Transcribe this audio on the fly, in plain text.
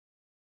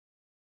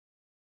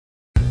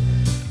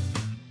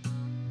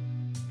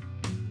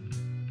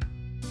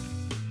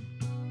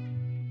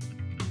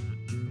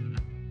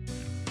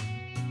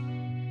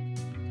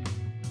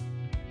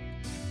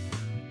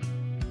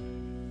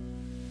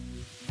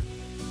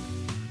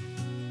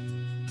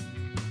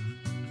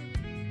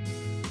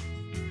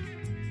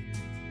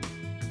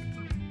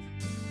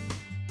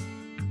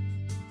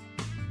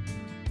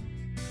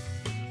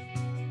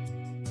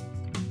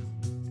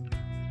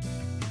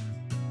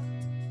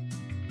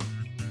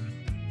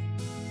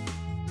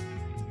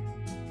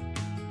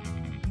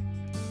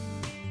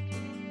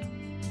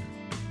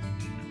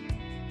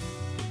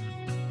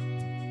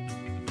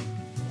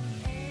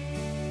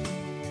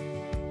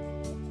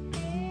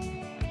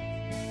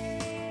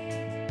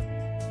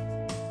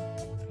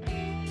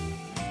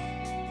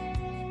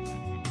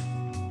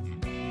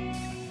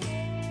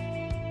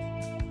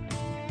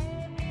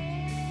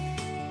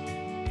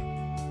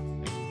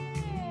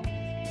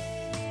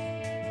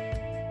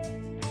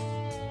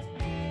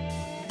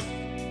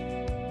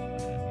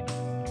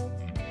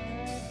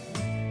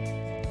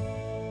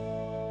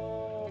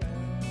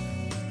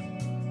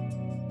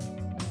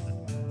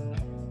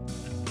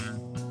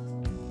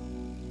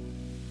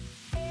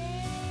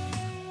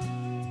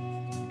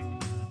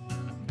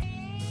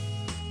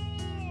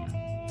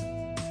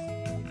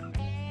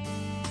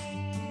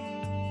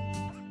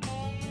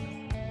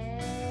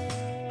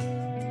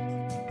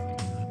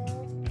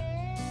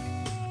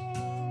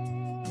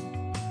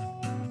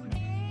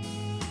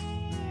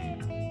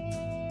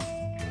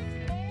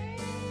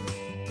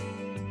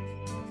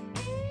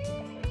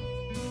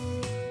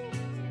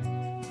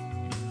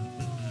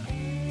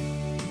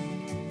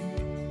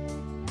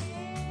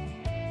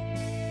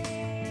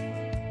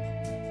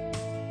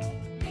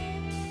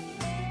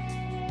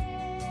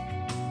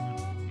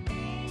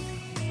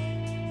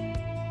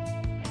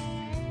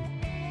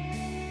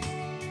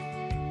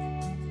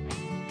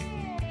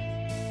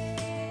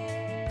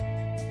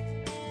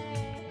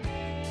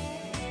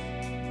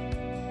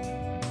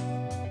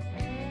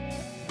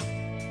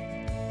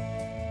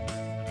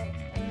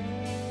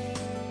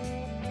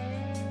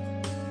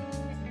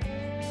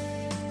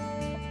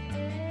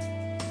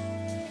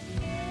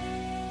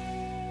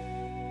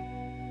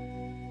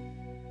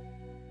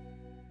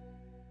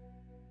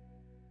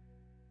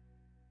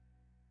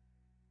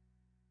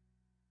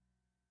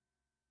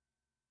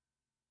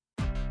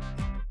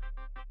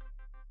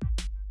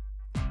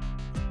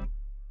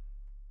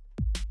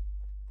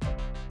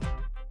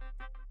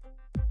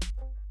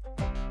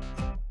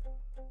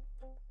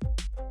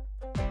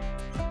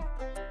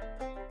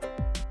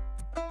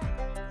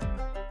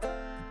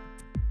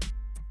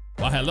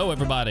Well, hello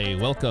everybody.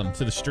 Welcome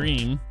to the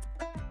stream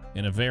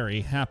and a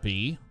very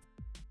happy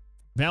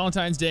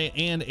Valentine's Day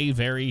and a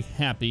very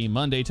happy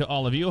Monday to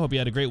all of you. Hope you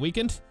had a great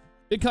weekend.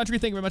 Big Country,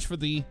 thank you very much for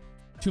the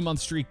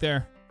 2-month streak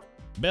there.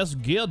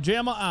 Best guild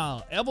jammer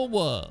I ever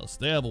was.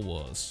 There ever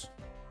was.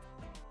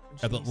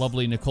 Got the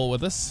lovely Nicole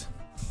with us.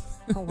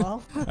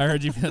 Hello. I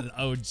heard you.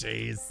 Oh,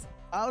 jeez.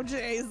 Oh,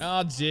 jeez.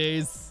 Oh,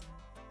 jeez.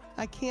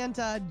 I can't,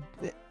 I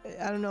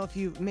don't know if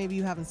maybe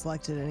you haven't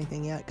selected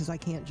anything yet because I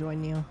can't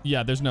join you.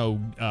 Yeah, there's no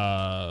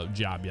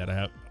job yet.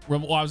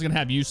 Well, I was going to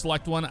have you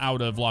select one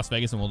out of Las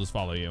Vegas and we'll just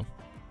follow you,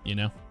 you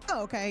know?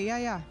 Oh, okay.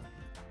 Yeah.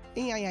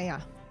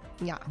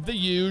 The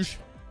huge.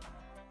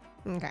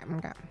 Okay.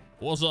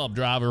 What's up,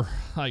 driver?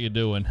 How you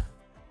doing?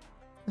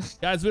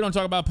 Guys, we don't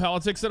talk about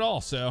politics at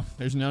all, so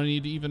there's no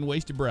need to even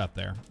waste your breath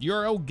there.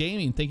 Euro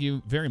Gaming, thank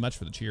you very much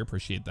for the cheer.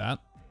 Appreciate that.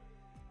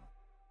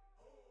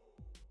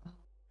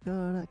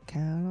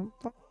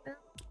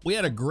 We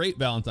had a great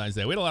Valentine's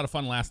Day. We had a lot of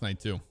fun last night,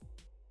 too.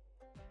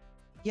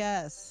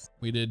 Yes.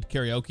 We did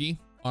karaoke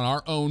on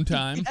our own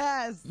time.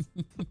 Yes.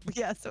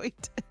 Yes, we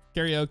did.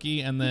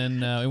 Karaoke, and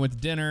then we went to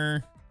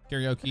dinner,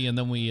 karaoke, and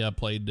then we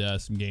played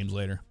some games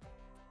later.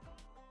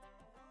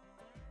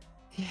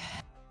 Yeah.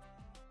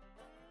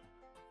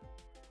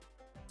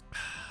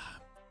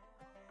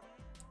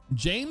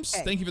 James,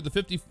 hey. Thank you for the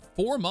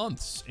 54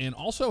 months, and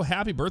also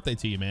happy birthday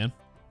to you, man.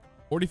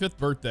 45th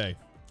birthday.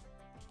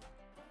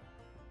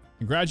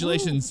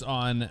 Congratulations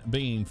on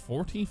being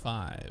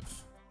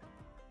 45.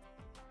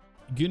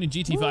 Goon and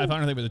GT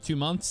 500, I think, for the 2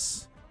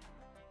 months.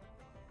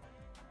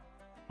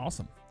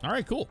 Awesome. All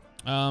right, cool.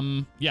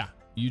 Yeah,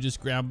 you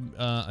just grab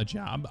a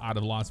job out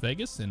of Las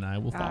Vegas, and I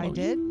will follow I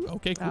did. you.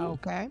 Okay, cool.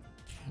 Okay.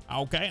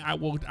 Okay,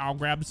 I'll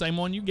grab the same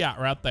one you got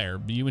right there.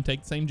 You would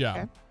take the same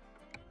job.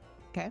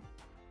 Okay.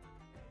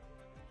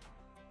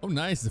 Oh,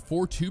 nice. The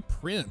 4-2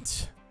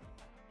 print.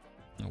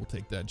 I will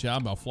take that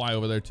job. I'll fly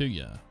over there to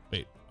you.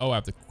 Wait. Oh, I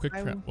have to quick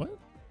travel. What?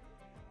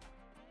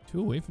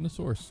 2 away from the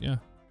source. Yeah.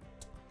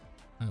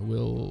 I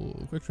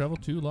will quick travel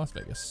to Las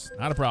Vegas.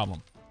 Not a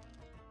problem.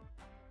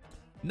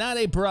 Not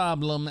a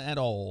problem at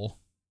all.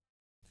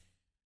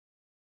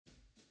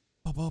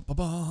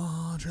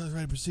 Trailer's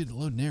ready to proceed to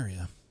loading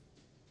area.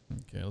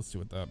 Okay, let's see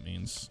what that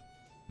means.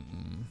 I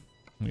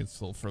think it's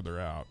a little further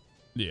out.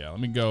 Yeah, let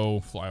me go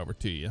fly over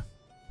to you.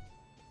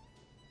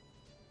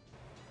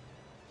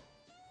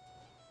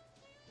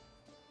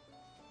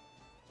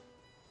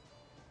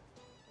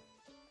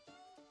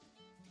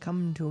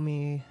 Come to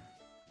me.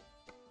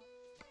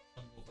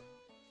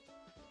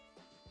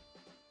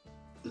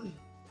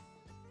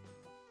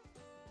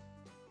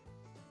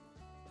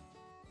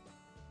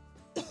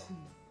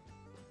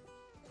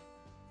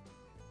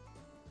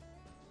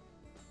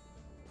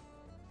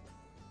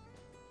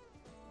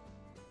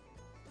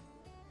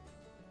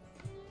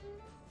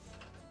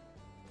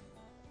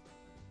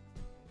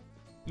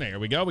 There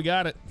we go. We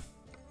got it.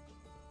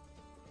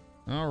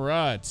 All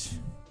right.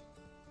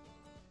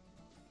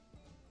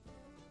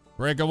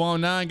 Breaker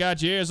 19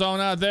 got your ears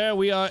on out there.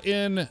 We are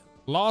in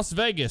Las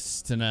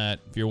Vegas tonight,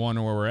 if you're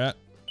wondering where we're at.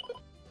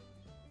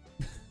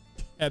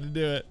 Had to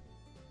do it.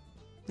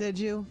 Did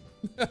you?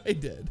 I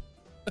did.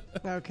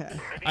 Okay.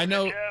 I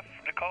know. Jeff,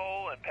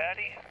 Nicole, and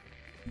Patty.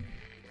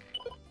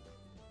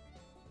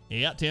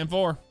 Yeah,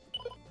 10-4.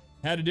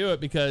 Had to do it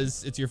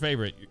because it's your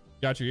favorite.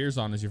 Got your ears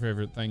on is your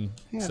favorite thing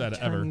said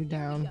turn ever. you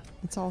down.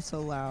 It's all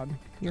so loud.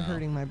 You're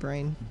hurting my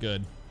brain.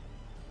 Good.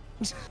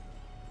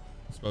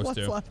 Supposed What's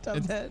to. left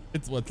of it?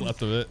 It's what's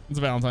left of it. It's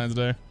Valentine's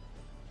Day.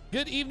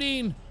 Good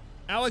evening,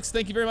 Alex.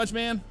 Thank you very much,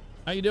 man.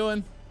 How you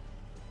doing?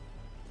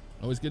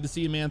 Always good to see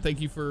you, man. Thank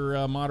you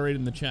for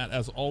moderating the chat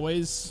as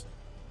always.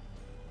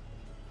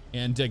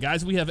 And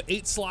guys, we have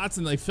 8 slots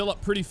and they fill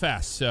up pretty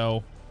fast.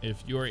 So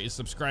if you're a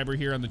subscriber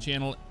here on the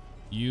channel,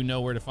 you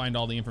know where to find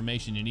all the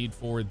information you need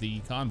for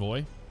the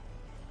convoy.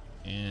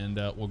 And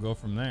we'll go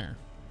from there.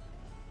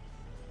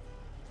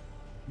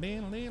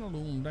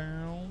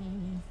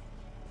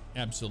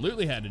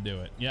 Absolutely had to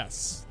do it.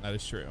 Yes, that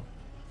is true.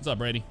 What's up,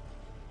 Brady?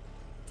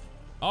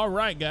 All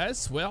right,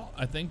 guys. Well,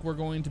 I think we're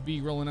going to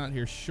be rolling out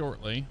here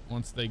shortly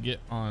once they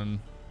get on.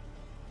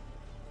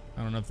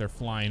 I don't know if they're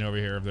flying over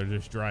here, if they're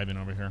just driving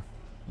over here.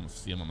 Let's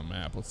see them on the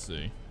map. Let's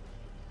see.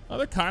 Oh,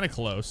 they're kind of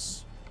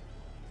close.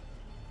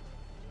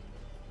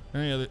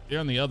 They're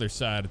on the other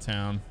side of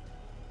town.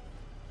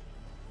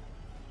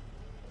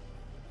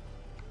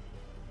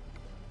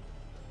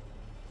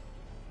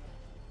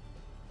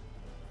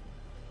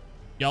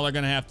 Y'all are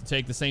going to have to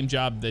take the same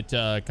job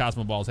that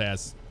Cosmo Balls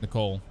has,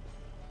 Nicole.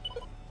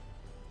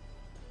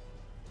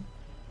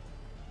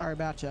 Sorry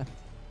about you.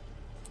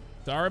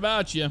 Sorry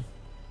about you.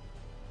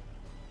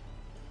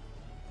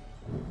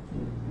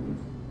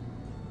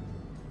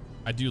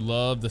 I do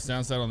love the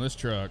sound set on this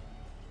truck.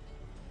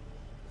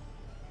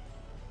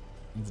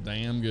 It's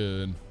damn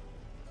good.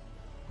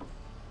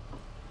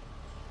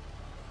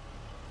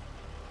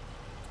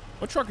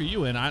 What truck are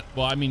you in?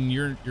 Well, I mean,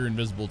 you're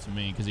invisible to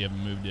me because you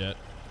haven't moved yet.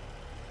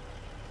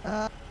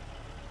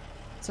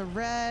 It's a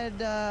red,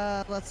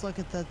 let's look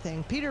at the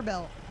thing.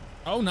 Peterbilt.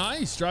 Oh,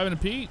 nice. Driving a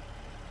Pete.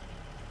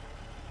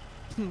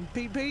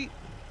 Pete, Pete.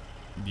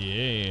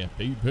 Yeah,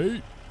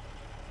 Pete.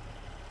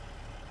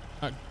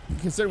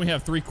 Considering we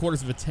have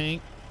 3/4 of a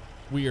tank,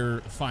 we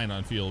are fine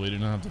on fuel. We do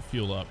not have to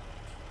fuel up.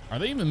 Are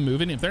they even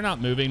moving? If they're not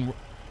moving,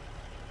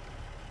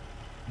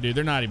 dude,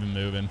 they're not even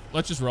moving.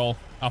 Let's just roll.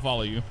 I'll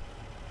follow you.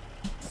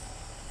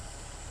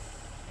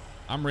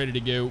 I'm ready to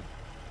go.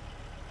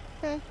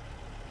 Okay.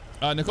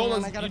 Nicole,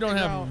 you don't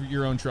have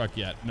your own truck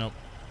yet. Nope.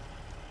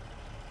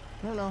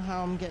 I don't know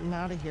how I'm getting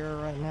out of here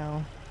right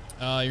now.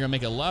 You're gonna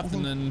make a left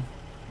and then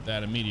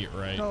that immediate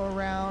right. Go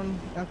around.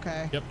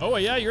 Okay. Yep. Oh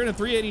yeah, you're in a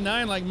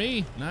 389 like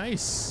me.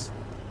 Nice.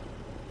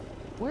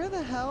 Where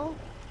the hell?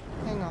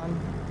 Hang on.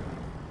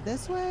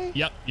 This way?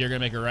 Yep. You're gonna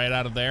make a right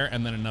out of there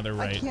and then another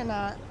right. I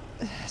cannot.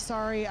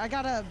 Sorry, I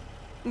gotta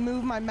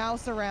move my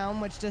mouse around,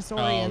 which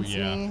disorients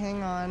me.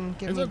 Hang on.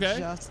 Give me okay.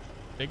 Just.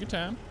 Take your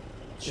time.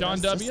 Sean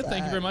W,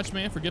 thank you very much,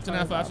 man, for gifting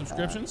out 5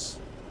 subscriptions.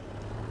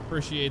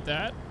 Appreciate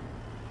that.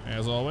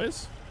 As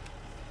always.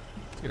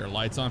 Let's get our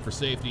lights on for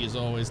safety as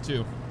always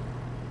too.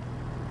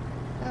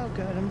 Oh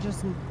good, I'm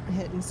just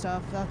hitting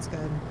stuff. That's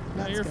good.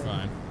 That's no, you're good.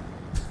 fine.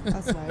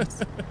 That's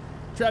nice.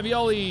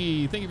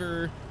 Travioli, thank you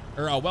for,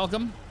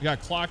 welcome. We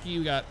got Clocky,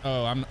 we got,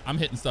 I'm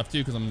hitting stuff too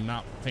because I'm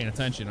not paying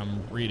attention.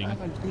 I'm reading.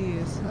 Oh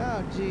jeez.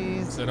 Oh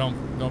jeez. So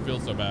don't feel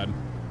so bad.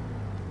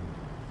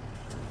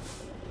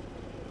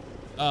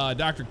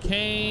 Dr.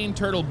 Kane,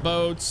 Turtle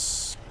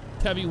Boats,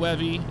 Kevy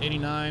Wevy,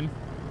 89.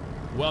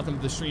 Welcome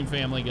to the stream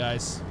family,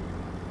 guys.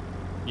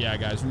 Yeah,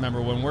 guys,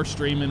 remember when we're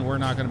streaming, we're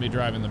not going to be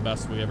driving the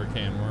best we ever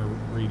can. We're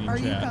reading chat. Are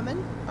you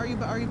coming? Are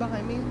you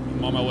behind me?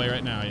 I'm on my way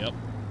right now. Yep.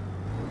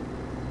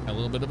 A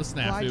little bit of a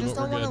snafu, well, I just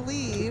but don't want we're to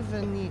leave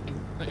and.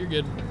 No, you're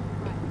good.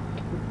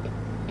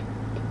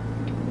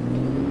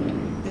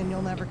 Then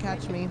you'll never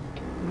catch me.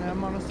 And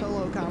I'm on a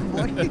solo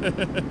convoy.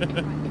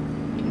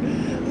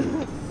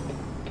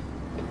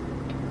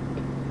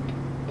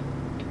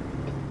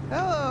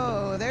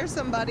 Oh, there's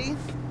somebody.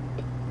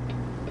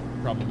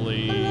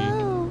 Probably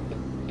Hello.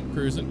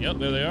 Cruising. Yep,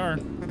 there they are.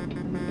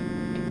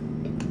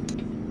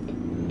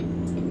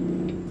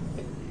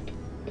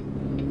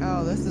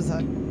 Oh, this is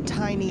a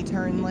tiny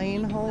turn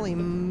lane. Holy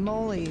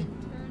moly.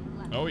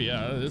 Oh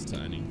yeah, it is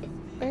tiny.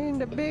 In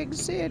the big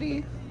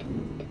city.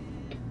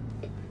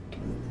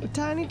 The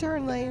tiny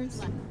turn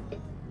lanes.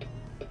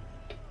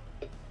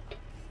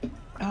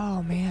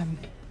 Oh man.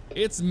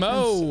 It's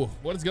Mo.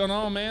 What is going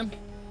on, man?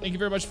 Thank you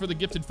very much for the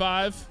gifted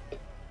 5.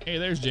 Hey,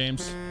 there's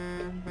James.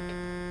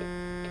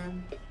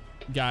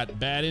 Got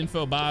Bad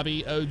Info,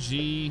 Bobby,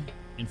 OG,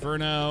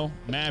 Inferno,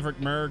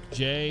 Maverick, Merc,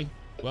 Jay.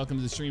 Welcome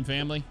to the stream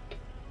family.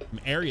 From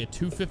Area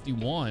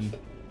 251.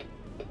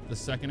 The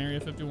second Area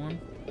 51.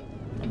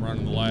 I'm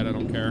running the light, I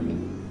don't care.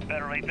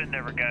 Better late than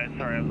never, guys.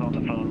 Sorry, I was on the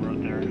phone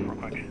right there real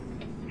quick.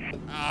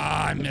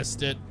 Ah, I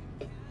missed it.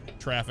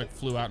 Traffic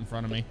flew out in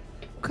front of me.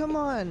 Come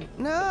on.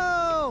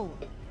 No!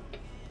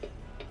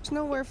 There's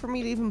nowhere for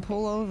me to even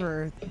pull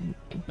over.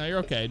 No, you're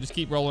okay. Just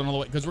keep rolling all the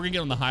way, because we're going to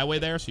get on the highway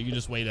there, so you can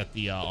just wait at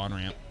the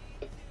on-ramp.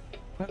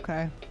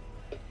 Okay.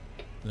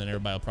 And then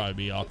everybody will probably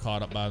be all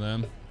caught up by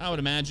then, I would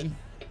imagine.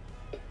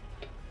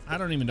 I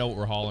don't even know what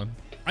we're hauling.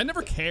 I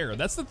never care.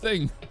 That's the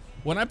thing.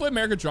 When I play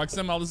American Truck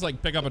Sim, I'll just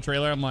like pick up a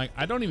trailer. I'm like,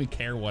 I don't even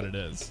care what it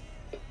is.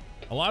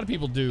 A lot of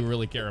people do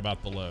really care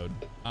about the load.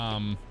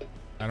 I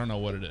don't know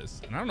what it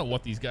is. And I don't know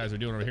what these guys are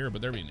doing over here,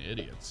 but they're being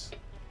idiots.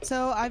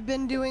 So I've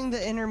been doing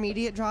the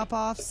intermediate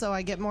drop-offs so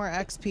I get more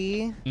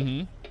XP.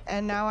 Mm-hmm.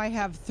 And now I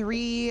have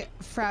 3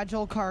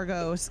 fragile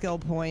cargo skill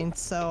points,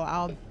 so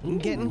I'm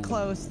getting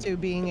close to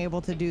being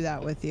able to do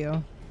that with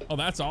you. Oh,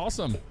 that's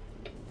awesome.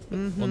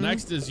 Mm-hmm. Well,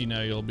 next is,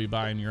 you'll be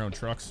buying your own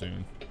truck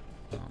soon.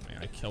 Oh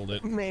man, I killed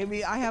it.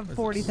 Maybe. I have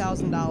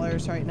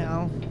 $40,000 right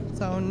now,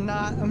 so I'm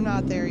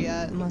not there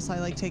yet unless I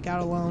like take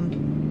out a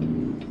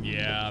loan.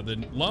 Yeah,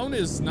 the loan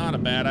is not a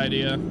bad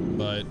idea,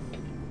 but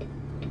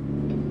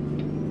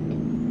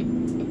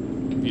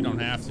if you don't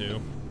have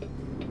to,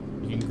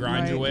 you can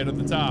grind your way to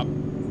the top.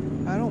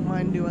 I don't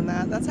mind doing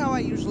that. That's how I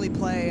usually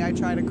play. I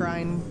try to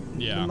grind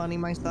the money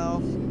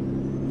myself.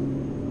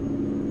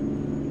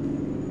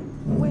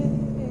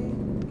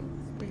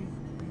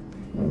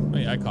 Oh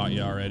yeah, I caught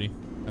you already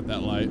at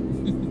that light.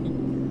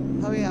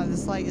 Oh yeah,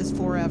 this light is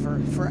forever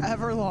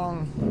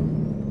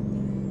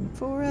long.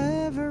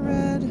 Forever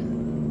red.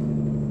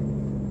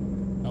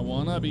 I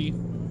wanna be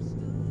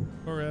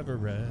forever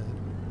red.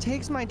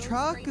 Takes my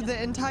truck the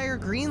entire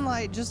green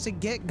light just to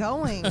get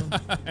going.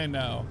 I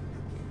know.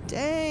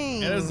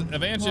 Dang. There's a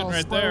Valentine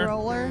right slow there.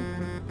 Roller.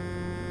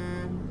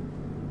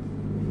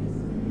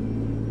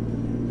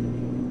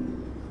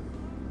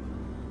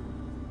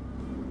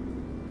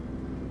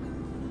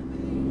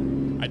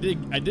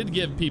 I did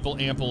give people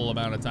ample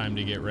amount of time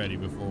to get ready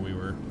before we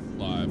were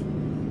live.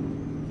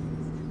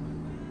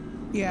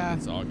 Yeah.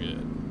 It's all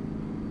good.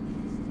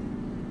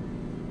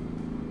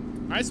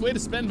 Nice way to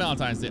spend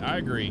Valentine's Day. I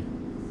agree.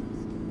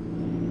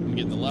 I'm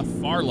getting the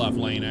far left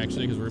lane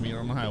actually, because we're gonna be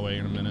on the highway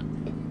in a minute.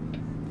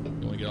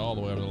 You want to get all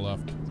the way over to the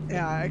left.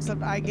 Yeah,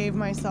 except I gave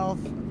myself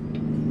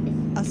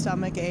a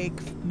stomach ache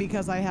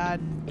because I had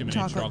Too many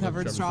chocolate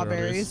covered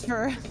strawberries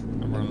for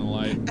I'm running the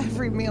light.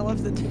 every meal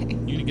of the day. You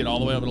need to get all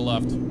the way over to the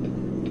left.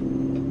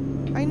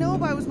 I know,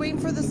 but I was waiting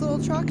for this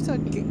little truck to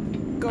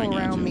go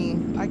around me.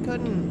 I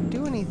couldn't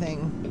do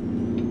anything.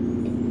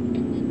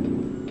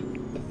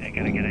 Hey,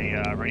 can I get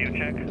a radio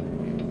check?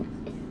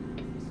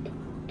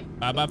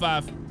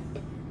 5x5.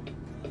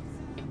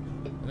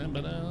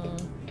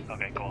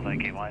 Okay, cool,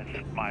 thank you.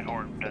 My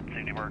horn doesn't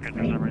seem to be working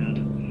for some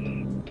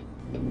reason.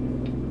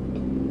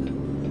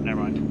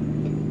 Never mind.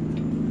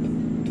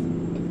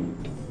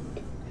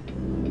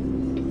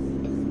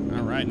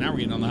 All right, now we're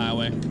getting on the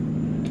highway.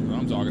 That's what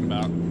I'm talking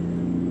about.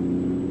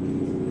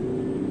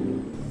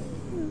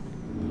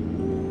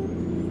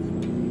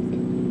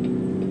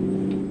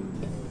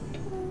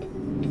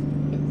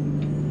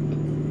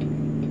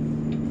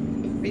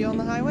 Are you on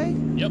the highway?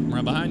 Yep,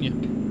 right behind you.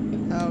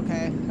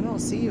 Okay, I don't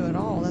see you at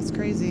all. That's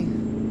crazy.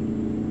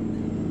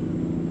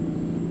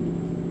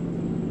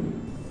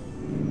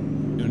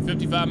 Doing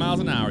 55 miles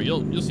an hour.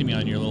 You'll see me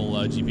on your little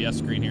GPS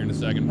screen here in a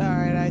second. All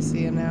right, I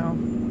see you now.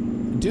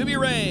 Doobie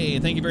Ray,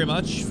 thank you very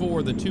much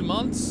for the 2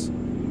 months.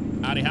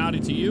 Howdy howdy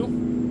to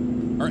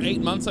you. Or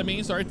 8 months, I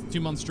mean. Sorry, it's a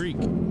 2-month streak.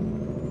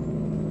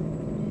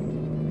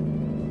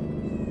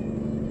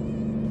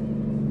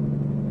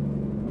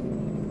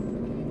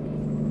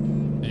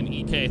 And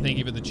EK, thank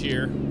you for the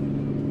cheer.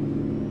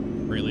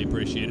 Greatly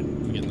appreciated.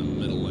 I'm getting in the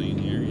middle lane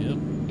here. Yep,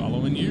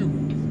 following you.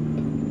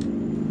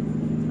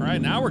 All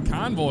right, now we're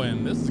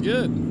convoying. This is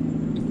good.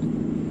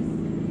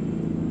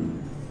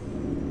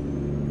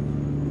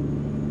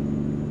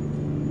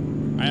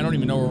 I don't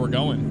even know where we're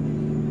going.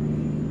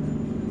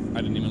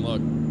 I didn't even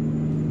look.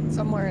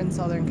 Somewhere in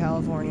Southern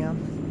California.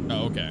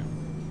 Oh, okay.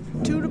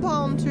 To the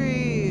palm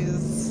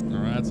trees. All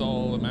right, that's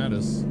all that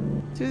matters.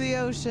 To the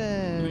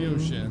ocean. To the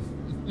ocean.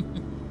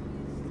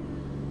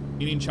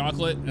 Eating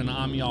chocolate and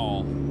I'm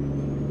y'all.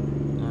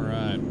 All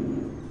right.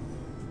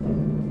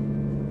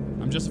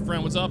 I'm just a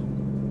friend. What's up?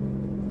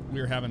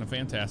 We're having a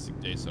fantastic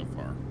day so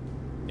far.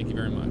 Thank you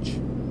very much.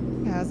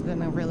 It has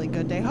been a really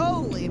good day.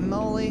 Holy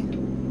moly.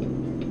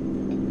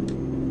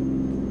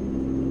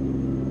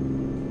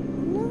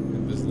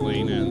 If this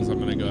lane ends, I'm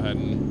gonna go ahead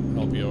and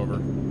help you over.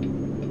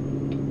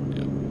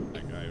 Yep,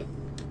 that guy. I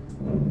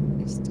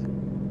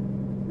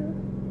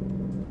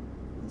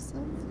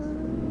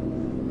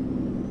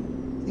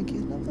think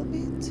he's never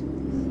been too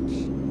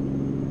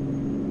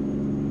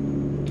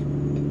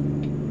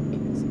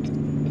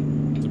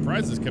much.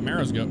 Surprised this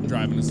Camaro's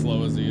driving as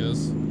slow as he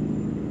is.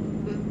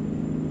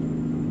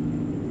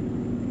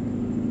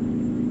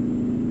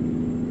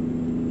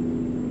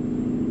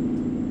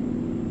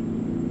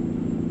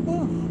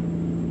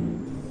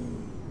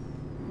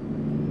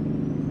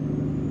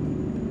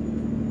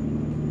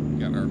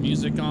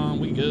 Music on,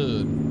 we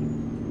good.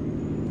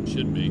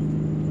 Should be.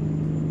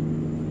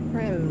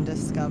 Room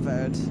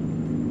discovered.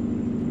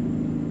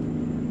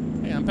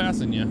 Hey, I'm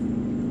passing you.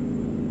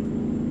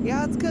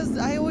 Yeah, it's because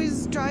I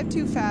always drive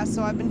too fast,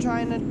 so I've been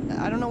trying to,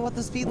 I don't know what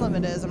the speed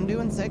limit is. I'm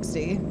doing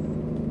 60.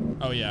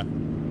 Oh, yeah.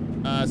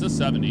 It's a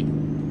 70. You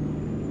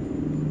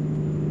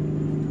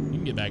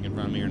can get back in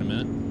front of me here in a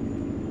minute.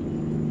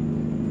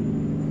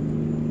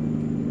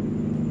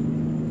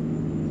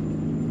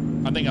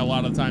 I think a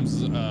lot of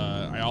times,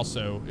 I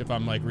also, if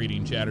I'm like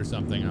reading chat or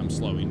something, I'm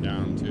slowing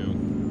down too.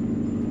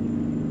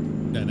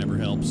 That never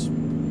helps.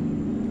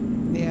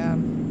 Yeah.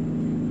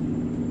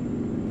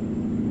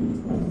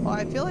 Well,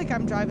 I feel like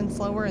I'm driving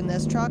slower in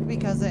this truck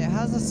because it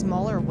has a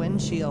smaller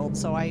windshield,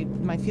 so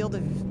my field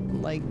of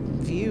like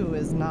view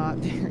is not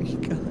very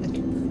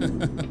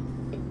good.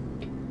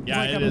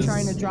 Yeah, it's like I'm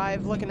trying to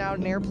drive looking out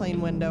an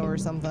airplane window or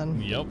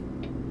something. Yep.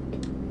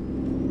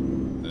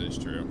 That is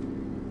true.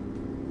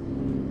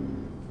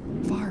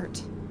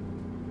 Fart.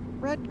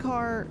 Red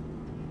car.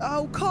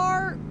 Oh,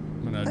 car!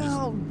 I'm gonna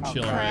just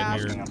chill right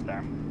here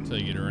until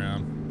you get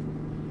around.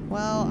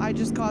 Well, I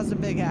just caused a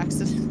big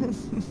accident.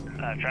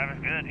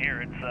 Traffic's good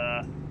here. It's,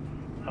 I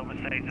would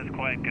say it's just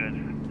quite good.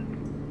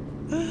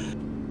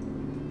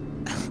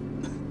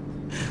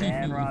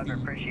 Dan, Roger,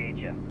 appreciate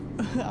you.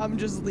 I'm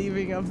just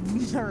leaving a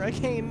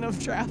hurricane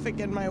of traffic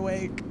in my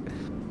wake.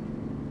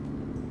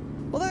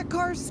 Well, that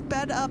car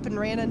sped up and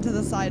ran into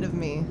the side of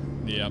me.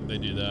 Yep, they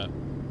do that.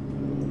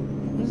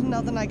 There's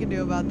nothing I can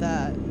do about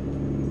that.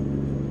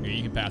 Here,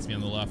 you can pass me on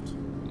the left.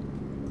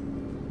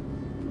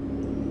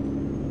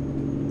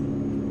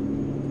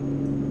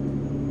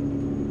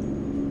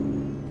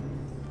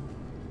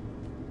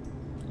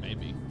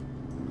 Maybe.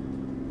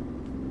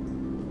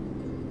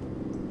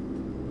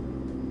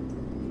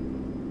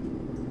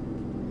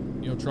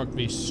 Your truck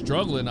be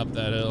struggling up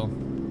that hill.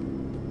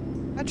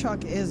 That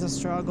truck is a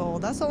struggle.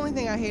 That's the only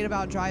thing I hate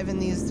about driving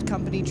these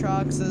company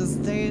trucks is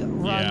they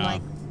run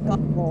like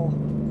bubble.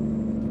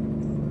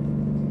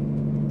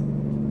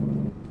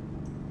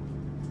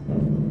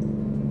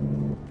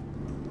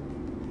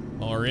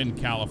 Well, we're in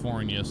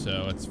California,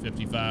 so it's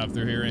 55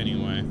 through here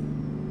anyway.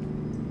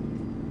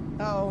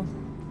 Oh.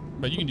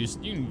 But you can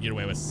get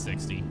away with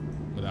 60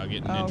 without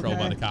getting in trouble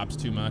by the cops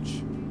too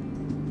much.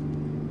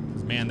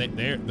 Man,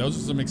 those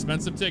are some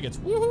expensive tickets.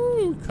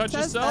 Woohoo! Cut It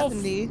says yourself.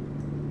 70.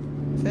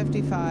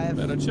 55.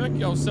 Better check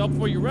yourself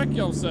before you wreck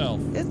yourself.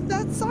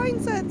 That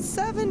sign said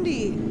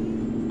 70.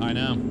 I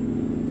know.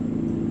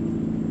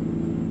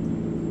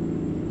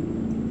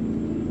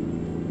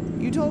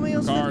 You told me it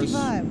was Cars.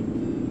 55.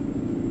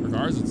 For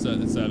cars, it's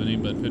set at 70,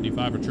 but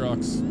 55 for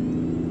trucks. And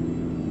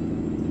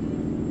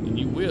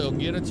you will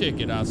get a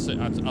ticket. I'll say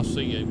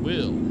you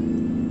will.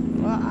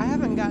 Well, I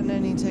haven't gotten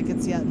any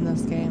tickets yet in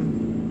this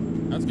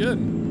game. That's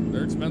good.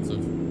 They're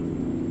expensive.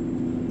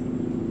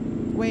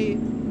 Wait,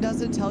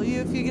 does it tell you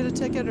if you get a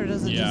ticket, or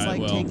does it just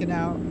like take it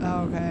out?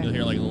 Oh, okay. You'll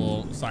hear like a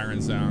little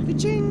siren sound.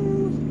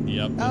 Ka-ching!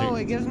 Yep. Oh,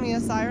 it gives me a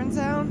siren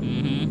sound?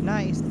 Mm-hmm.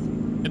 Nice.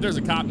 If there's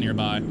a cop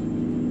nearby, if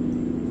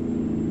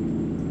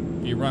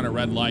you run a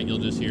red light, you'll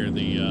just hear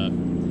the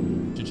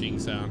cha-ching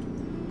sound.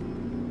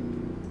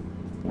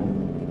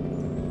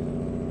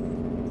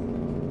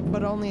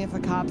 But only if a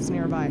cop's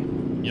nearby.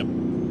 Yep.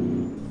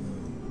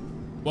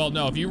 Well,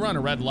 no, if you run a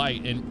red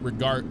light, and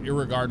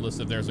irregardless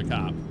if there's a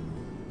cop.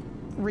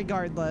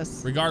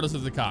 Regardless. Regardless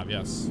of the cop,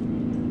 yes.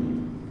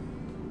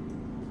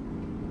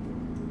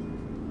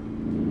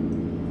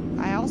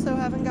 I also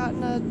haven't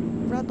gotten a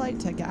red light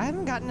ticket. I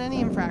haven't gotten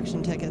any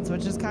infraction tickets,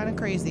 which is kind of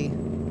crazy.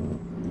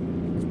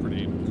 It's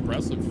pretty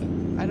impressive.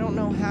 I don't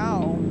know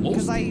how,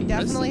 because I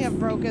definitely have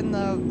broken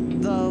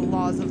the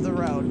laws of the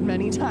road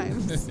many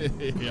times.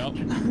 Yep.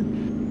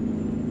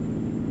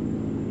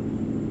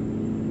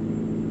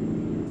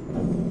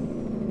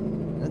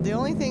 The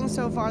only thing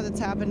so far that's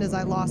happened is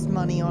I lost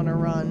money on a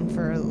run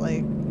for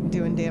like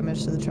doing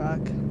damage to the truck.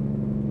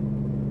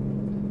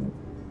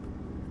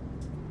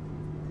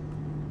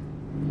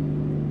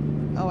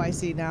 Oh, I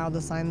see now the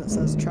sign that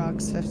says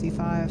trucks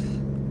 55.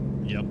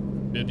 Yep.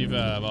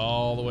 55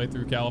 all the way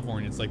through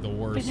California. It's like the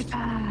worst.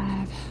 55.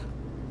 I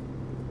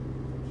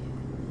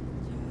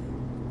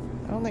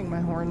don't think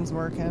my horn's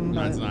working.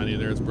 Mine's not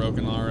either. It's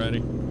broken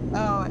already.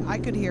 Oh, I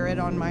could hear it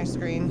on my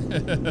screen.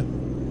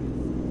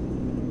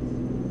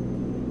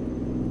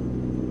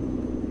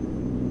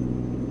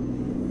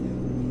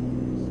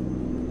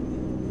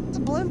 There's a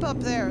blimp up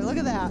there. Look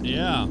at that.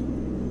 Yeah.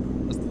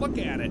 Let's look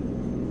at it.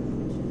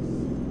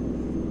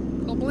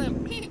 Little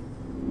blimp.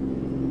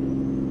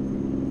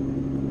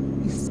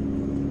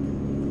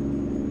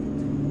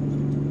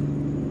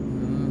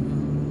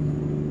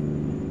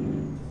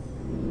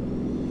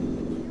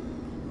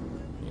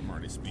 I'm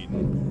already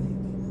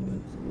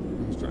speeding.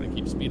 Just trying to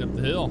keep speed up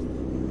the hill.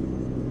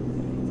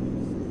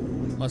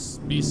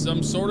 Must be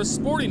some sort of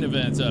sporting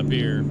event up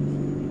here.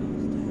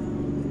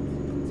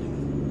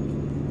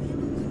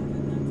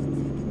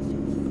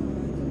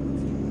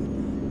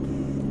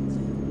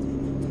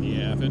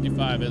 Yeah,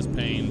 55 is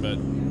pain, but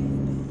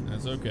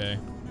that's okay.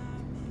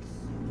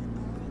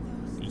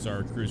 Use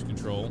our cruise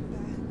control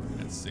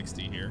at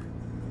 60 here.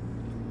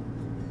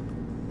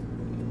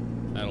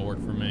 That'll work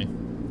for me.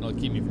 That'll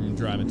keep me from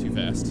driving too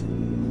fast.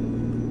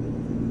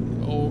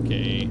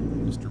 Okay,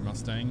 Mr.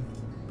 Mustang.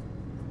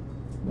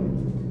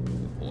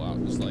 Pull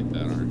out just like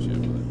that, aren't you?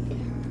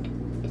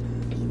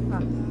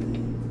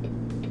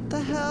 The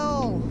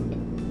hell?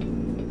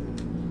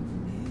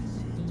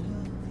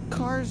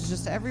 Cars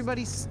just,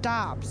 everybody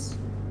stops.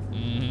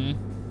 Mm-hmm.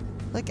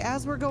 Like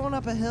as we're going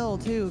up a hill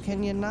too,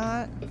 can you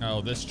not? Oh,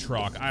 this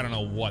truck. I don't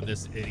know what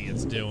this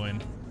idiot's doing.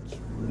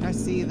 I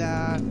see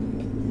that.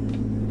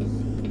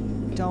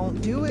 Don't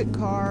do it,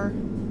 car.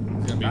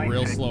 It's gonna be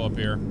real slow up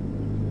here.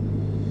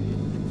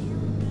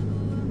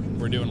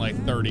 We're doing like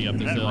 30 up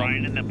this hill. Is that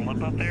Ryan in that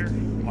blimp up there?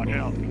 Watch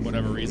out.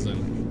 Whatever reason.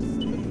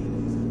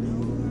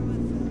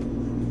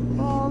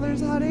 Oh,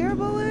 there's hot air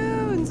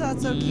balloons.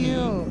 That's so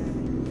cute.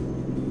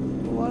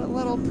 What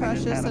little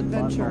precious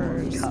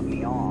adventurers. Cut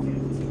me off.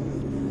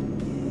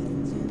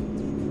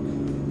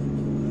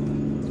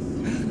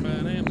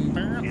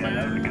 Yeah,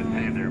 that was a good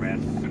save there, man.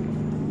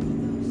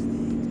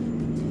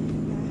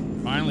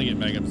 Finally get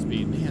back up to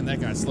speed. Man, that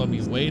guy slowed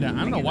me way down.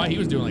 I don't know why he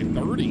was doing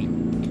like 30.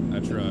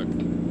 That truck.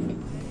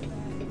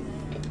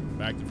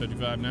 Back to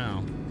 55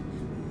 now.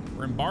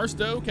 We're in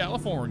Barstow,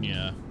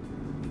 California.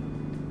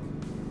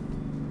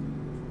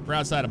 We're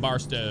outside of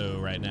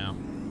Barstow right now.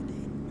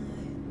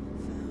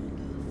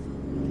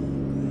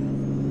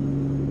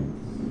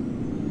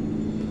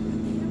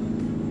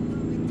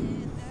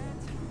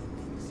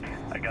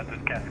 I got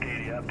this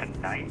Cascadia up to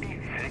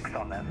 96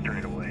 on that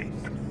straightaway.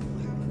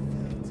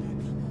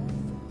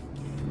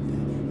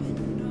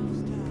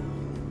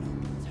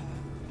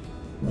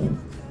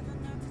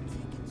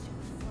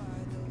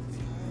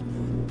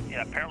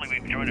 Yeah, apparently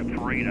we've joined a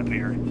parade up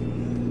here.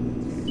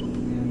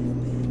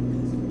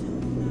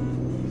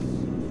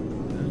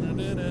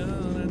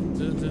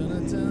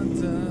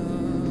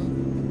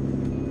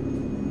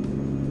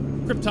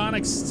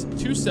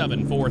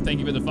 Kryptonics274, thank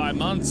you for the 5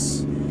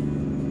 months.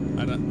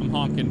 I'm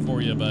honking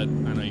for you, but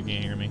I know you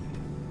can't hear me.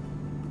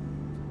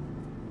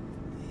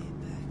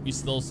 You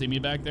still see me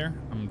back there?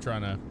 I'm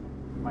trying to...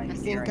 I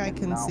think I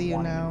can see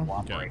you now.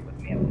 Okay. With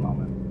me at the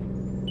moment.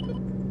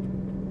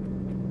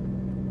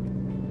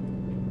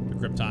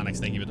 Kryptonics,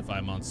 thank you for the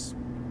 5 months.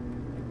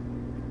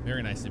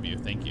 Very nice of you,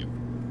 thank you.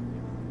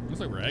 Looks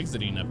like we're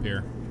exiting up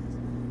here.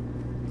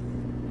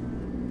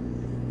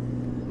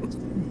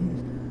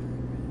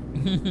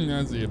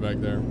 I see it back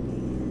there.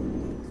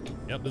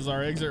 Yep, this is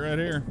our exit right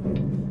here.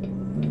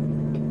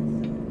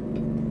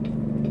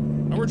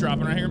 Oh, we're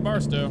dropping right here in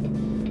Barstow.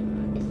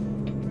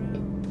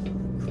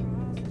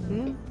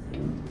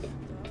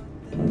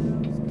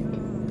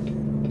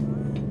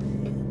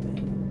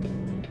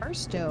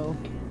 Barstow.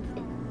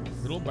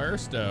 Little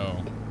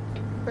Barstow.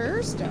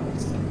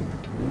 Barstows.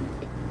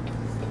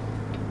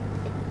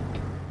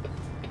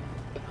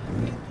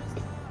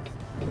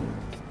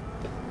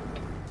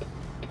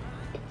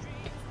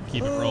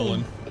 Keep it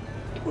rolling.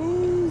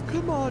 Ooh,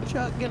 come on,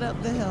 Chuck, get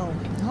up the hill.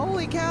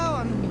 Holy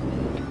cow,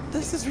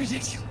 this is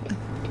ridiculous.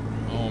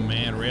 Oh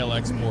man, rail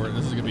export.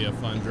 This is gonna be a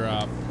fun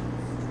drop.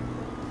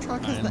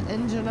 Truck is the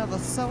engine of a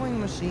sewing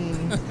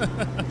machine.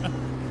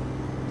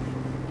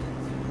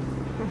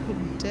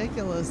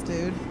 Ridiculous,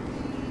 dude.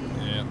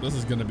 Yeah, this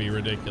is gonna be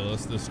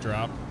ridiculous, this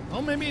drop.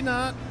 Oh, maybe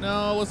not.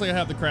 No, looks like I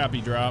have the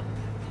crappy drop,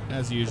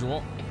 as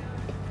usual.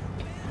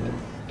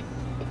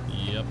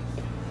 Yep.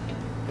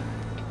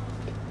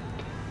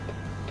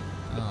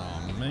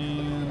 Oh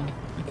man,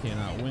 I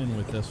cannot win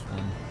with this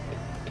one.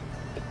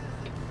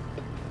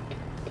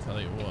 Tell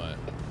you what.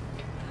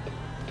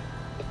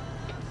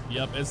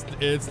 Yep,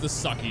 it's the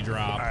sucky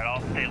drop. All right,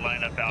 I'll stay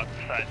lined up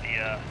outside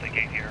the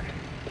gate here.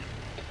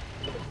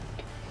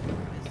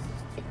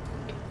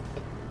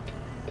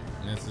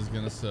 This is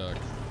gonna suck.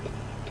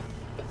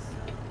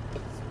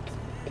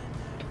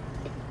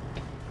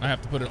 I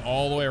have to put it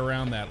all the way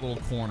around that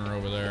little corner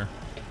over there.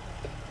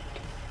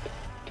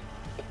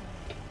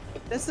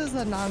 This is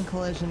the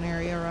non-collision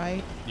area,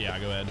 right? Yeah,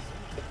 go ahead.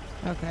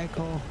 Okay,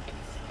 cool.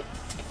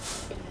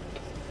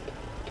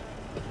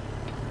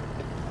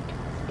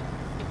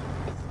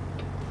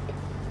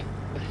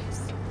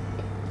 Nice.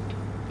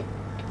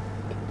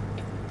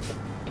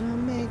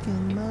 I'm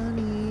making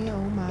money,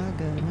 oh my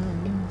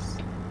goodness.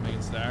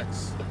 Making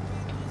stacks.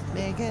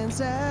 Making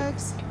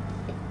stacks.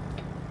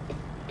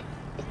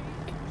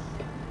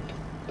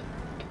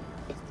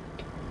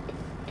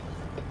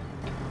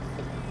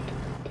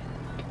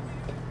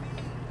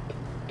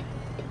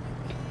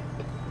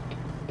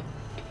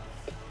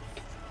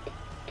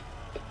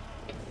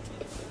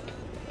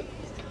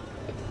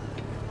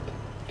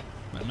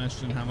 I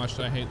mentioned how much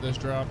I hate this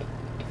drop.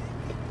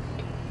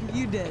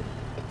 You did.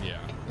 Yeah,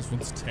 this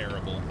one's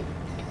terrible.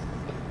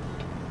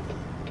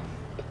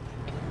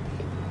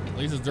 At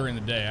least it's during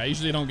the day. I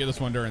usually don't get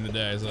this one during the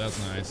day, so that's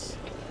nice.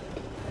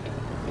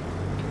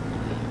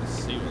 Let's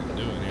see what I'm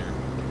doing here.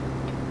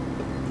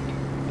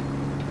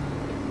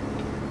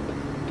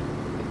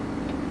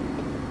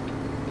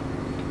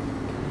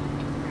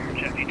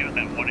 Jeff, you doing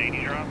that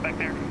 180 drop back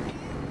there?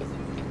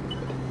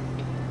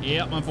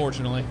 Yep,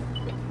 unfortunately.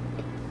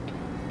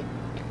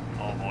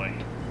 Oh boy.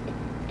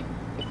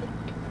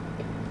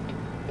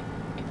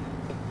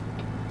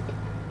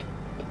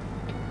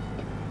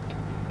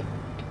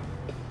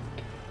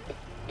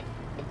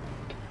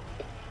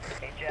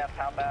 Hey Jeff,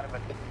 how bad of a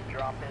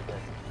drop is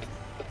it?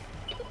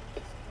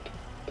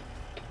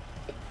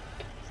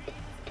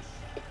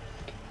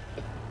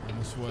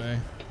 This way.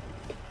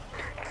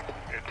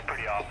 It's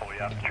pretty awful. You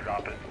have to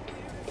drop it.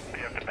 You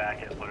have to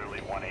back it literally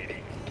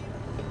 180.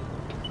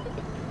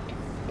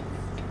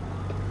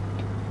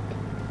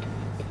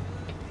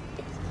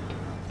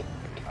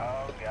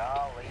 Oh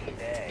golly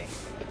day.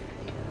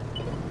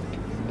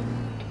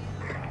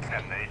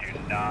 And they do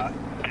not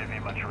give me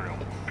much room.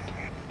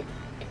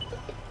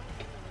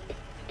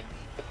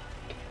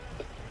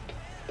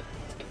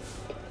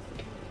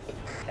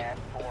 And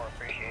 4,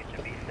 appreciate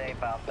you. Be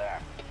safe out there.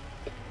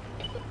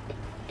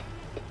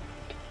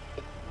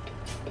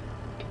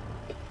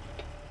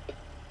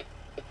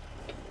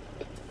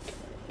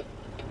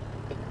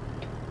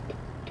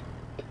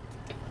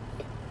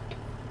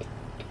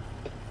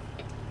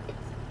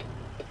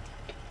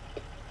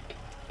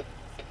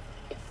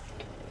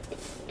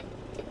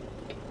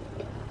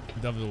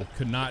 Definitely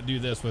could not do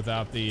this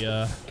without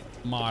the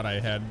mod I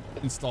had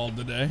installed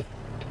today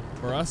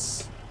for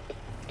us.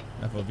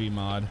 FOV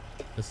mod.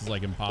 This is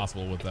like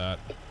impossible with that,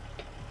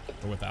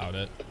 or without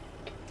it.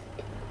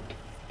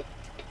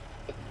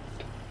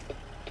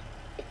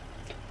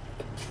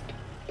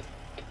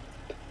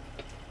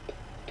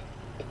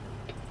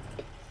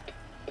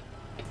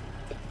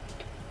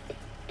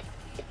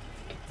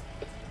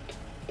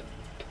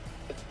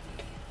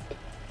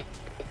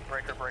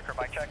 Breaker,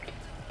 bike check.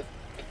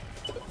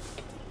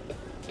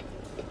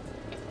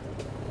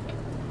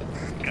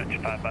 Got you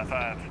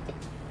 5x5.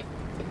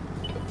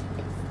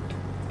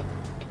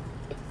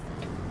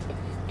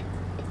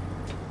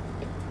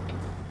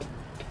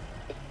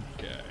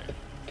 Okay.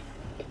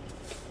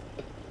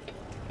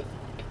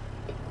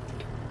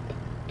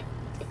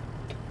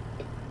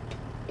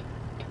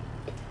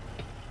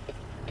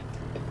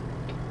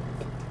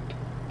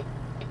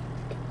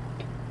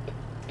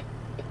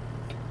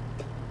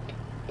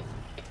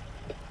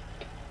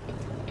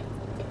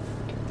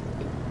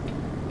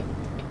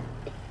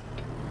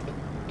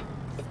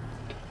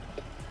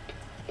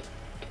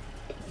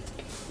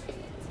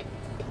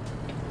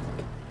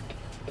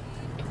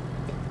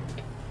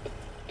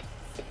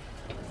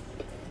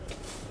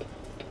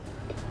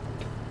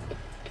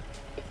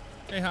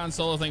 Hey, Han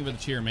Solo, thank you for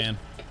the cheer, man.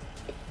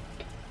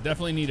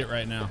 Definitely need it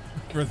right now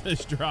for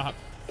this drop.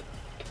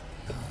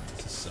 Oh,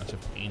 this is such a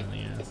pain in the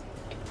ass.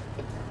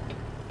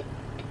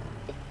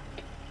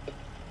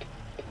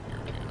 Here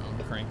we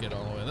go. Crank it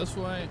all the way this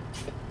way.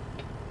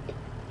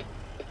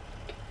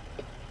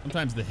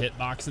 Sometimes the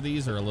hitbox of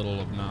these are a little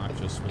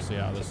obnoxious. We'll see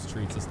how this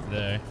treats us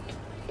today.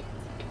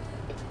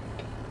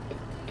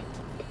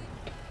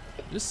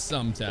 Just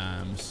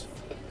sometimes.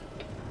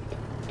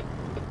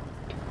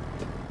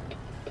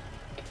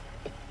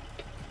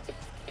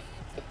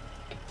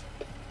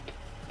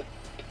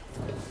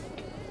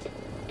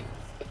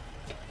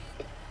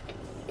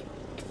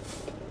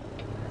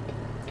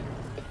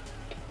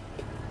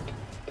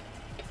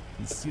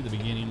 You can see the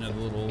beginning of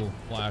the little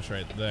flash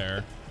right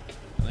there.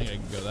 I think I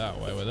can go that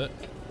way with it.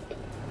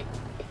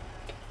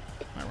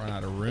 Might run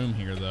out of room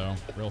here though,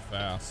 real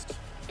fast.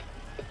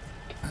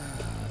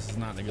 This is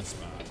not in a good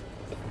spot.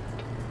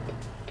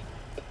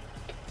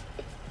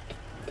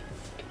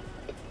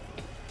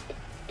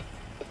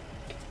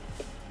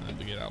 Time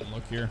to get out and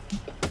look here.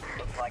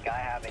 Looks like I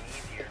have an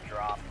easier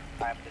drop.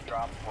 I have to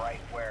drop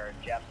right where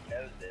Jeff's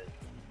nose is.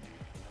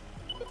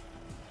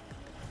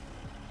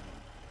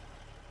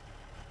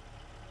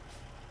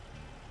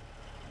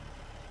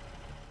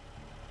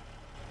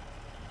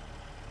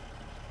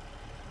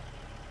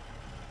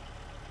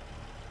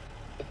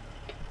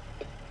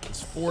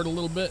 Just forward a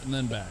little bit and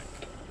then back.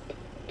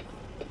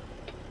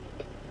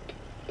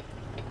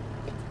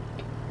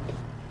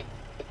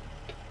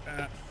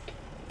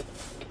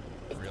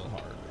 Real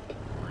hard.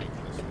 Break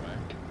this way.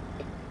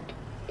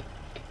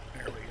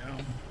 There we go.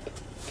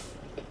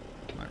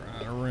 Might run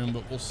out of room,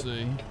 but we'll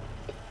see.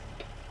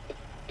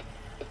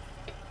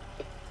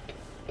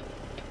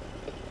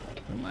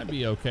 We might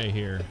be okay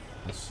here.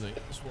 Let's see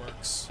if this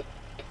works.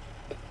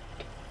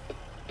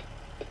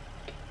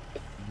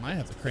 Might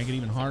have to crank it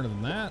even harder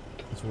than that.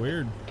 It's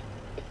weird.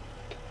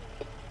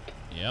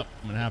 Yep,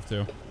 I'm gonna have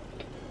to.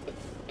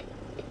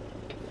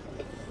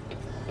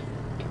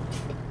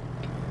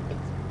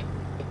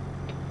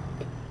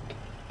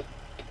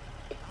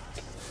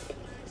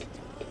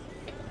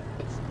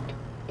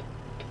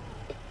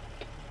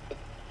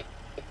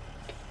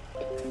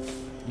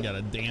 You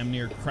gotta damn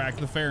near crack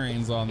the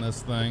fairings on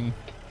this thing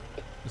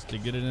just to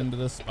get it into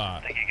this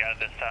spot. I think you got it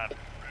this time.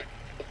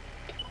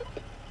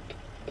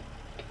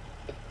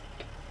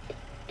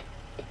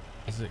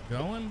 Is it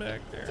going back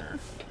there?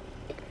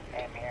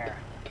 Same here.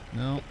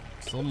 No,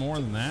 still more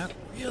than that.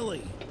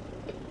 Really?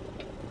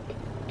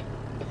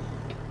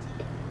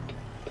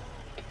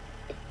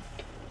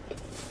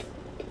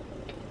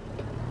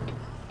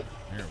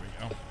 There we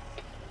go.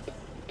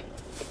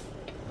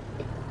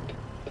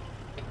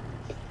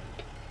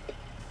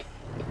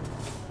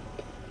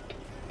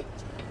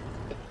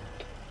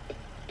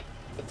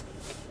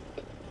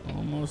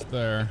 Almost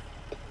there.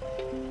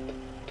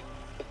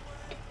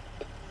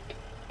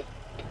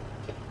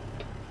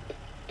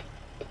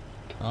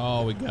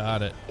 Oh, we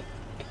got it.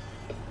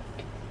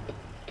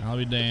 I'll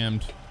be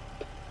damned.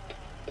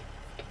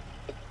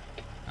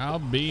 I'll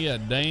be a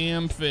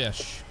damn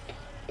fish.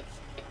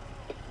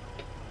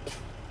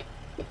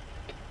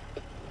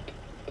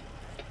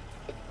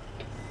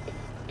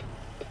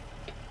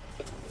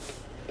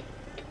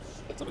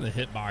 Some of the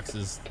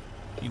hitboxes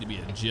need to be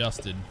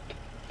adjusted.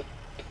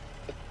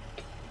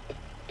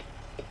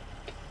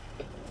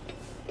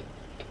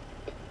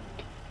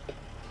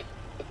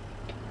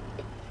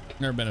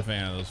 Never been a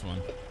fan of this one.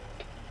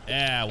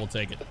 Yeah, we'll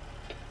take it.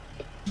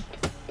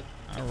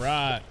 All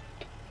right.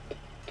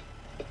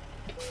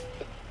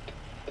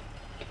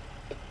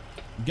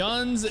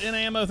 Guns and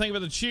ammo, thank you for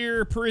the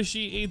cheer.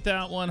 Appreciate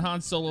that one.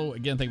 Han Solo,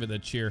 again, thank you for the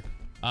cheer.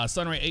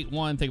 Sunray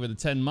 81, thank you for the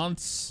 10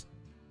 months.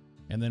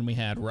 And then we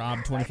had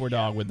Rob 24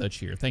 Dog with the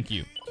cheer. Thank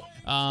you.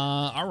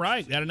 All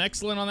right, got an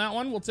excellent on that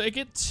one. We'll take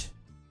it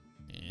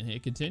and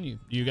hit continue.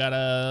 You got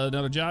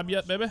another job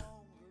yet, baby?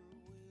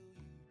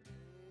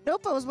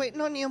 Nope, I was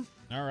waiting on you.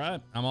 All right,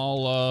 I'm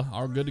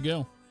all good to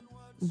go.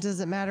 Does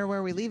it matter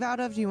where we leave out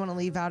of? Do you want to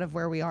leave out of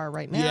where we are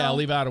right now? Yeah,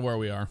 leave out of where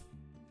we are.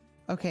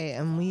 Okay,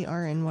 and we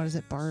are in, what is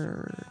it,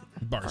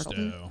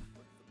 Barstow.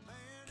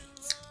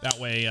 That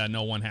way,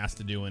 no one has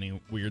to do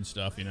any weird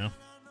stuff, you know?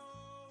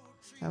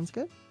 Sounds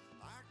good.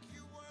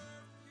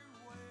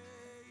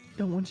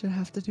 Don't want you to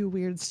have to do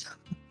weird stuff.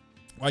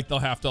 Like they'll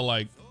have to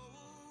like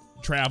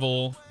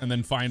travel and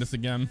then find us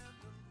again.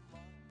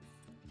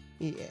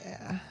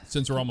 Yeah.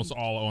 Since we're almost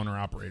all owner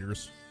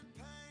operators.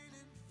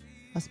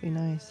 Must be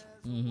nice.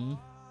 Mm-hmm.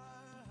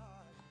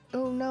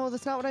 Oh no,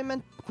 that's not what I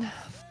meant.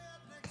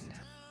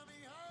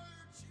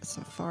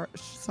 So far,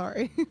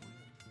 sorry.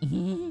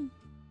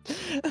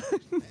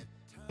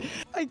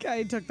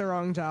 I took the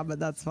wrong job, but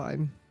that's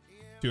fine.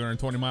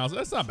 220 miles,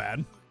 that's not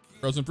bad.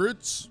 Frozen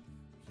fruits.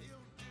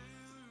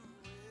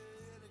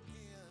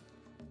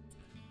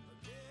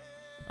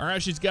 All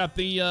right, she's got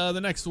the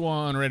next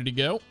one ready to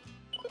go.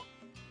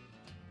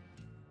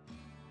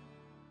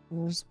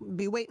 We'll just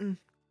be waiting.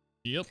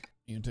 Yep,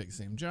 you can take the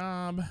same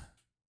job.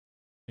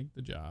 Take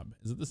the job.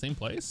 Is it the same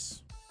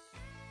place?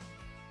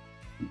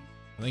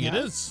 I think it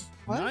is.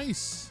 What?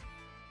 Nice.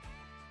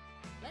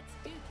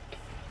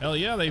 Hell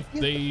yeah,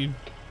 they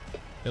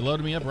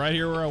loaded me up right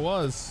here where I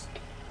was.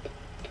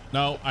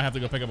 No, I have to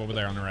go pick up over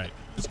there on the right.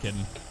 Just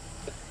kidding.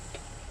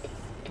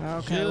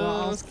 Okay,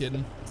 well, I'll Just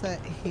kidding. sit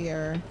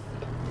here.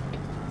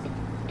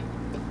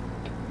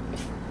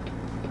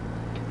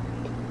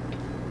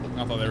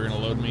 I thought they were gonna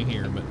load me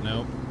here, but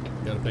nope.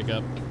 Gotta pick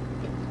up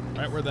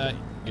right where that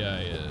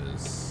guy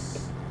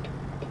is.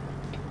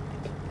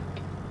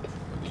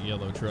 Where the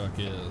yellow truck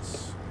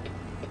is.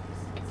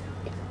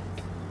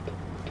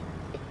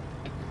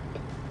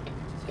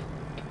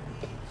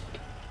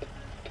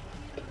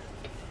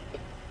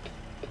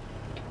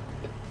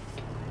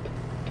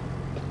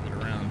 Get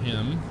around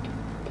him.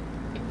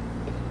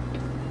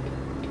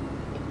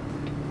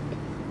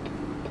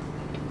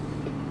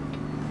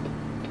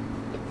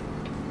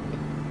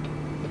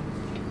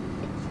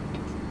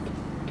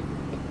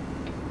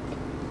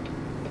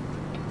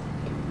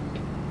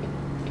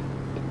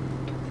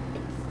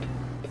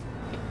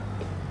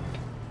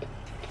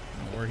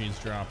 Where he's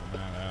dropping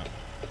that at.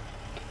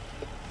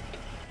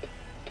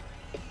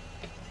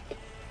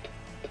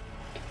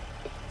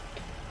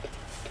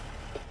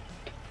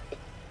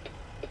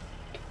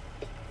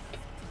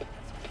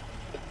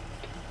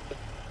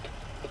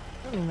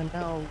 I don't even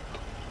know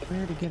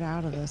where to get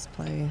out of this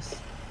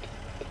place.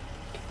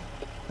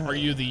 Are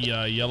you the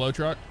yellow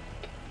truck?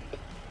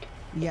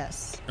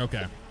 Yes.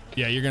 Okay.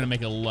 Yeah, you're gonna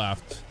make a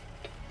left.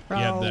 You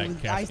have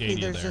that I see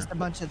Cascadia there's there. just a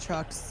bunch of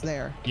trucks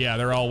there. Yeah,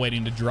 they're all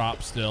waiting to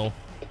drop still.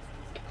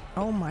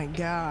 Oh my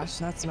gosh,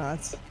 that's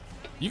nuts.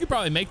 You could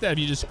probably make that if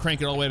you just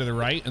crank it all the way to the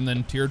right and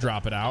then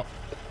teardrop it out.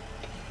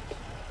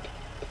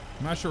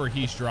 I'm not sure where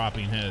he's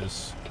dropping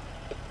his.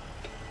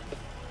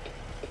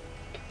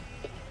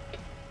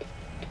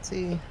 Let's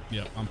see.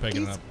 Yep, I'm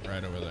picking it up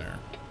right over there.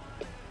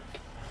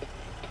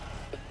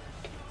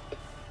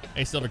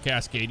 Hey, Silver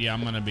Cascade, yeah,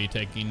 I'm gonna be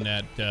taking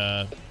that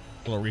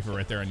little reefer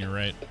right there on your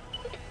right.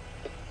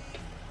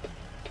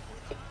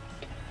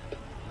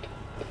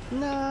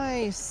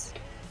 Nice.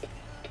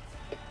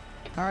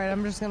 All right,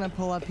 I'm just gonna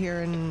pull up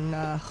here and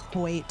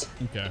wait.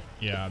 Okay,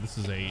 yeah, this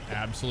is a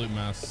absolute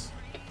mess.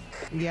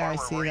 Yeah, I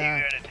Farmer, see where that. are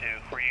you headed to?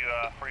 Where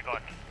you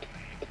going?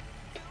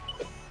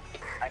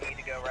 I need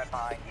to go right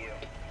behind you.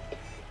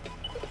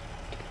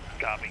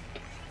 Copy.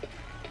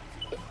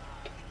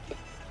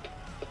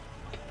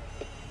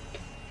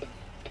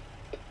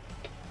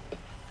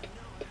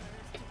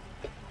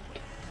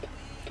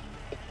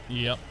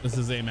 Yep, this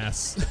is a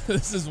mess.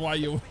 This is why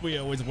we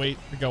always wait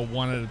to go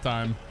one at a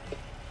time.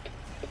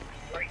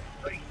 Right,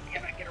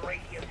 can I get a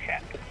radio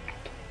check?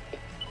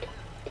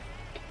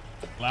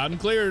 Loud and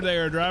clear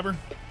there, driver.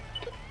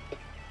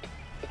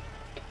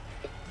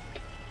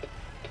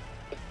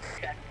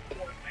 Check,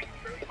 thank you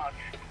very much.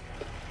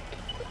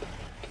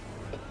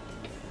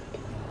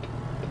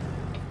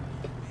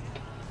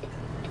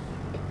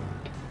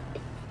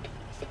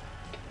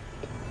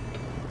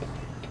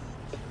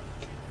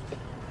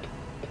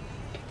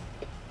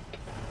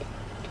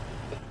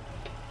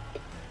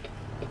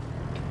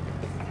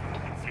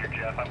 Here,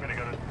 Jeff, I'm gonna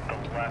go to the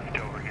left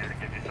over here to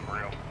give you some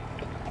room.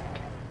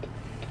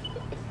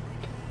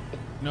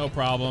 No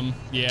problem.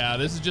 Yeah,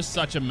 this is just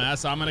such a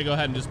mess. I'm gonna go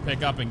ahead and just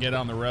pick up and get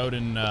on the road,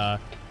 and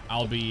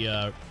I'll be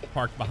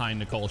parked behind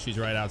Nicole. She's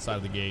right outside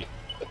of the gate.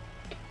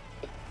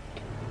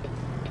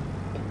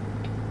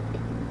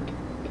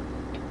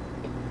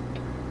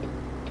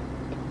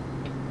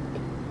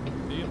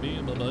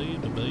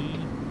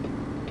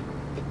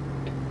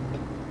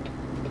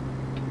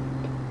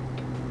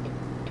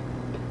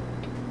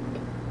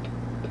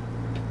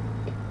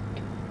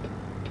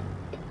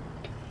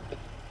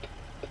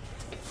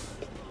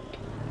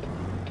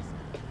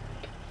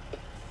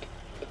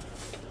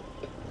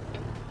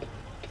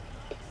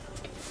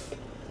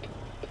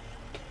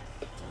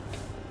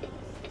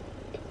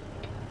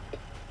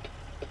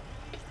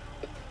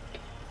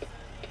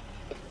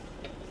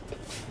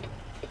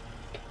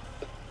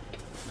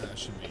 That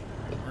should be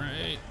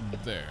right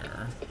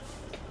there.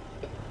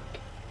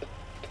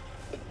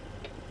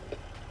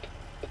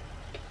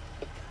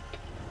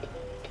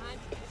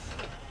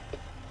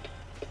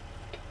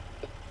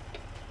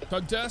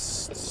 Tug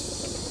test.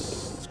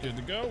 It's good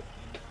to go.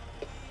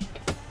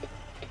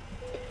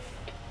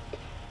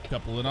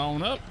 Couple it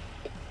on up.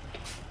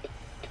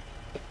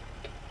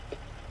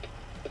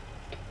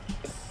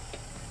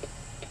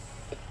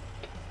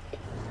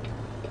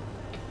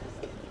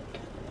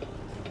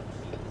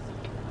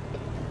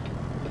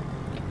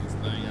 Get this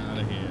thing out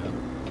of here.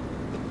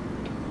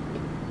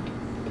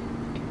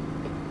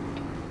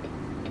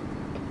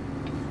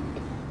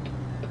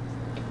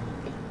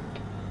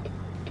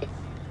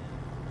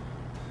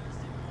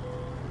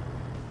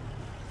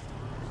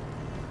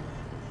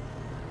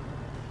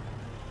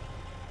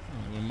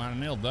 We might have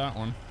nailed that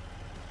one.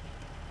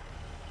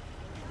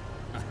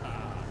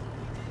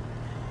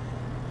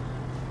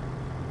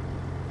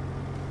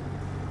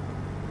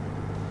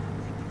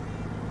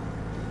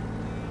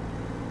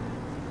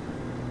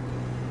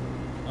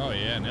 Oh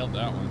yeah, nailed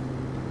that one.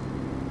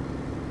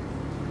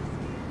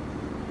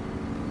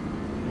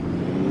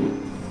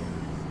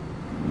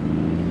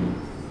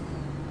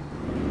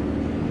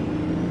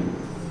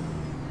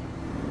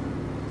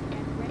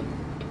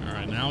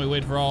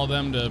 wait for all of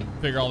them to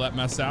figure all that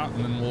mess out,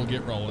 and then we'll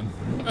get rolling.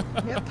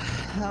 Yep.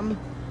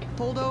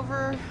 Pulled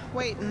over,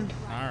 waiting.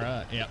 All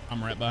right. Yep.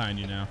 I'm right behind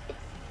you now.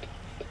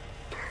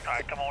 All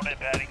right, come on in,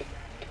 Patty.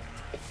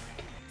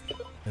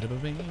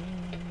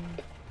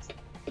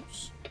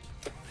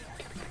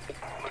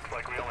 Looks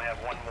like we only have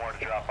one more to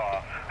drop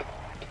off.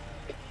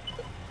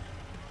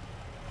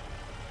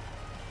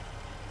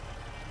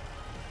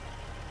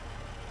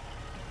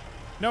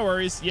 No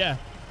worries. Yeah.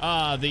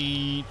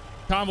 The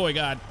convoy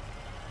got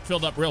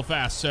filled up real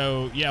fast.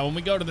 So yeah, when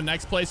we go to the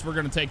next place, we're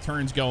going to take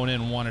turns going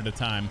in one at a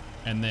time,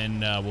 and then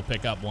we'll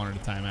pick up one at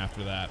a time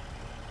after that.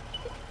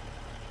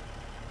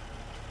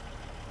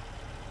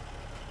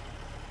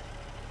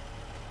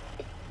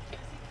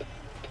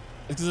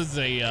 Because it's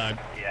a yeah,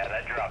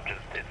 that drop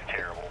it's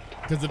terrible.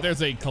 Because if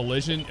there's a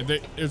collision, if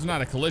there's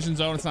not a collision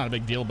zone, it's not a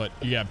big deal. But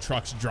you have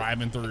trucks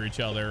driving through each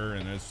other,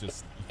 and it's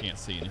just you can't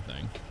see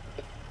anything.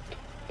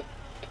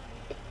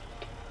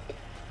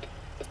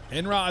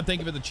 Enrod, thank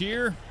you for the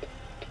cheer.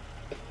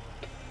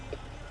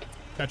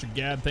 Patrick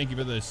Gadd, thank you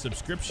for the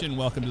subscription.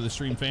 Welcome to the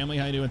stream family.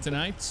 How you doing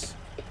tonight?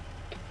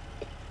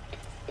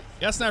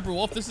 Yeah, Sniper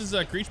Wolf, this is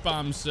Creech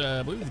Bomb's,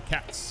 I believe the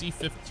Cat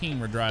C15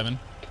 we're driving.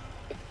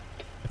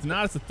 If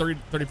not, it's a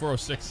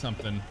 3406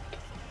 something.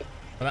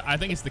 But I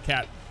think it's the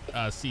Cat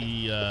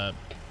C15,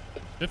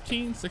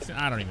 16,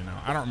 I don't even know.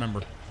 I don't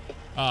remember.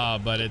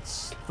 But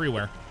it's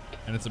freeware,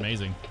 and it's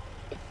amazing.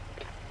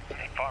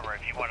 Hey, Farmer,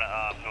 if you want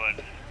to go ahead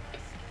and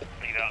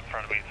leave out in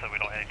front of me so we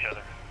don't hit each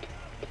other.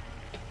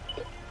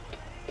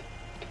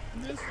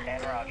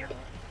 And Roger.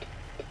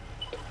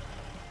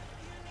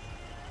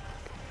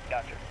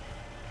 Gotcha.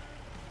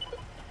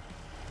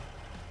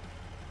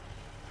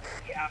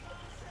 Yeah.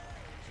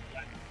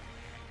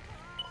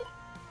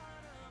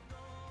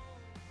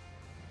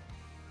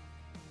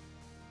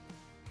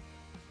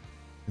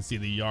 You can see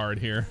the yard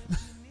here.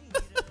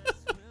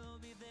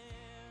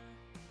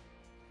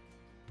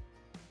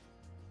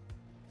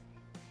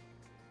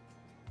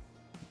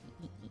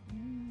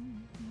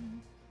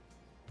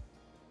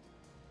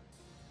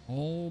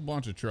 Whole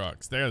bunch of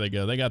trucks. There they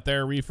go. They got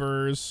their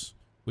reefers.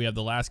 We have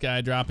the last guy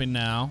dropping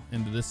now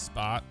into this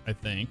spot, I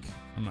think.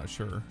 I'm not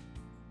sure.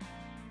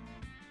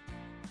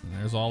 And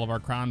there's all of our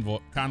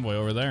convoy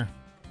over there.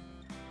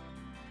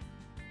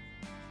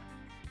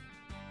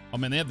 Oh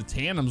man, they have the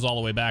tandems all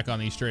the way back on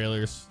these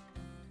trailers.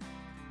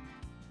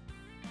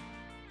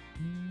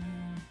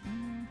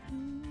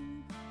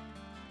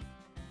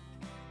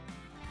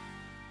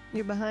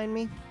 You behind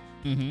me?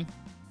 Mm-hmm.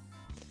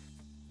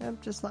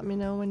 Yep, just let me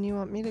know when you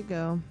want me to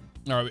go.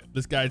 All right,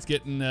 this guy's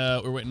getting,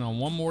 we're waiting on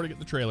one more to get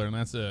the trailer, and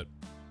that's it.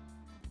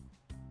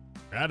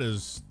 That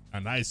is a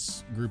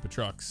nice group of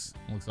trucks.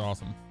 Looks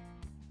awesome.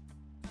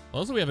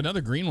 Also, we have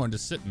another green one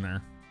just sitting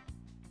there.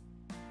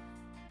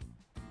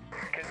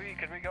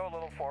 Could we go a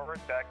little forward?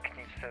 Beck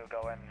needs to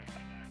go in,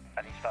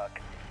 and he's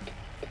stuck.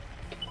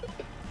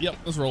 Yep,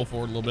 let's roll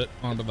forward a little bit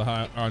onto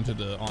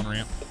the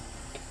on-ramp.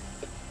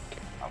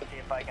 I'll see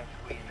if I can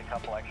squeeze a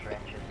couple extra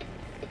inches.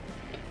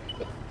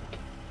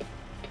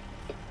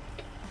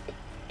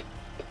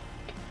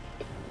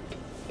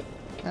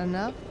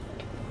 Enough?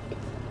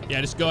 Yeah,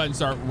 just go ahead and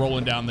start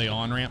rolling down the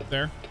on-ramp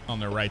there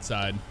on the right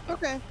side.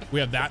 Okay. We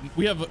have that.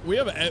 We have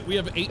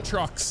 8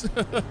 trucks.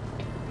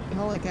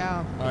 Holy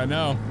cow. I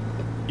know.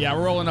 Yeah,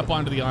 we're rolling up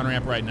onto the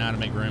on-ramp right now to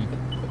make room.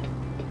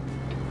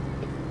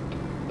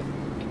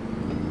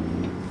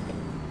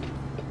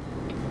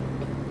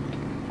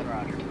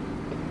 Roger.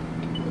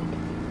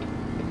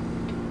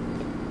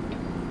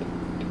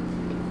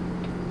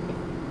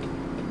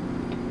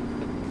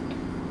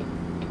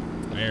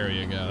 There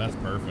you go. That's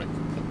perfect.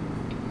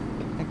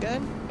 That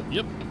good?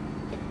 Yep.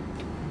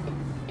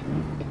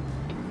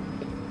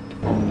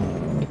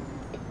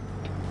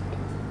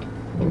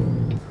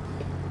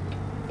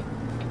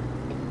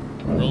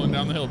 Rolling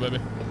down the hill, baby.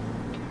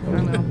 I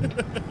don't know.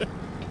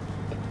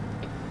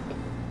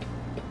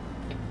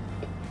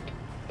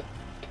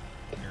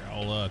 Here,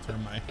 I'll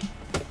turn my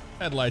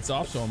headlights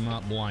off so I'm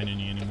not blinding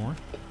you anymore.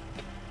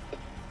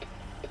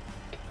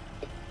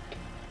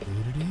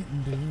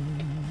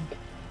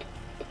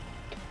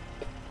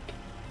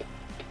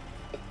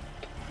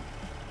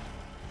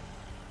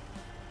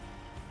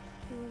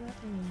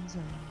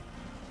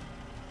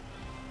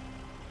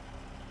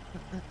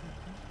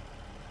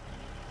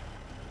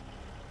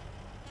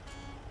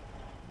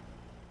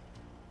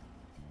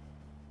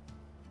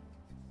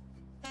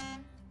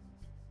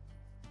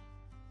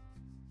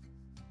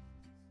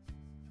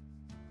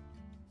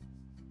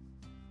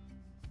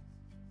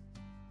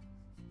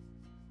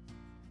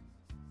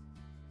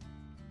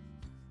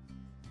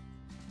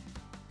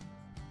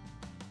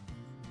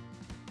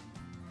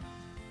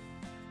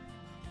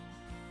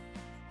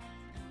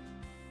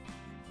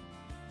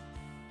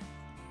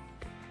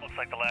 Looks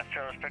like the last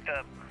trailer's picked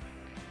up.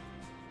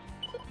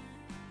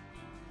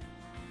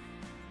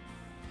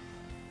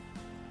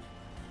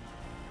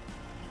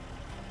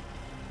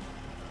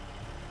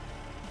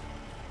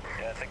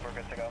 Yeah, I think we're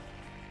good to go.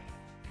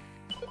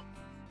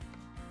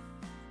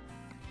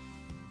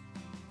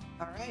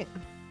 All right.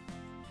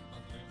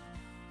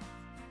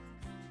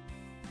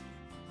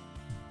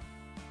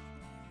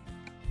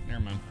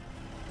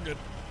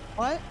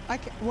 What?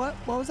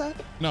 What was that?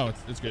 No,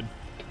 it's good.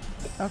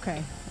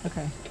 Okay.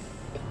 Okay.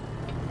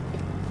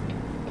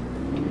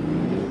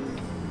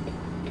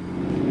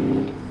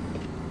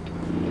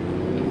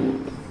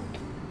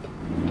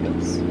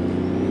 Oops.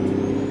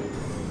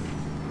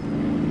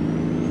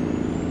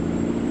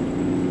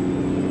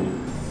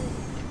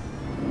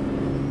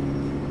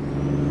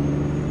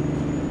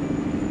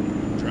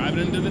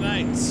 Driving into the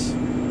night.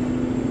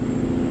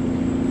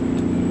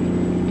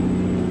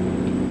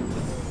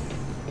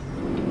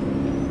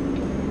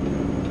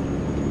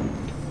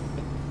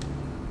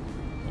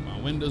 Put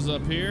my windows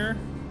up here.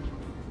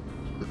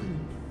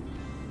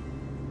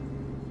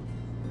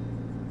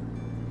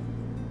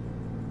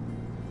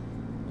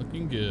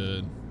 Looking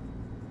good.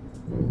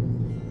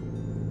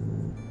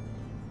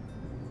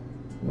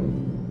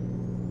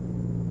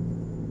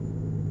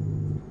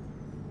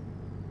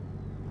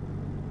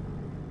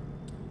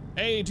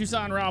 Hey,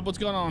 Tucson Rob, what's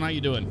going on? How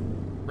you doing?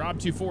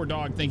 Rob24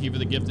 Dog, thank you for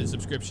the gifted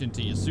subscription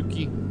to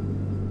Yasuki.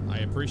 I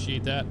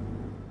appreciate that.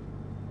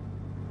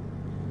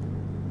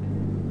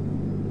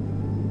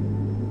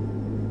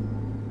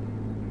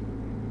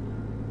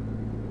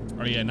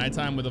 Oh yeah,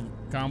 nighttime with a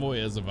convoy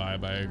is a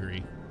vibe. I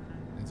agree.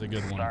 It's a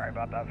good one. Sorry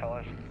about that,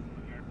 fellas.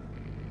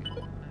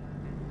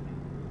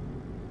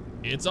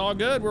 It's all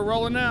good. We're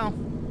rolling now.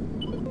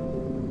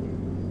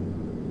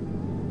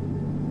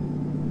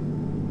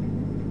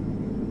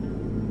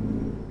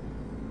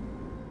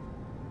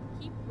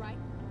 Keep right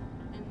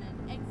and then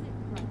exit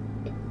right.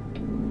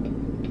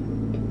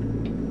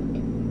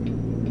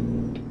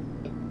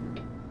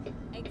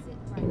 Exit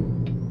right.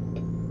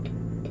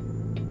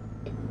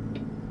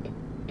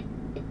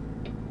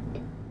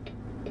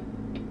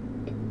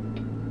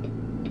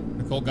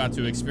 Nicole got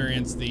to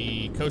experience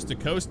the coast to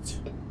coast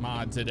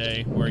mod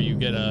today, where you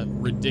get a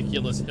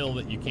ridiculous hill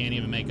that you can't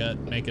even make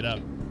it up.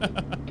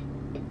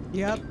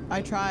 Yep,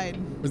 I tried.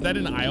 Was that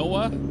in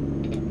Iowa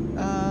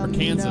or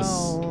Kansas?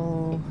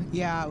 No.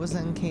 Yeah, it was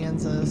in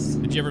Kansas.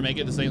 Did you ever make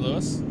it to St.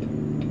 Louis?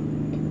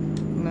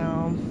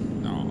 No.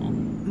 No.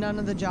 None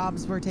of the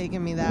jobs were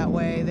taking me that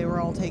way. They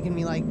were all taking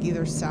me like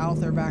either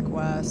south or back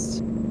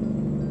west.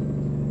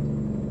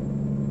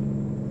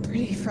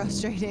 Pretty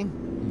frustrating.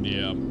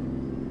 Yeah. I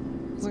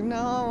was like, no,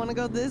 I want to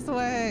go this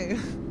way.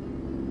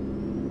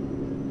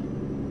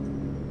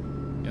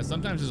 Yeah,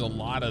 sometimes there's a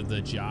lot of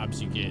the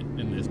jobs you get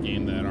in this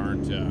game that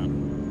aren't the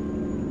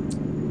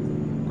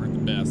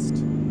best.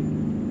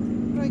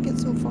 How did I get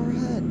so far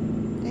ahead?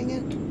 Dang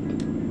it.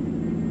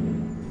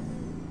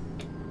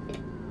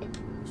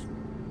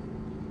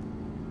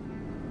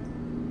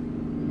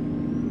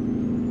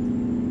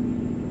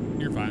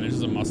 You're fine. There's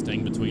just a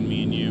Mustang between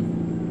me and you.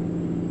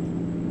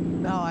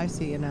 Oh, I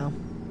see you now.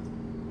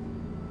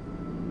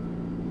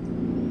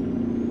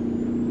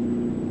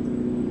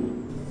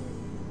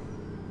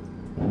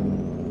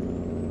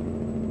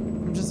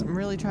 I'm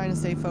really trying to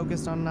stay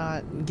focused on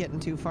not getting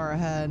too far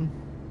ahead.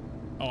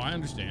 Oh, I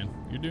understand.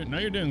 You're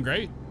doing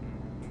great.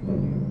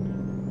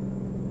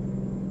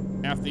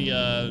 Half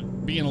the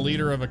being a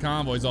leader of a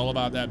convoy is all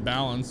about that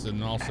balance,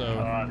 and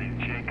also These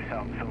jigs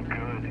sound so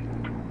good.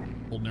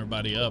 holding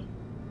everybody up.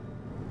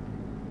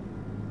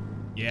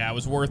 Yeah, it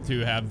was worth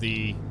to have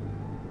the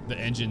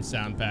engine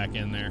sound pack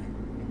in there,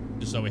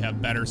 just so we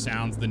have better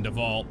sounds than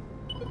default.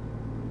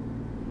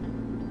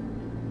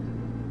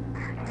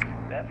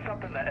 That's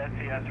something that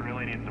SCS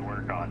really needs to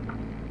work on.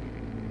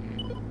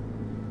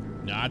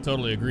 No, I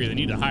totally agree. They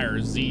need to hire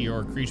a Z or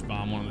a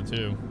Kriechbaum, one of the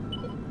two.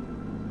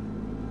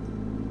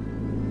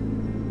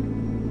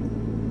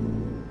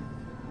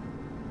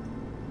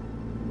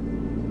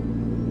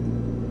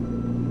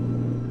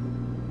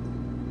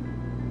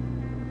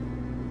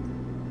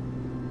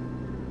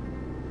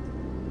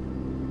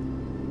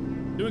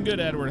 Doing good,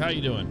 Edward. How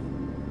you doing?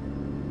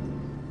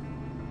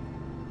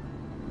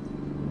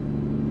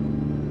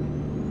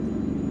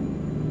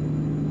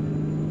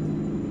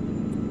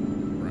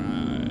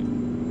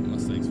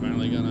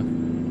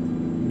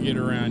 Get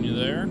around you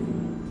there.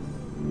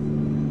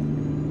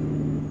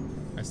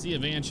 I see a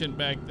Vanchant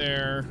back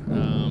there. I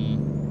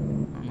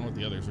don't know what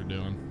the others are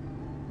doing.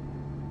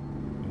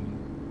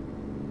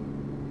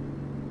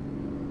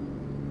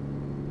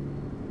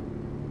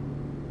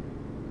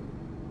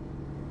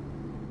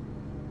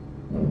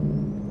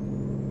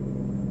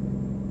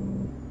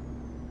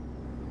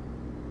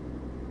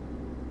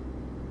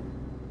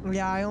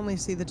 Yeah, I only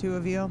see the two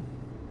of you.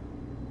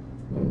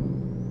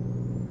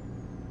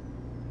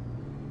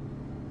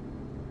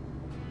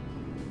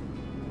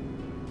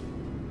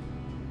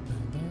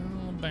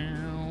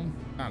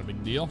 Not a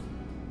big deal.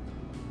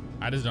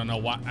 I just don't know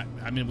why.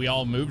 I mean, we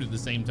all moved at the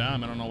same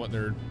time. I don't know what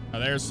they're. Oh,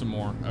 there's some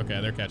more.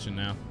 Okay, they're catching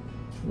now.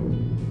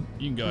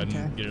 You can go ahead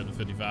and get it at the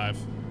 55.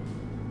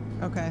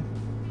 Okay.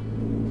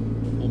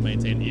 We'll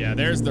maintain. Yeah,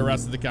 there's the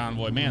rest of the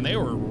convoy. Man, they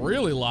were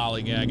really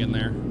lollygagging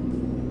there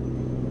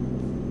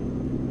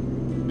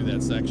through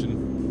that section.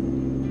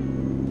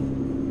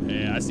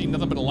 Yeah, I see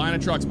nothing but a line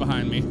of trucks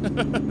behind me.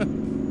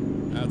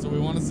 That's what we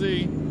want to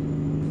see.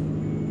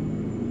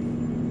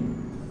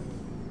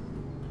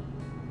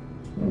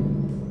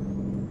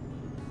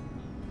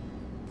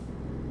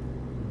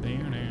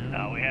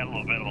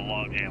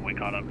 Yeah, we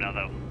caught up now,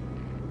 though.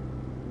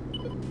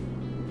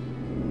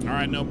 All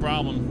right, no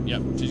problem.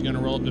 Yep, she's gonna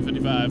roll up to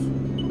 55.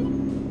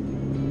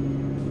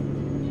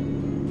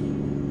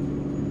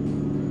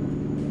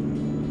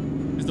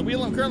 Is the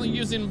wheel I'm currently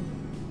using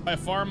by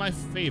far my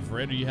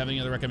favorite? Do you have any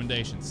other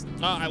recommendations?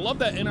 I love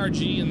that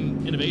NRG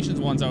and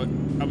Innovations ones I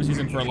was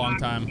using for a long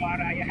time.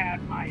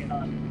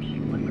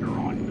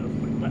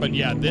 But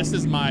yeah, this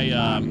is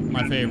my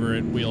my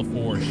favorite wheel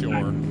for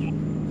sure.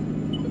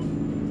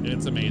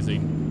 It's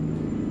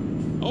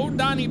amazing. Oh,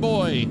 Donnie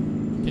Boy,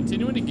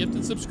 continuing to gift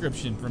a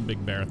subscription from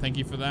Big Bear. Thank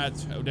you for that,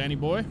 oh Danny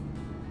Boy.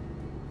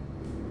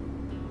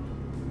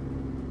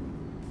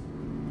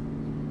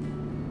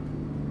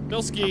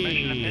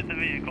 Bilski,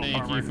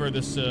 thank you for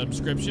the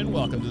subscription.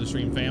 Welcome to the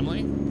stream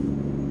family.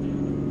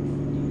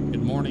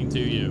 Good morning to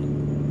you.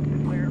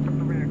 Clear from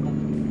the vehicle.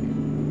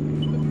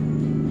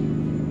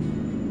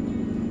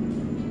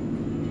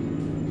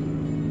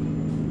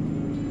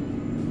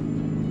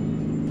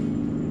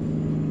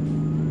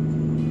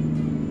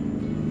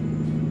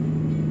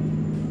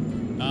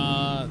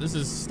 This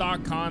is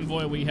stock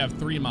Convoy. We have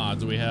 3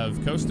 mods. We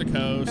have Coast to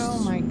Coast. Oh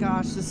my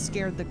gosh, this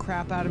scared the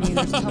crap out of me.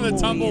 There's tumbleweeds.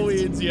 The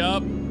tumbleweeds,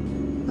 yep.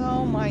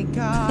 Oh my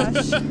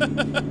gosh. I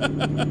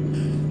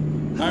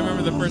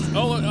remember the first.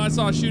 Oh, look, I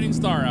saw a shooting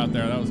star out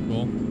there. That was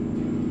cool.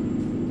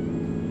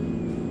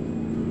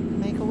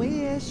 Make a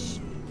wish.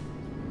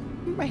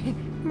 Make a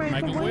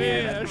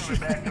wish.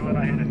 Back to what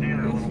I had to do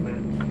a little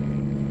bit.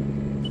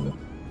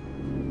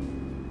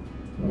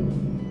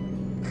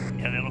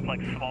 Yeah, they look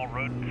like small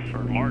rodents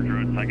or large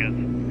rodents, I guess.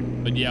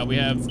 But yeah, we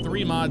have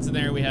 3 mods in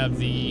there. We have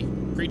the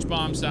Creech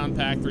Bomb Sound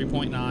Pack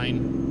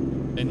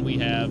 3.9. Then we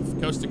have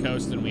Coast to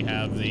Coast, and we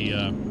have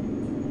the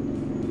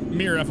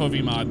Mirror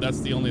FOV mod. That's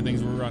the only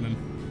things we're running.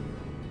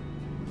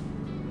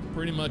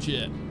 Pretty much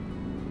it.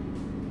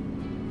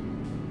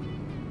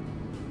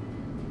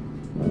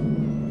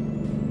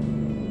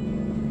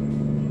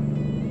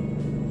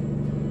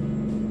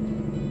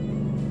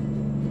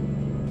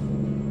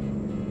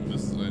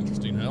 This is an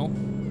interesting hill.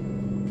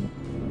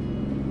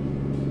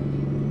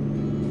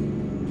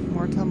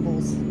 More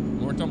tumbles.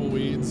 More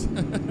tumbleweeds.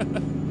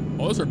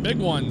 Oh, those are big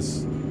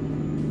ones.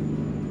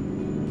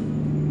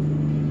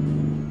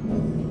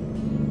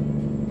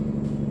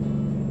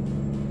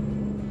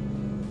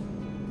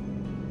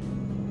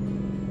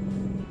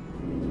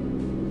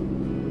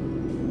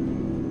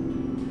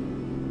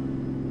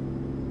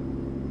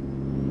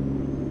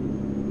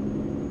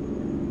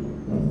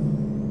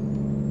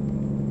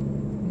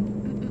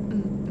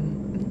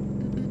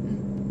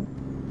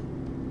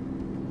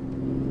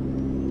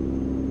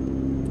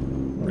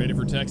 Ready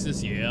for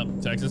Texas?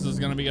 Yep. Texas is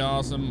going to be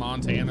awesome.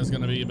 Montana's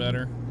going to be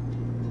better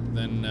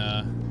than,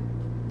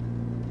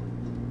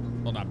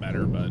 well, not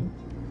better, but.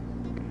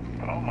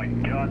 Oh my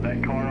god,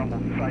 that car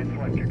almost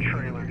sideswiped your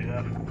trailer,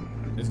 Jeff.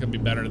 It's going to be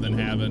better than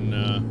having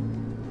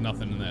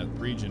nothing in that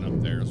region up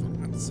there, is what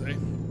I have to say.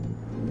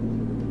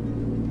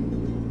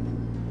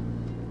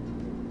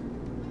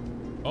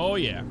 Oh,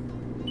 yeah.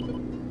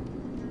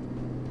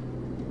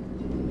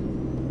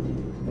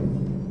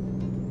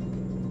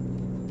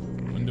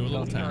 Do a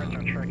little town.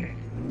 Tricky.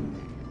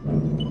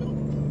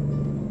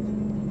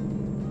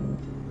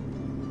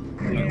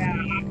 Yeah,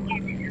 I'm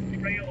keeping your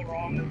trailer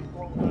on this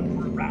roll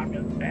around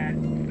his bed.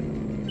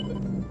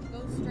 Go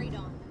straight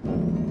on.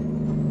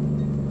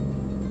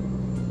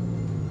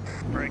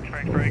 Brakes,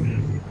 brakes, brakes.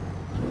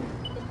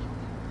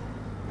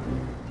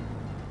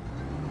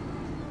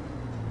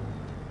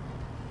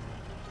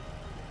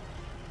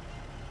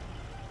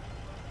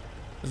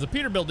 There's a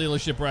Peterbilt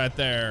dealership right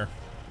there.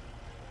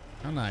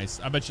 How nice.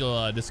 I bet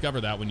you'll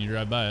discover that when you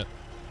drive by it.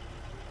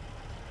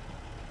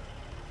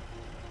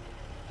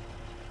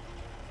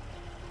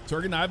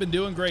 Torgan, I've been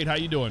doing great. How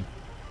you doing?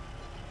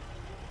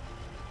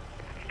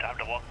 Time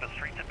to walk the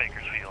streets of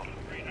Bakersfield.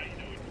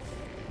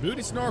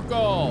 Booty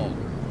snorkel.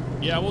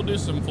 Yeah, we'll do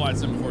some flight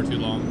sim before too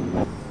long.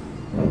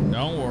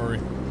 Don't worry.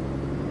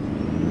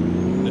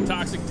 The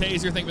Toxic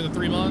Taser, thank you for the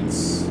 3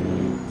 months.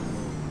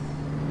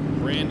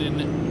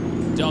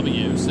 Brandon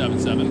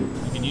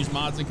W77. You can use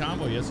mods in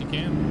Convoy. Yes, you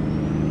can.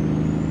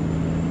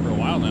 For a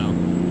while now.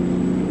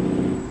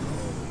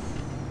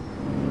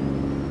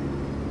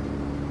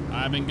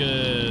 I've been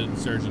good,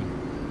 Surgeon.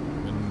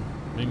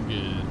 Been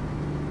good.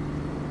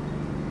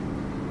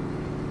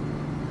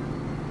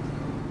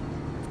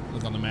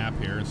 Look on the map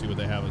here and see what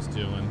they have us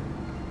doing.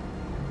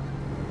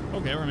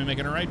 Okay, we're gonna be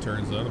making a right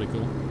turn, so that'll be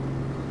cool.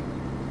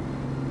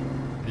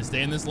 Just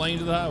stay in this lane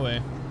to the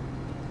highway.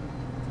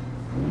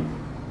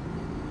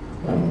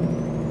 Go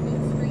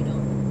straight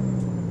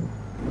on.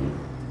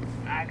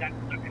 I got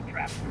stuck in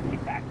traffic.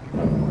 Get back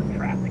to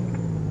traffic.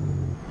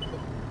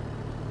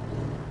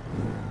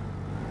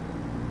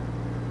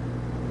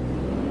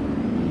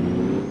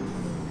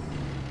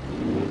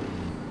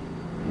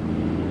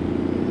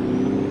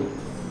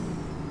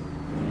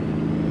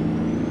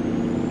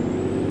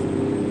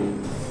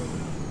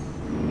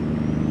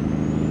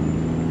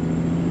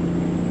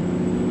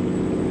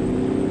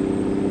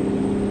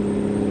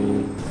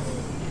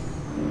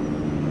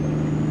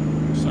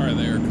 Sorry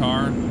there,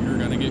 car. You're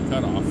gonna get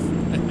cut off.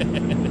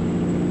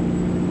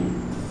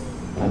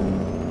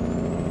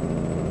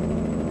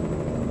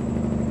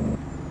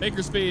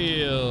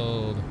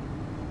 Bakersfield.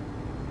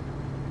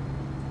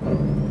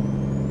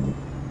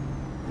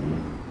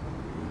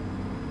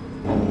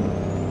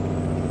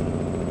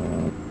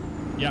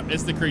 Yep,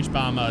 it's the Creech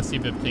Bomb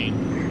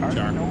C-15. Are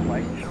there Char. no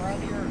lights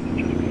around here? Or is it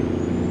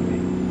just me?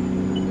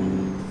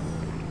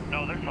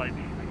 No, there's lights.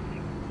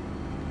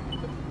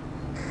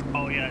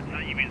 Oh yeah, so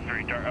you mean it's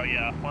very dark? Oh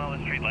yeah, well,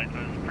 there's street lights,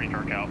 but it's pretty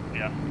dark out.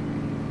 Yeah.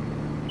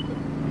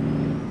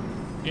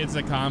 It's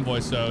a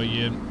convoy, so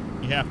you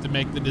have to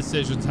make the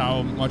decisions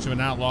how much of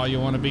an outlaw you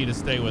want to be to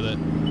stay with it.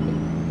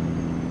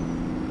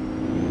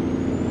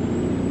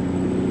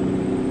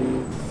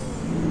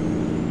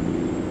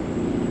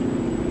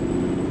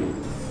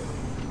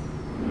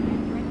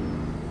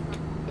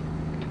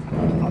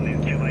 On these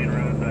 2-lane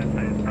roads, I'd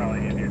say it's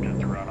probably easier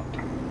just to run them.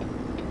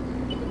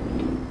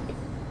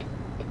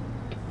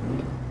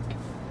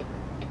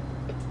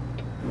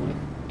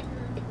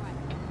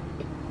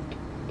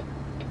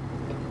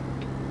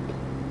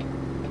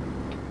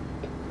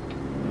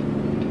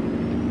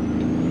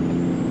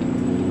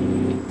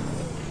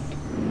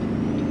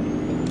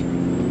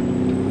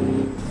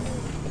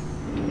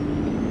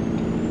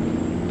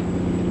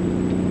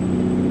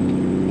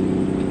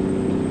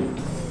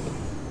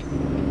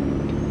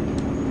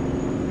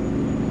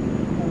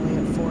 Only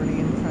at 40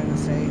 and trying to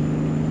stay.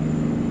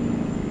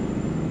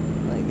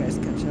 Let you guys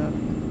catch up.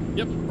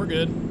 Yep, we're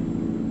good.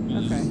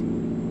 Okay.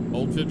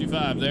 Old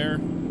 55 there.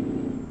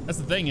 That's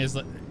the thing is,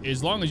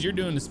 as long as you're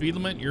doing the speed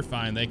limit, you're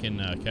fine. They can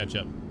catch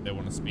up. If they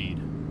want to speed.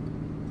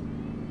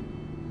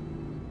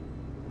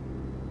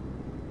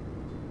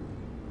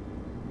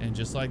 And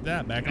just like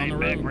that, back on the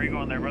Hey, road. where you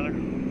going there, brother?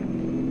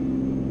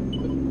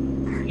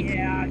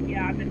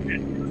 Yeah, I've been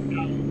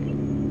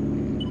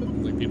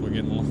Looks like people are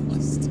getting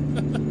lost.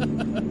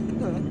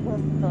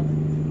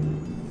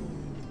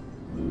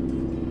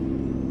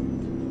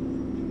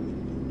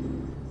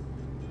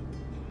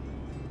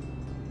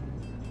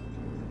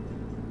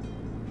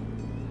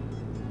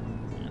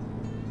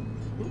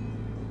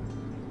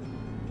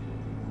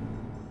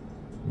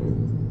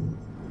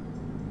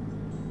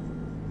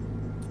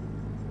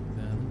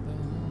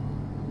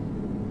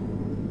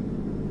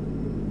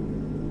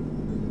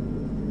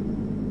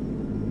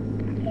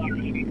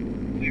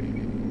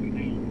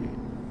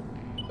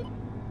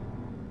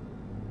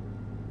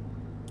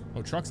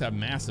 Oh, trucks have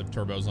massive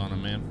turbos on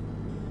them, man.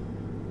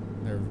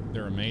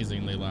 They're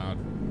amazingly loud.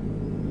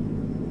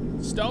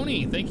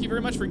 Stony, thank you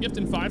very much for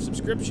gifting 5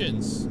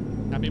 subscriptions.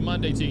 Happy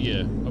Monday to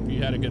you. Hope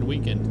you had a good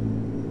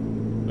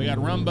weekend. We got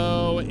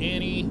Rumbo,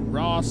 Annie,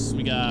 Ross,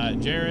 we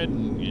got Jared,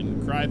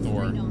 and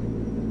Crythor.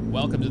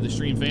 Welcome to the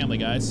stream family,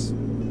 guys.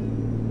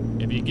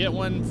 If you get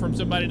one from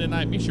somebody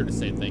tonight, be sure to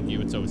say thank you.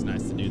 It's always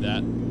nice to do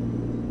that.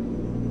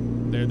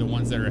 They're the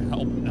ones that are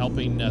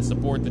helping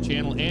support the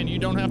channel, and you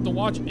don't have to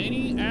watch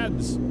any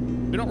ads.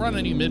 We don't run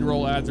any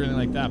mid-roll ads or anything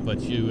like that,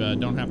 but you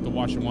don't have to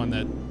watch the one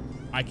that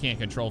I can't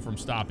control from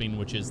stopping,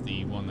 which is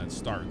the one that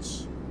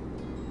starts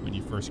when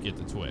you first get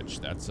to Twitch.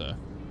 That's a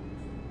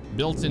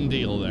built-in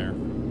deal there.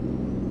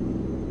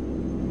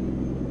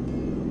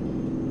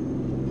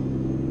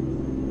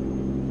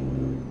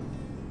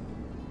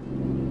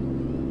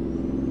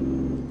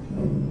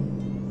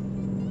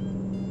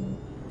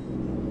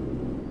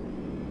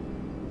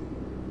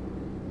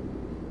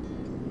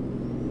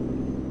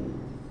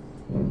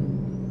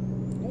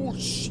 Oh,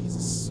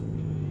 Jesus.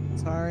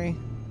 Sorry.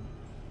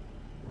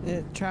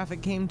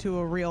 Traffic came to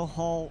a real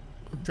halt.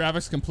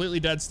 Traffic's completely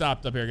dead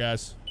stopped up here,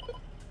 guys.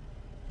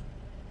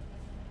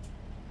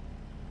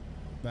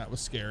 That was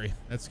scary.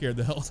 That scared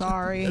the hell.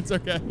 Sorry. That's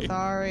okay.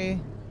 Sorry.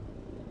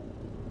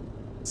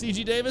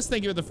 CG Davis,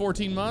 thank you for the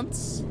 14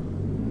 months.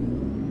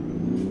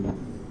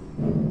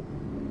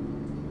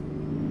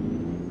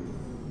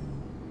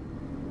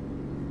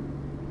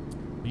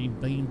 Beam,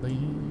 beam,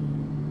 beam.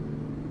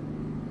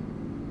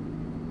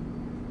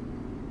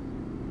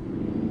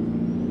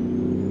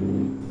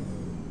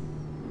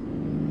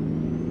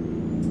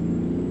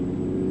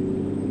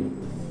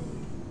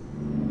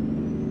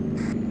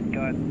 Go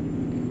ahead.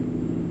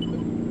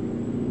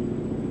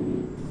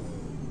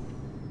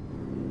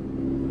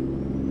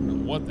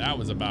 What that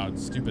was about.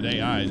 Stupid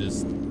AI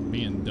just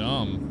being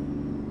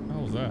dumb. How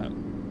was that?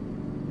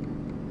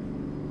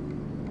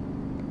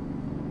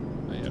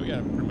 Oh, yeah, we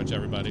got pretty much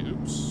everybody.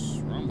 Oops,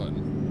 wrong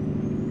button.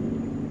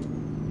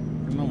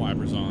 Turn my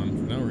wipers on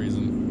for no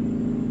reason.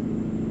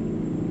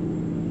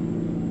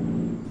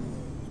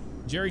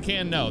 Jerry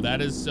Can, no,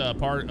 that is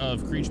part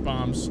of Creech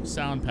Bomb's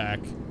sound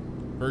pack,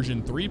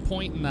 version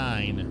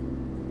 3.9. You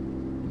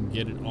can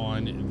get it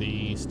on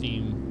the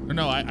Steam, or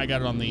no, I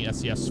got it on the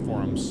SES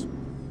forums.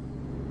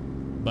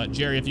 But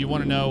Jerry, if you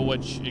want to know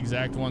which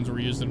exact ones we're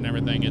using and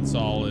everything, it's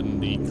all in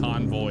the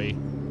Convoy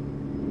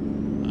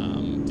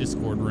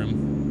Discord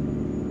room.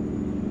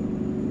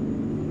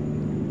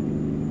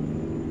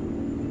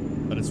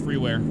 But it's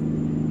freeware.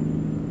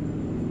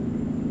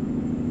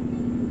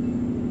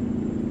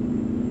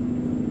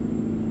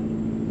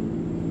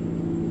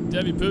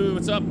 Debbie Pooh,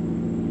 what's up?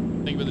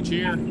 Thank you for the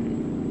cheer.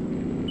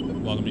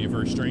 Welcome to your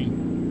first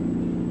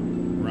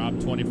stream.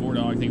 Rob24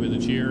 Dog, thank you for the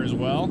cheer as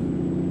well.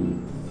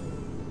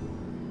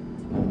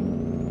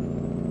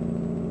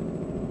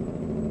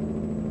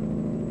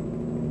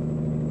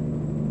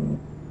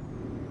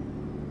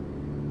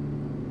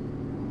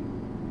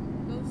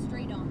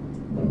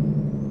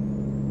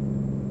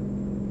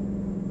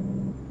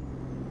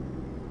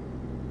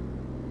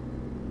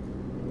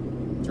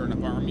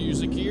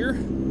 music here.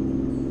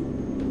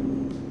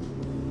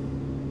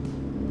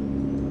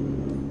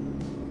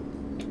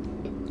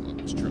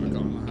 This truck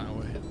on the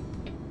highway.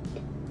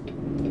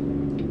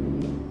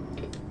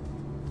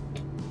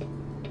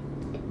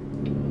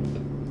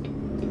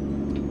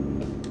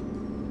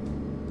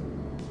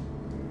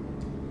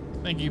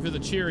 Thank you for the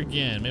cheer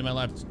again. Made my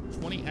life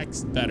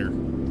 20x better.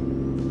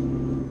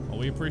 Well,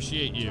 we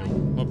appreciate you.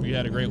 Hope you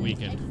had a great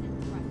weekend.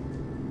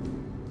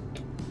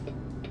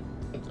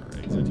 There's our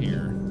exit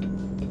here.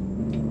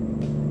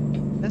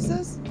 This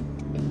is?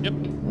 Yep.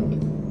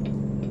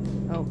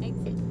 Oh.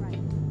 Exit right.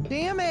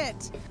 Damn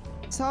it!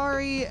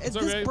 Sorry, It's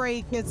this okay.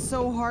 break, it's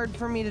so hard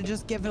for me to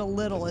just give it a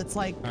little. It's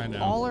like I know.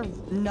 all or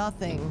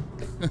nothing.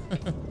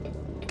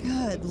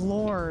 Good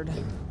Lord.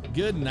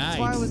 Good night. That's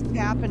why I was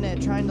tapping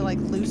it, trying to like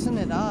loosen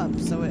it up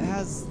so it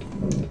has... A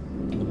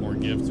little more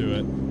give to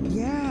it.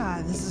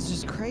 Yeah, this is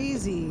just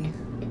crazy.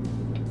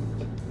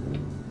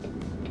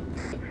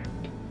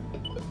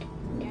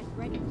 Get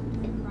ready.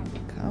 Turn right.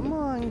 Come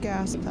on,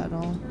 gas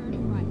pedal.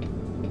 Turn right.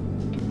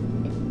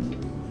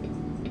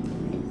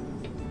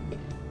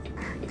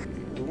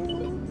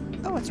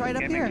 Oh, it's right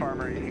up Gaming here.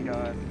 Farmer, you can go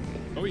ahead.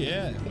 Oh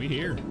yeah, we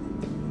here.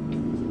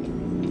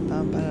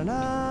 Bum,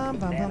 ba-da-dum,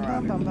 bum, bum,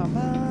 bum, bum, bum,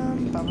 bum,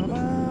 bum,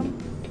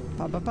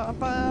 bum, bum, bum, bum,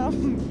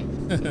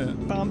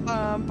 bum, bum,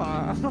 bum,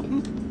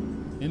 bum.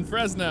 In I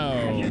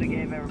Fresno. should have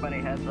gave everybody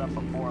a heads up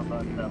before,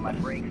 but my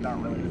brakes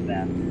aren't really the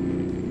best.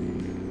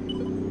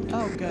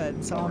 Oh,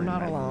 good. So I'm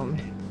not alone.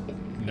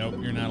 Nope,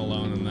 you're not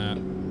alone in that.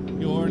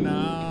 You're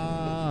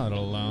not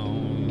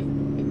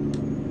alone.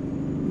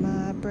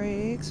 My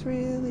brakes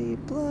really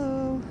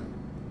blow.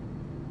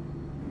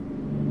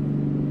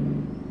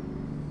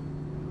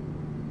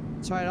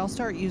 That's right. I'll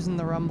start using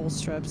the rumble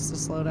strips to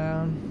slow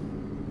down.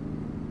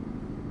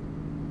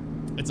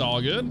 It's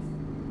all good.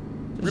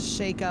 Just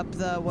shake up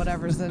the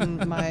whatever's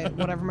in my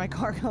whatever my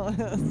cargo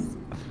is.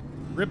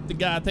 Rip the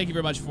guy. Thank you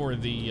very much for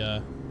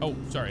the. Oh,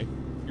 sorry.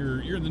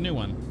 You're the new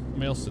one.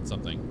 Somebody else said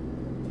something.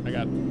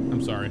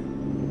 I'm sorry.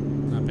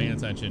 Not paying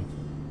attention.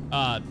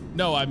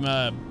 No,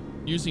 I'm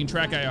using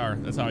Track IR.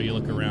 That's how you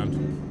look around.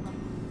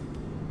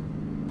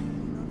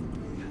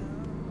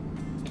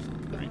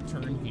 All right,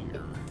 turn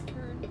here.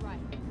 Turn right.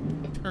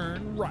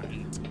 Turn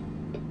right.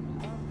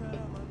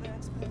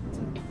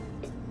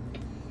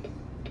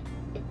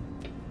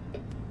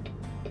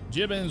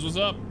 Jibbins, what's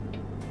up?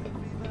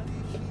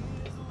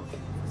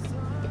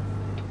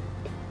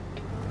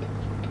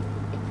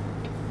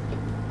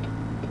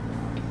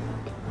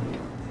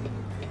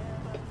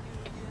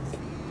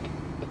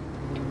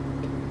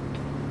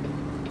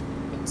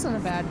 It's not a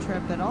bad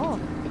trip at all.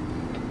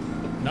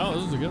 No,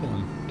 this is a good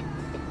one.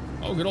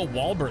 Oh, good old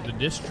Walbert, the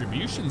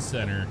distribution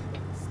center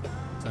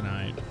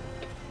tonight.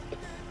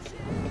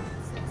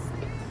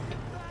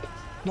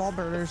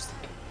 Wahlburgers.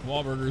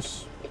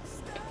 Wahlburgers.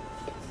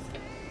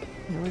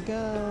 Here we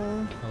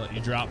go. I'll let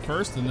you drop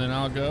first, and then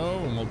I'll go,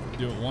 and we'll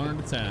do it one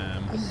at a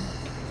time.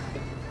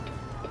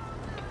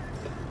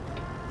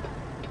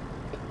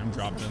 I'm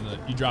dropping in the.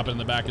 You drop it in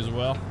the back as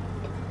well.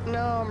 No,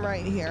 I'm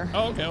right here.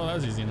 Oh, okay. Well, that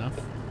was easy enough.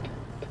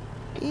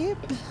 Yep.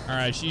 All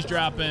right, she's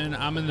dropping.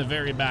 I'm in the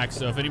very back,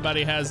 so if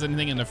anybody has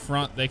anything in the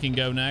front, they can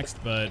go next.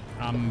 But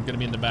I'm gonna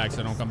be in the back,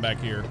 so don't come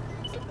back here.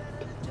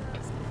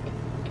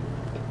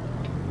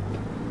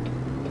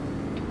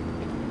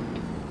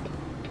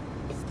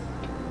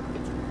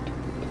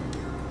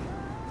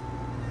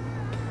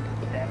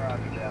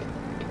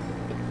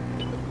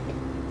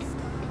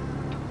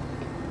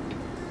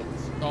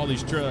 All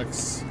these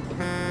trucks.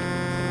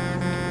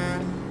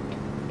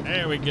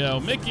 There we go.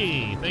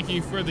 Mickey, thank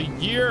you for the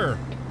year.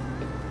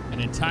 An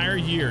entire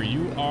year.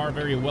 You are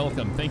very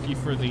welcome. Thank you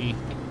for the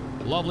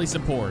lovely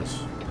support,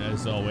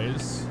 as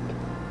always.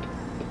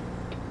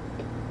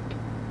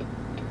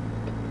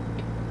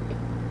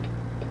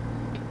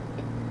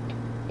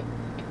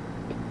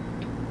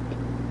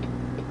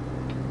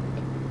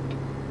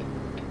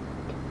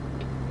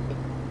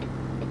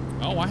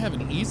 Oh, I have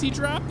an easy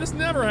drop? This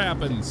never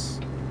happens.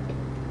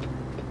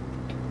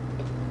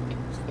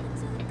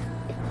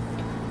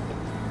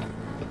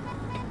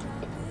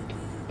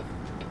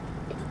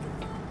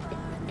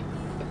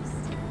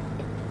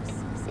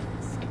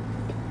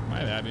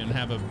 Might even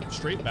have a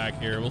straight back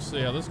here. We'll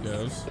see how this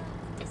goes.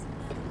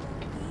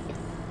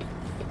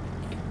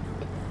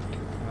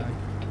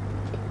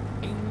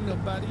 Ain't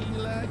nobody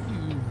like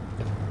you.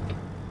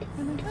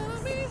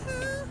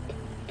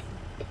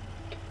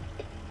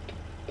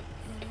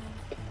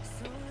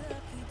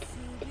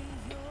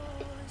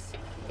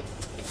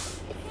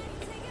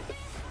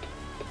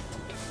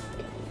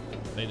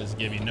 They just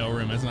give you no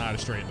room. It's not a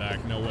straight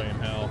back. No way in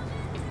hell.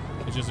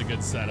 It's just a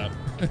good setup.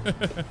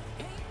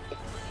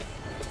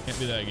 Can't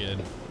be that good.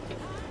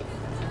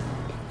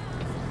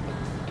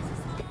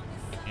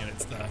 And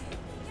it's the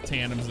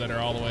tandems that are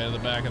all the way to the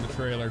back of the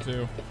trailer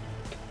too.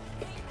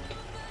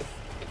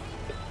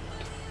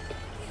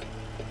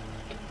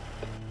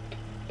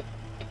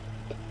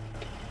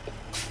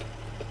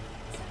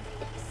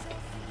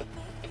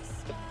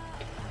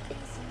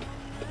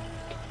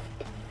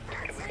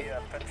 Can we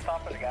pit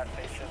stop at the gas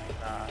station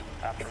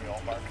after we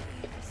all park.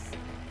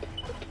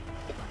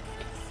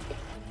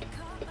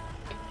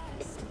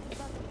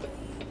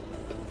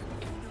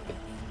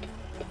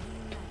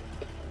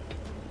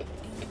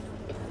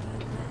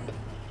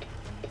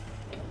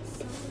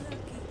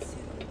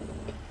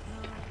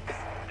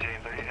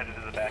 James, are you headed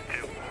to the back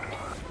too?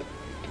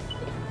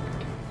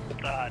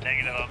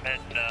 Negative, I'm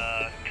heading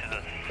to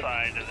the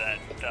side of that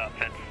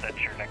fence that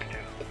you're next to.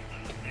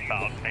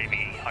 About maybe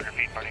 100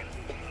 feet in front of you.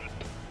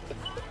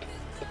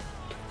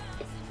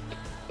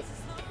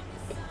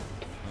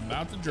 I'm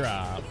about to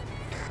drop.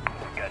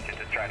 Gotcha,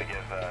 just trying to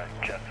give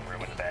Jeff some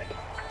room in the back.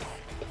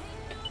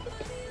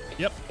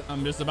 Yep,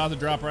 I'm just about to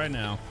drop right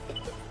now.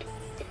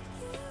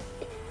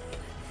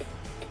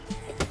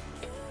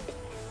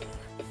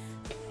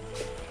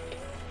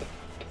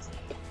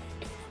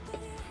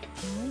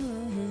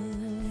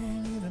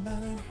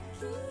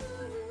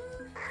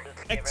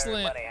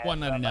 Excellent.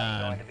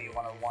 199. Going to be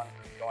 101,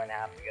 going to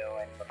have to go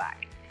in the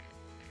back.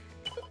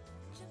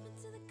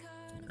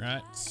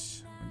 Right.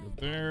 I'll go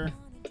there.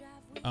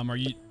 Are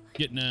you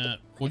getting a?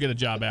 We'll get a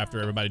job after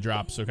everybody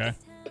drops. Okay.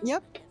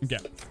 Yep. Okay.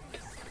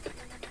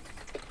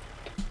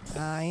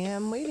 I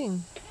am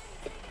waiting.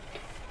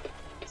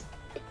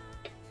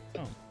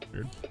 Oh,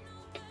 weird.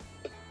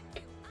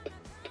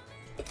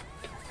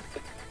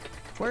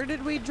 Where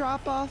did we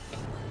drop off?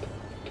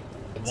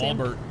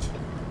 Walbert.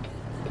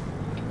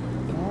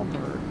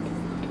 Walbert.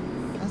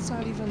 That's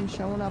not even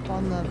showing up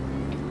on the.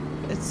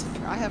 It's.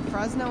 I have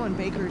Fresno and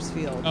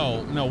Bakersfield.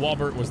 Oh no,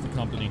 Walbert was the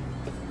company.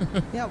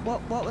 Yeah.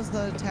 What was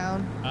the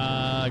town?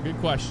 Good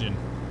question.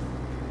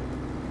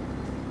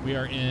 We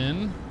are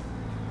in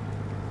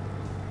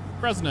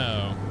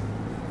Fresno.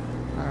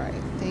 All right.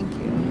 Thank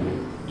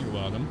you. You're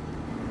welcome.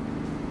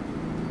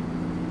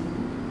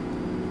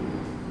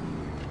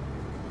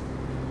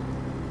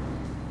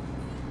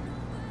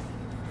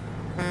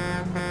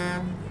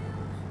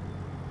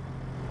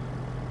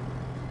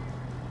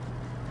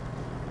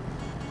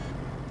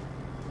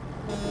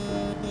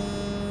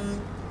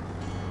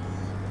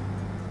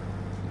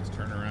 Let's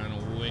turn around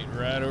and wait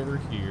right over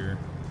here.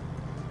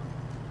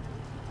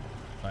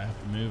 If I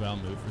have to move, I'll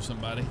move for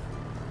somebody.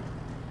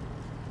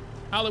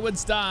 Hollywood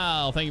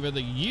Style, thank you for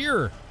the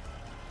year.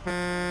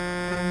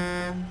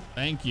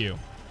 Thank you.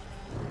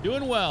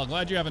 Doing well.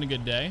 Glad you're having a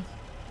good day.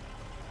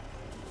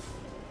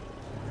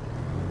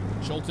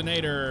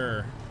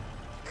 Schultenator.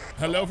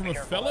 Hello from a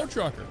fellow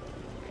trucker.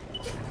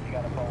 You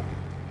got a phone.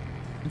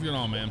 What's going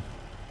on, man?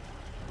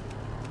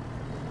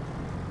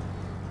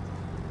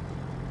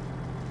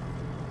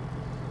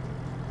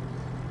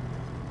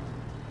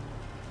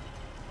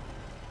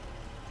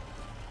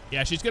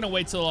 Yeah, she's gonna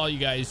wait till all you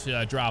guys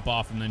drop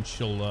off, and then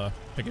she'll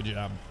pick a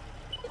job.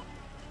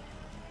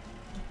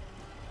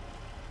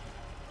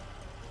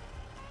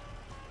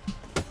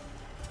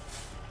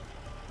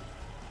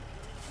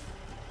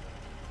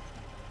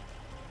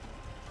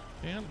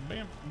 Bam,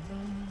 bam,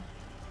 bam.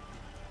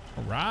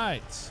 All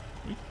right,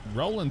 we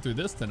rolling through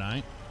this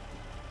tonight.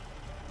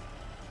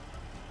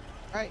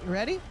 All right. You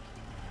ready?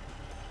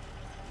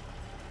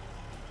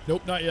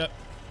 Nope, not yet.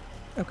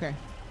 Okay.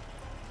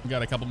 We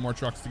got a couple more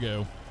trucks to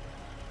go.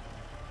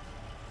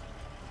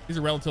 These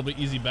are relatively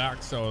easy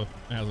back, so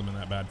it hasn't been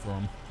that bad for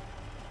them.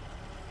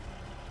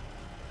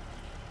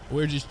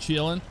 We're just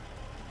chilling.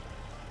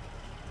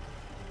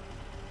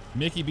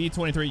 Mickey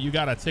B23, you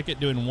got a ticket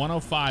doing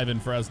 105 in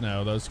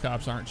Fresno. Those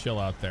cops aren't chill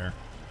out there.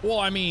 Well,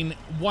 I mean,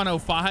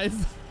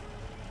 105?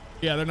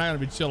 Yeah, they're not going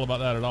to be chill about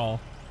that at all.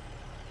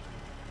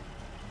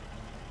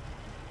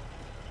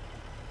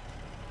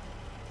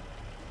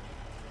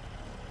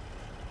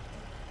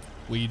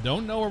 We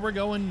don't know where we're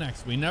going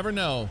next. We never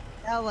know.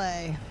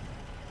 LA.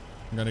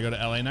 I'm going to go to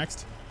LA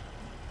next.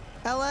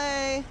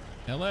 LA.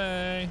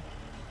 LA.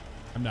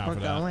 I'm down We're for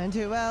that. going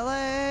to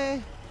LA.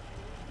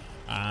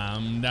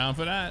 I'm down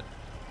for that.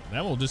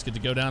 Then we'll just get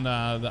to go down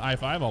to the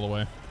I-5 all the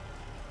way.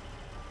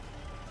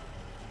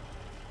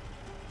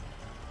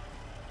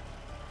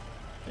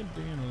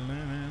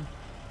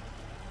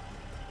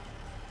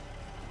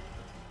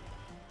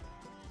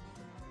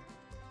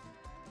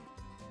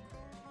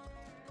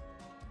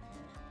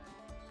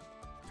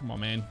 Come on,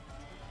 man.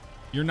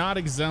 You're not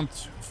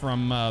exempt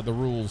from the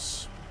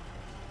rules.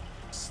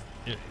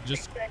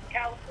 Just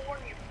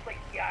California place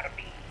you gotta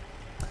be.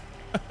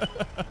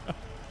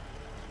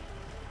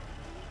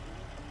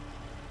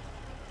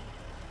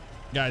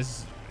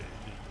 Guys,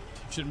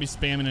 you shouldn't be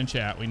spamming in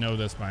chat. We know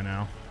this by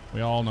now.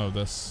 We all know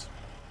this.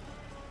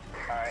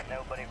 Alright,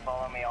 nobody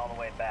follow me all the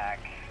way back.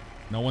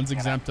 No one's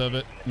exempt of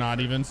it. Not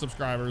even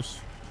subscribers.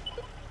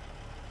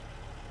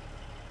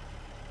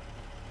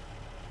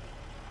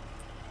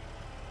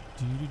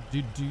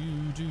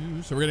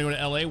 So we're gonna go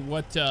to LA.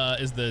 What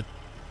is the?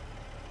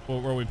 Where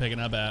are we picking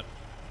up at?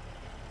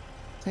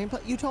 Same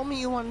place. You told me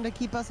you wanted to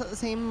keep us at the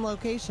same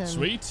location.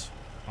 Sweet,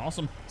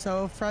 awesome.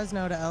 So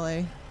Fresno to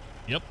LA.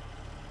 Yep.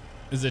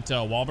 Is it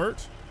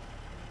Walbert?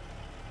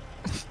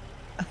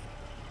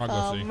 I'll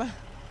go see.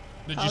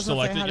 Did you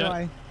select it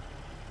yet?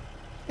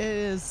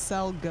 is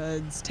sell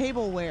goods.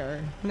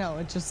 Tableware. No,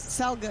 it's just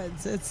sell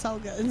goods. It's sell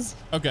goods.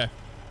 Okay.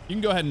 You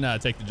can go ahead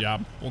and take the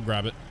job. We'll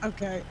grab it.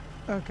 Okay.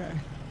 Okay.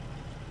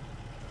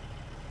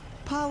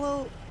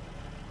 Paulo.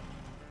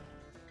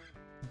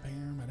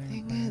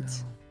 Dang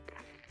it.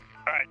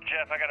 All right,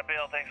 Jeff, I got a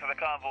bill. Thanks for the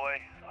convoy.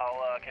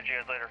 I'll catch you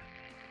guys later.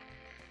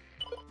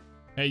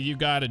 Hey, you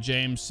got it,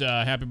 James.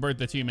 Happy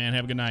birthday to you, man.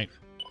 Have a good night.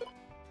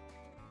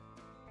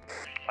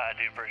 I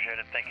do appreciate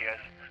it. Thank you, guys.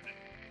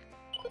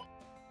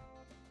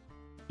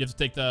 You have to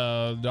take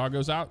the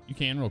doggos out? You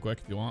can real quick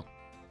if you want.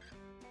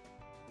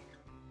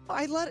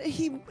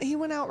 He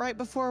went out right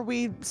before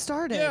we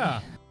started. Yeah.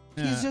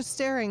 He's just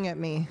staring at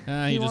me.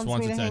 He just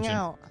wants me to attention. hang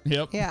out.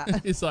 Yep. Yeah.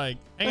 He's like,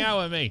 hang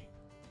out with me.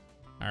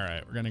 All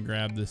right, we're gonna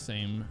grab the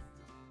same.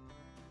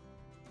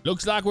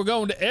 Looks like we're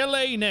going to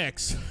LA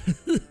next.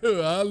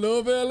 I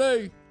love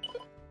LA.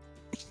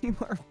 You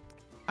are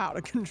out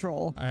of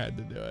control. I had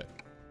to do it.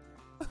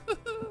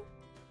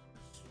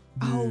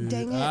 Oh,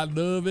 dang it. I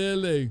love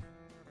LA.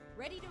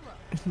 Ready to roll.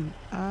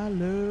 I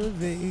love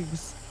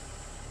Vegas.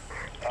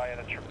 Oh yeah,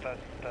 the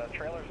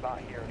trailer's not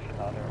here. It's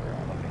another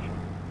location.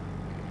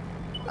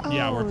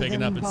 Yeah, we're Oh, picking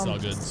them up at Sell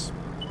bumps. Goods.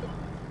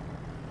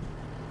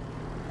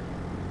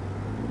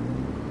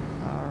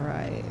 All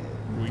right.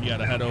 We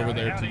gotta head over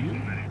there to you.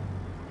 Turn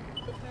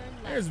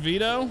There's left.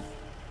 Vito.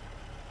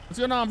 What's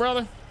going on,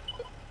 brother?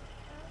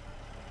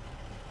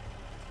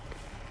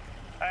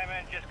 Hey,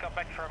 man, just got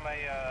back from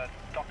a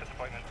doctor's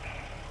appointment.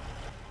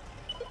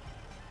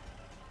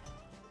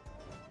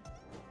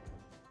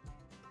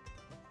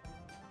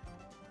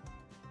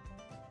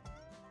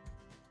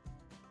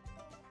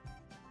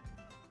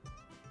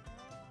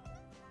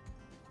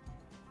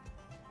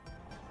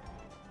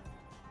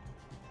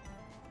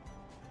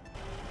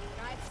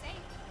 Drive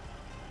safe.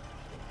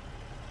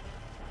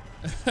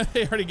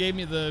 They already gave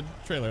me the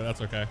trailer.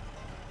 That's okay.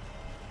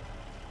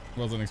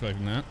 Wasn't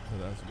expecting that, so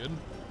that's good.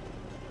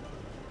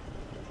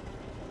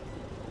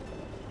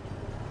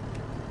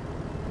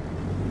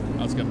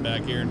 Let's come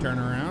back here and turn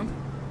around.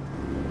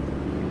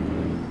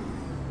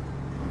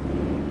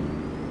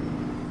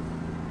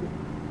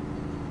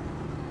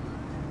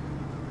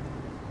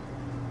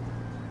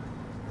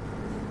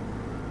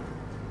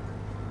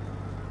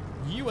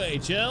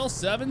 UHL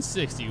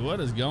 760. What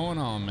is going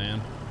on,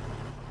 man?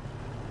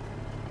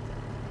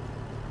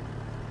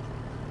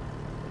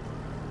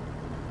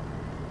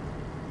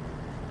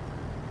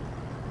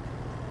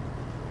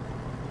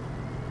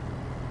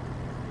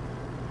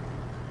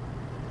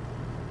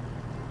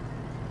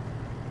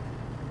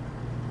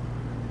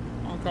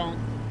 Hong Kong.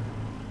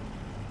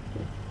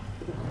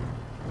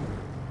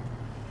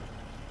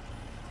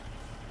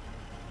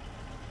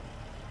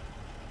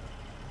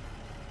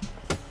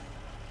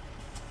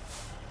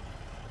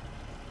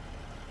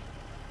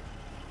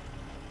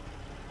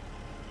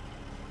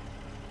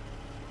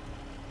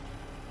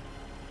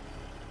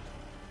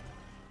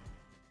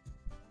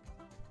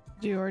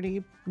 You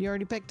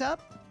already picked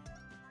up?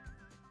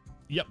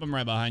 Yep, I'm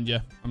right behind you.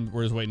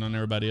 We're just waiting on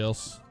everybody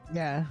else.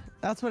 Yeah,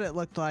 that's what it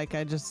looked like.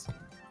 I was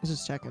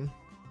just checking.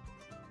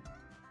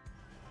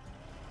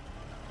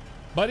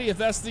 Buddy, if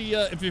that's the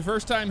if your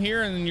first time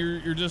here and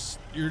you're just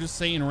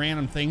saying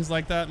random things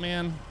like that,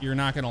 man, you're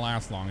not gonna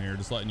last long here.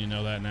 Just letting you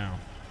know that now.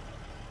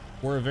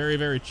 We're a very,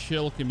 very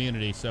chill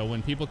community, so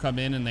when people come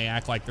in and they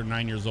act like they're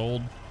 9 years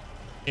old,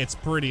 it's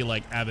pretty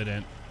like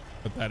evident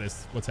that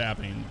is what's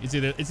happening. It's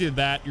either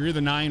that you're either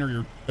 9 or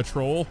you're a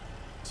troll.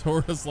 So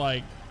we're just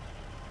like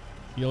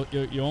you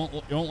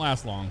won't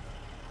last long.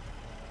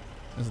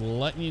 Just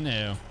letting you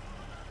know.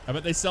 I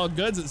bet they sell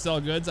goods at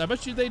Sell Goods. I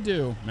bet you they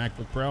do.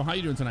 MacBook Pro, how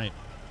you doing tonight?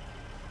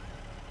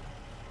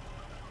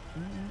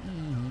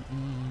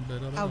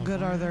 How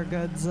good are their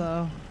goods,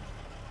 though?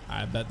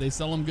 I bet they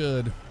sell them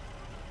good.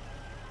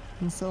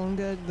 You selling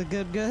good? The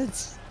good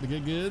goods? The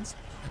good goods?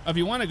 If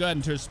you want to go ahead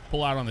and just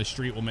pull out on the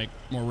street, we'll make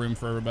more room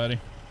for everybody.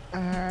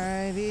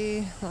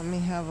 Alrighty, let me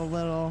have a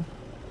little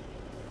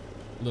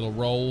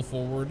roll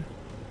forward.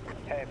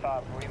 Hey,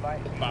 Bob, we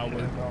might need to go a Forward.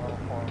 little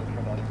forward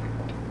for the other people.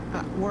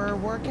 We're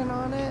working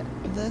on it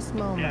this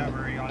moment. Yeah,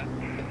 we're on it.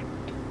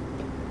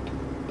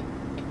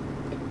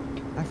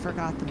 I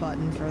forgot the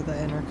button for the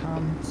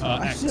intercom, so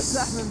I X.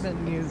 just haven't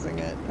been using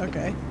it.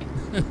 Okay.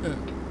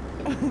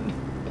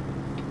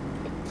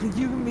 You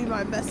can be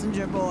my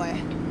messenger boy.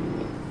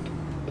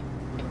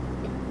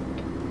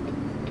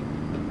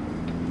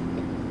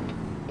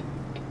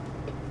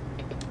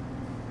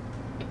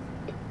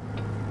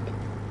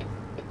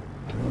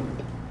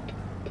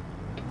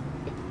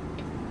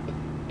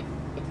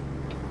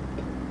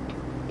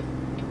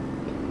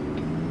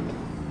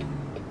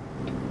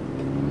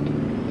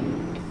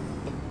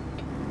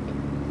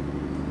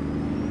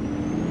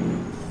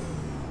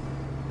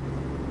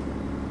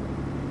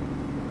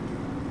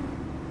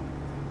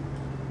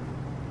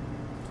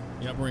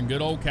 Yep, we're in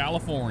good old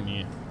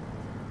California.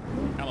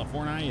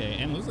 California,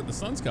 and it looks like the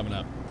sun's coming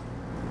up.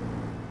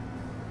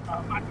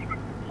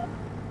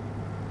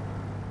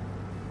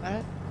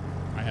 What?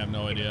 I have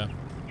no idea.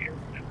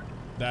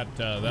 That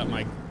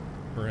mic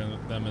for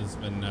them has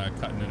been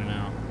cutting in and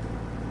out.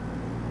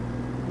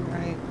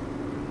 Right.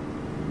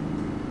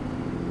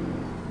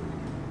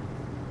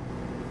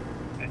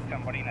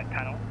 putting a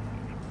tunnel.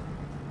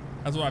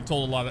 That's what I've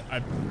told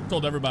I've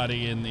told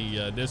everybody in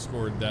the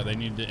Discord that they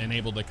need to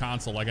enable the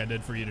console like I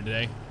did for you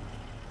today.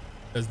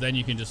 Because then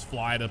you can just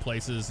fly to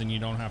places and you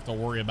don't have to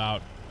worry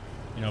about,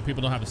 you know,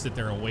 people don't have to sit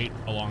there and wait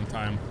a long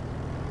time.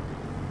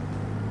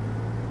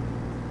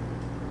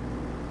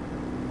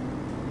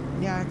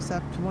 Yeah,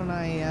 except when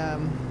I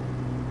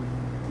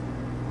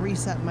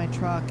reset my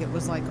truck, it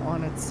was like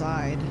on its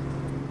side.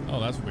 Oh,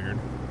 that's weird.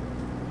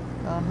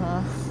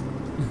 Uh-huh.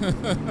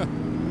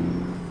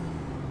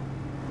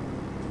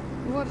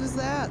 What is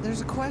that? There's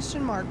a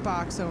question mark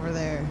box over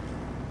there.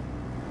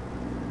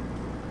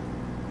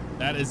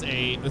 That's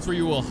where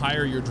you will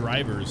hire your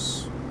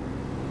drivers.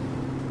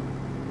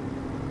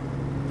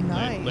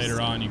 Nice. Later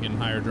on, you can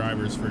hire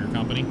drivers for your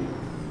company.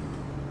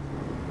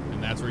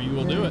 And that's where you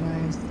will do it.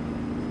 Nice.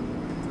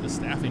 The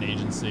staffing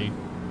agency.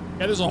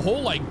 Yeah, there's a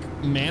whole like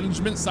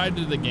management side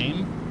to the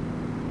game.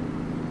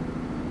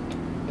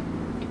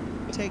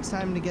 Takes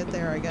time to get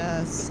there, I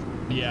guess.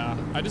 Yeah,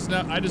 I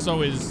just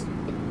always,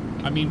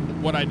 I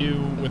mean, what I do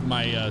with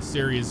my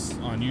series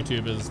on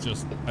YouTube is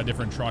just a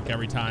different truck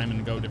every time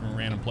and go different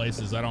random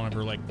places. I don't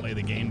ever like play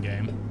the game.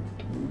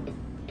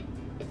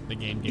 The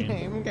game.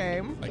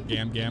 Like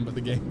gam, but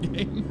the game.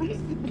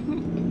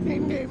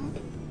 Game.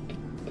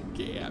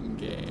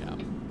 Gam.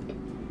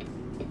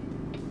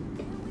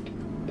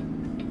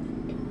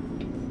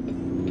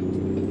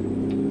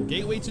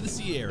 Gateway to the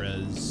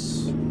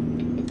Sierras.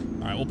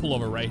 All right, we'll pull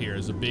over right here.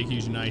 There's a big,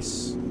 huge,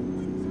 nice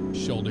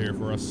shoulder here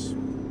for us.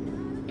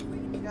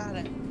 Got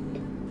it.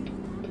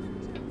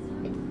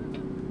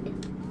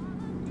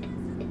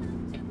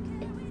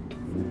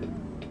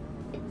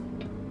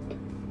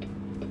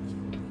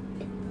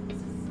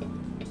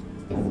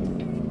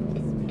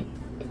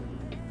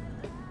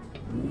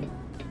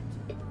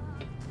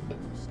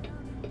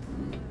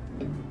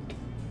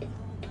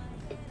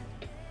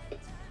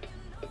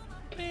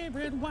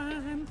 Favorite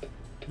wine.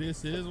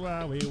 This is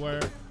why we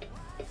work.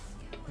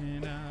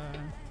 And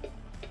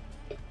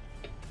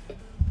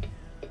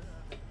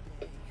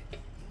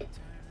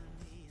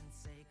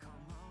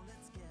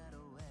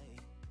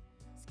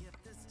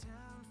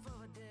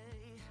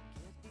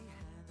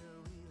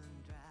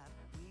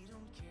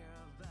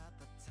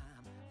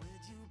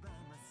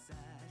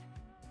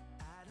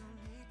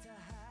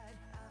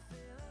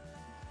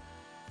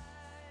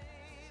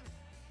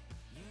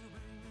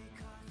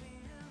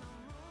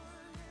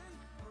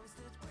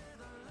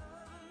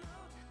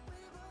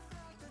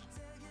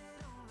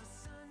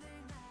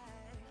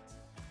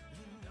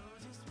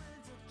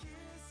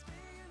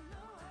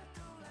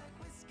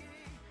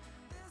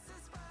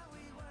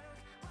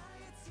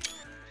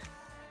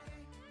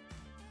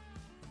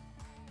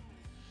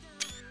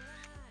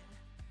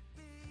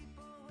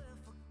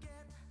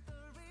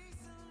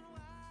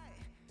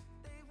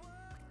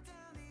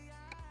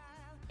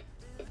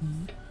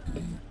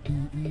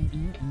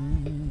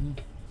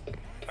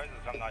Those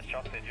are some nice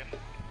shots there, Jeff.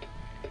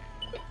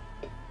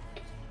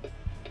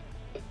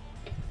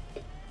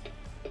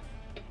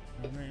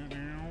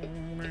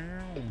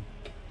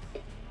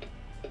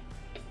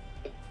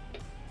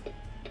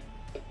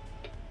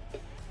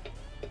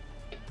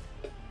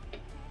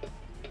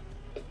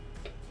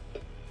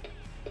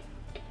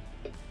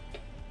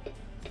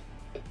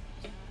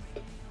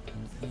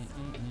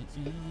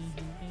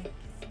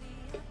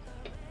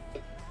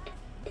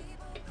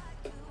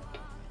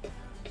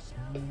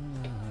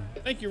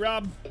 thank you,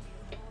 Rob.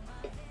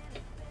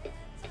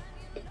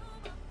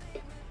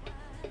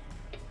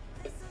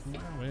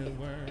 Will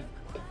work.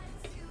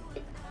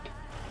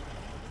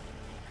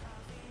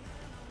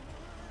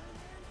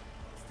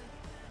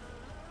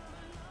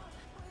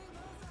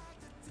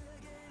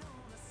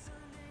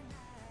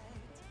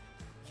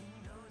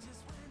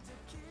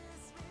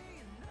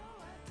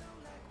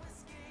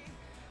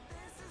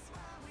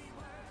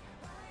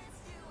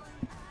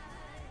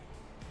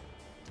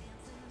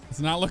 It's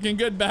not looking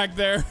good back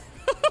there.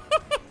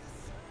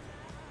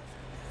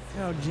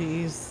 Oh,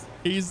 jeez.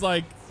 He's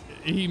like,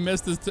 he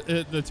missed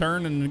the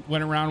turn and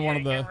went around one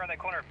of the. He came around that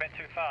corner a bit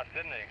too fast,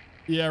 didn't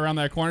he? Yeah, around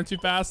that corner too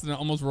fast, and it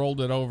almost rolled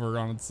it over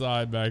on its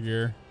side back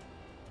here.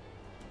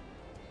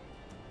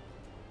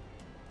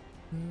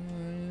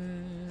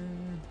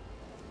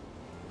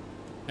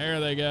 There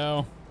they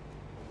go.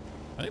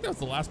 I think that was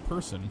the last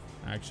person,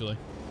 actually.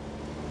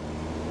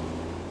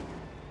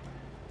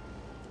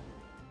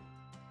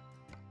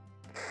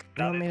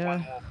 You want me There's one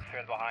to? more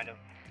further behind him.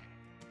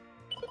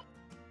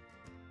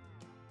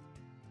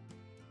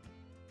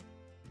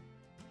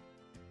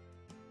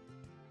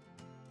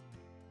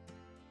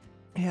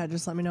 Yeah,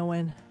 just let me know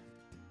when.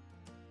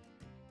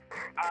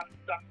 I'm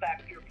stuck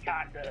back here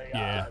behind the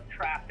Yeah.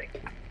 traffic.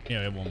 Yeah,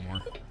 we have one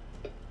more.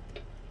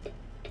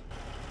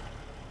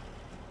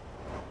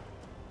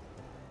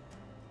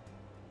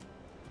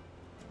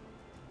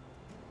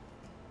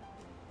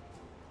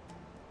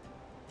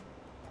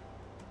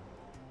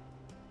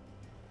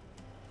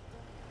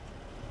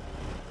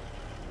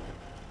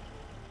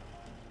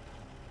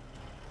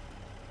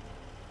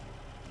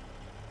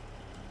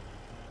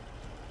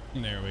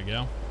 There we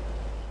go.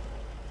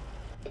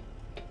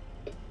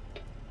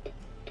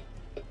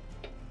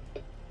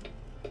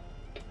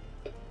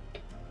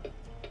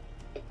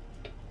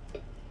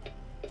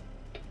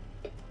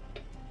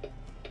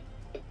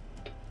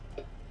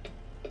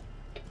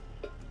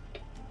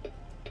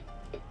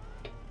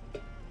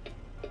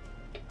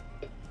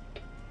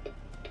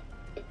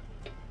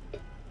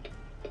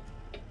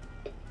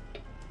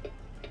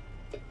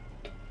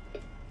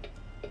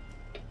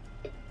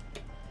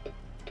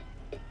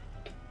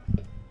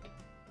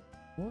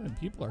 Boy,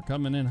 people are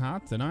coming in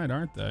hot tonight,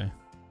 aren't they?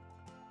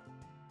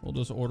 We'll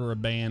just order a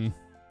ban.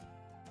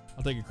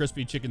 I'll take a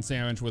crispy chicken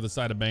sandwich with a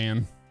side of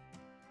ban.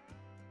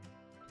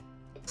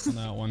 On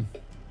that one.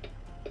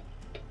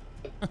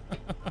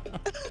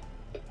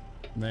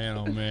 Man,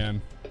 oh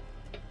man.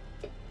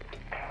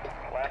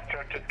 Last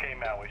truck just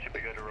came out. We should be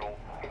good to roll.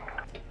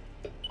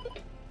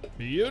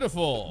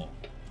 Beautiful.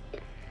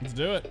 Let's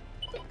do it.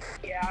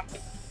 Yeah.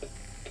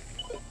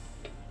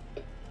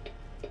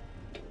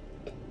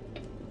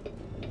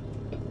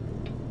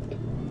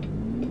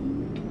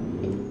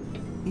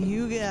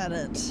 You got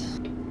it.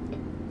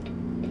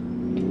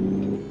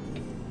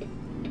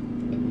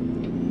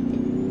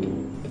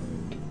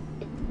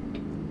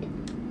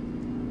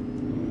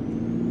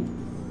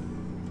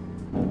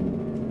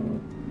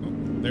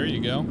 There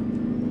you go.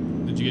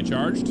 Did you get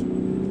charged?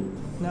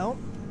 Nope.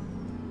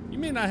 You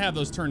may not have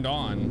those turned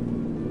on.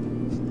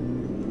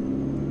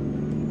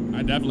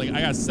 I got a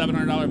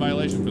 $700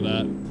 violation for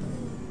that.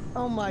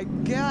 Oh my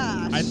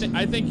gosh.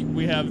 I think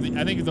we have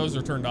I think those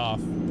are turned off.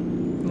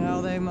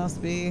 No, they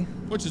must be.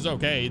 Which is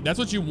okay. That's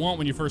what you want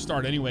when you first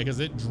start anyway, because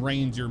it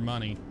drains your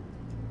money.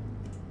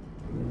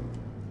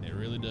 It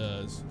really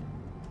does.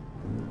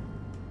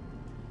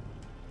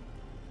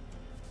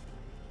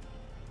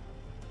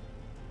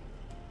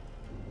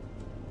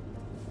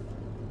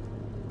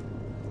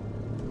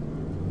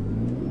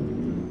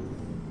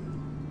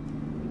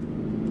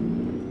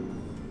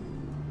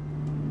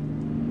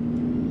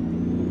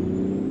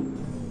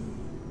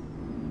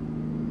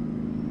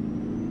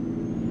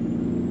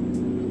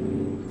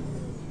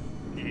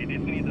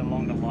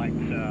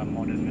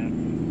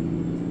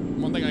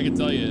 One thing I can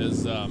tell you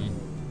is,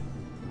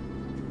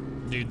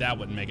 dude, that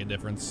wouldn't make a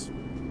difference.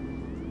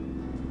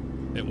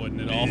 It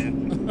wouldn't at all.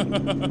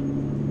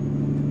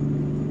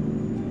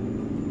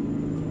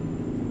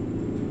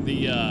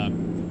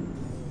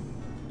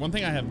 One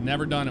thing I have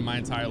never done in my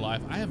entire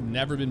life, I have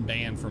never been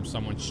banned from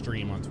someone's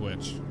stream on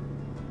Twitch.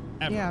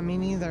 Ever. Yeah, me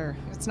neither.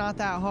 It's not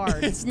that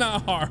hard. It's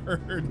not hard.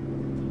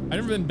 I've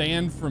never been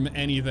banned from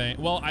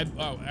anything. Well,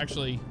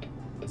 actually,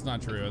 it's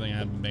not true. I think I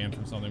have been banned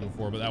from something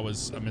before, but that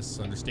was a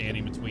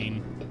misunderstanding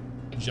between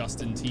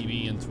Justin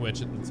TV and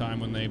Twitch at the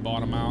time when they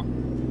bought them out.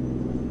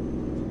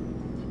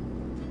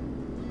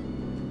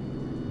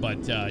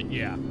 But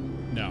yeah,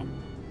 no,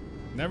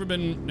 never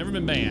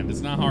been banned.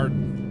 It's not hard to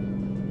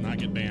not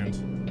get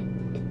banned.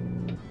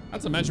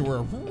 Not to mention we're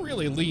a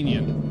really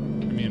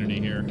lenient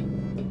community here.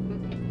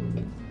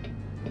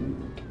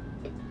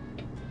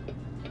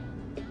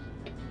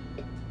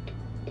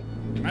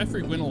 I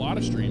frequent a lot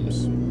of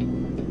streams.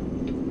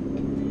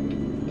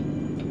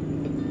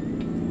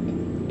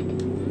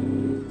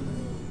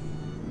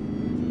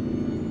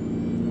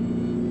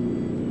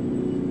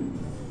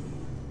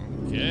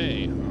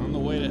 Okay, on the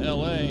way to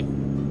LA.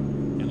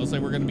 It looks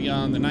like we're gonna be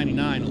on the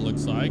 99, it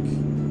looks like. We're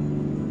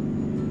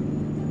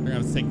gonna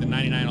have to take the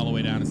 99 all the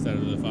way down instead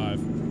of the 5.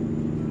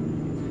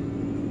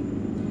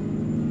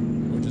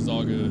 Which is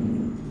all good.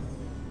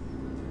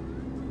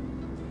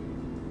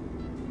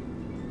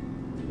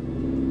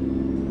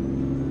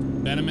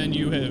 Beneman,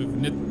 you have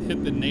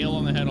hit the nail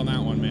on the head on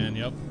that one, man.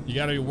 Yep. You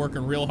gotta be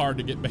working real hard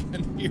to get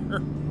banned here.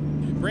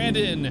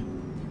 Brandon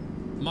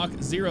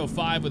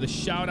Muck05 with a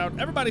shout out.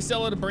 Everybody say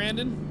hello to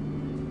Brandon.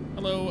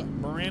 Hello,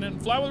 Brandon.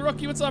 Fly with a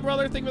Rookie, what's up,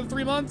 brother? Thank you for the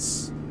 3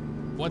 months.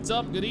 What's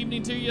up? Good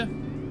evening to you.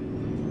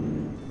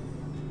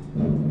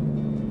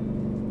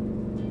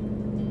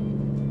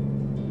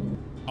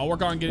 I'll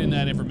work on getting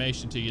that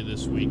information to you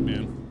this week,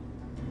 man.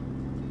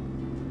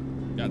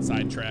 Got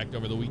sidetracked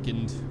over the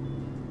weekend.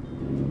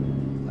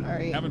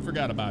 Sorry. Haven't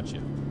forgot about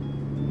you.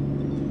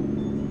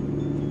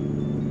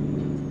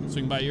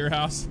 Swing by your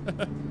house.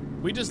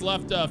 We just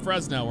left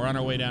Fresno. We're on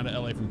our way down to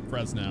LA from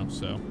Fresno,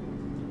 so.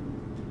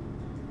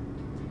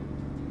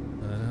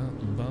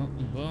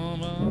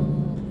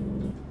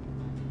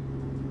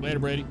 Later,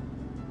 Brady.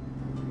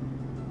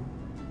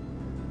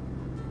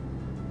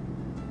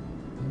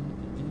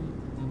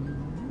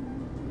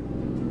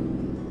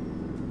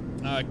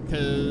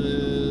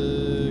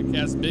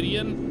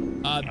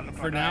 Casbidian.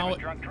 For now,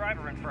 drunk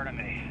driver in front of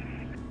me.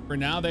 For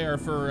now, they are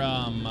for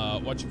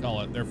what you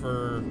call it? They're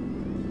for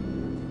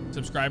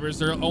subscribers.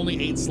 There are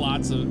only 8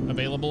 slots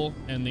available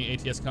in the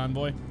ATS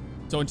Convoy.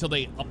 So until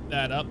they up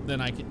that up, then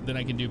I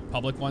can do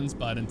public ones.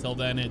 But until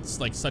then,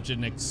 it's like such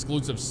an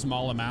exclusive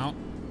small amount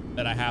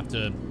that I have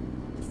to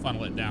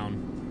funnel it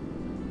down.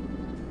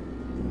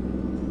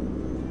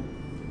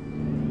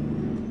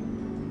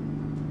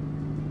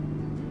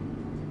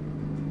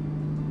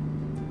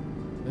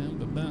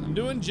 I'm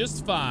doing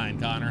just fine,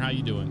 Connor. How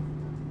you doing?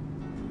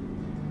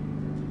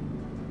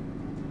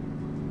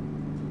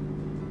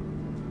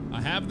 I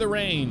have the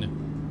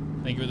rain.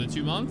 Thank you for the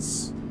 2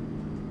 months.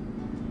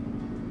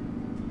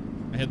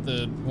 I hit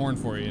the horn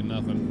for you and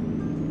nothing.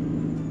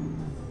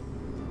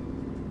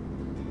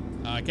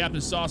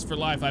 Captain Sauce for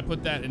Life. I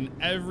put that in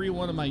every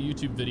one of my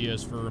YouTube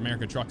videos for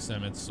America Truck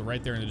Sim. It's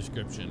right there in the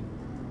description.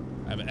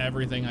 I have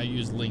everything I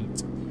use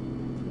linked.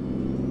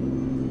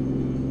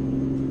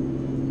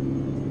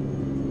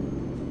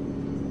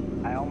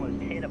 I almost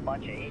hit a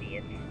bunch of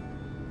idiots.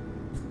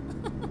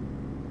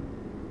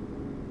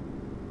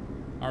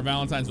 Our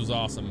Valentine's was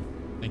awesome.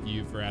 Thank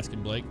you for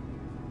asking, Blake.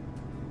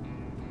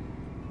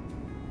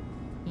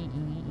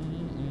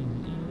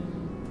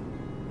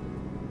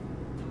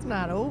 It's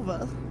not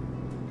over.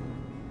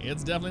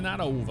 It's definitely not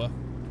over.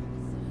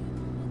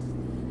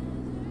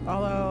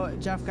 Although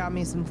Jeff got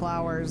me some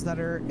flowers that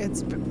are,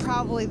 it's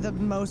probably the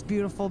most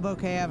beautiful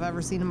bouquet I've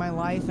ever seen in my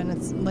life, and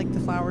it's like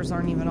the flowers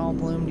aren't even all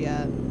bloomed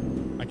yet.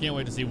 I can't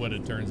wait to see what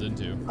it turns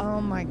into. Oh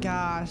my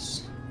gosh.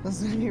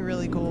 This is gonna be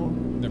really cool.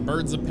 They're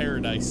birds of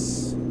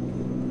paradise.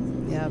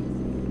 Yep.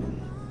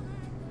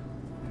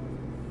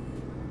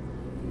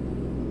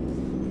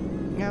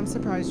 Yeah, I'm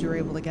surprised you were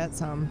able to get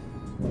some.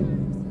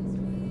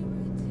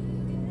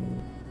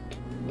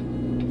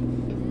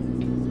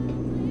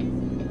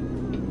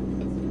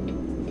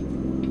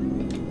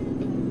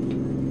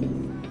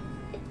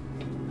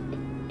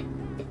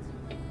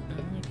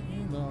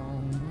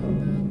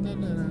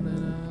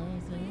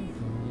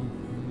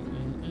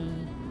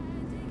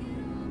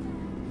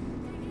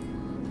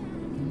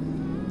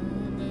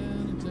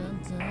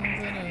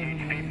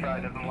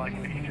 Probably doesn't like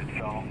beaches,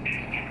 so.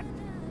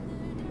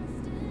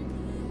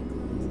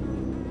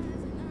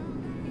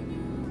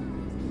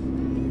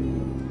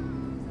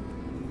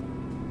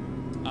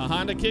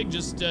 Honda Kig,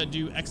 just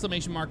do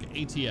exclamation mark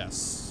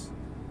ATS.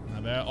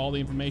 About all the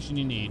information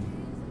you need.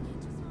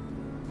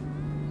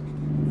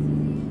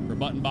 For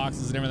button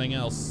boxes and everything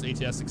else,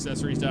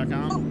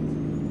 atsaccessories.com. Oh.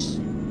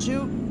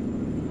 Shoot.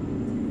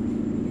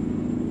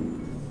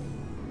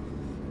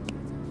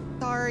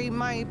 Sorry,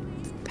 my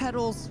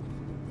pedals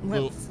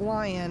went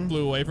flying.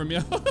 Flew away from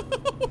you.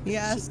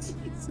 Yes.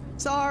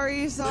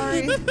 Sorry.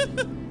 I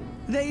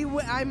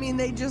mean,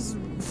 they just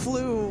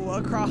flew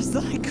across the,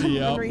 I couldn't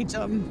even reach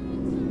them.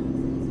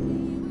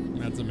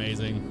 That's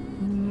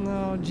amazing.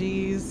 Oh,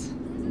 geez.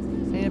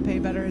 Need to pay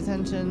better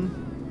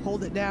attention.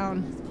 Hold it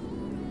down.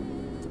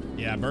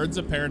 Yeah, birds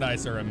of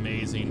paradise are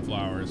amazing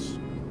flowers.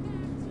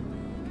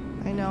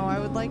 I know. I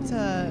would like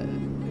to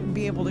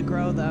be able to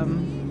grow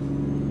them.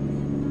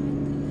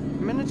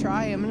 I'm gonna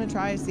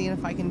try seeing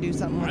if I can do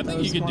something with I those.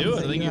 think you can do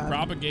it. I think you have.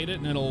 propagate it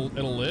and it'll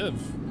live.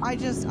 I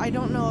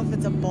don't know if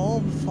it's a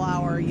bulb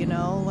flower, you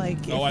know, like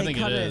if they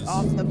cut it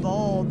off the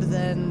bulb,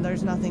 then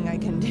there's nothing I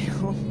can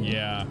do.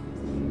 Yeah,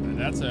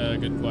 that's a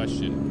good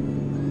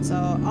question. So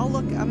I'm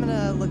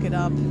gonna look it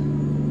up.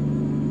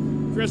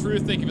 Chris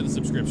Ruth, thank you for the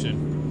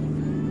subscription.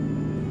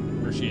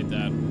 Appreciate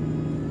that.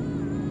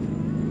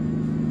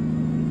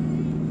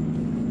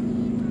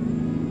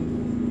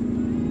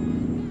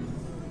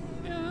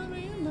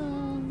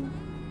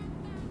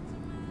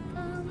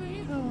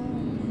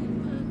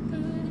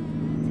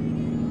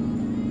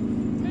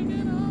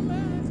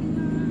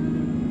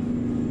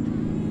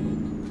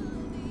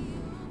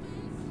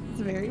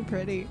 Very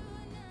pretty.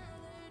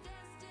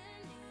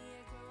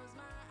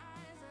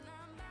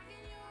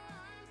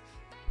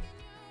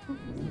 Up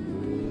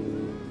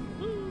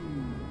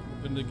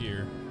into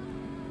gear.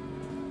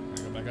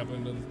 Go back up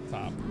into the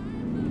top.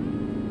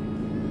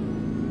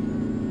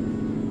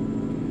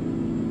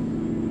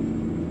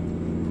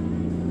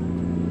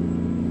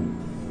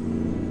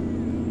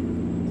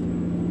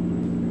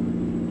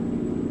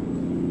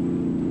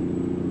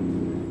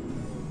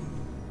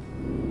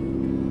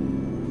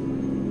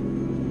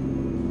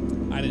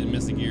 I didn't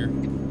miss a gear.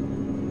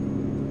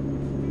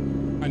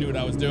 I knew what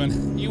I was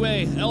doing.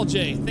 UA,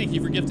 LJ, thank you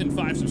for gifting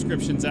 5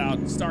 subscriptions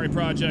out. Starry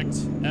Project,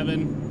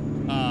 Evan,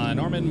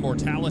 Norman,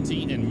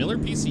 Mortality, and Miller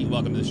PC.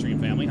 Welcome to the stream,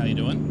 family. How you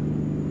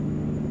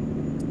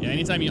doing? Yeah,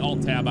 anytime you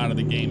alt tab out of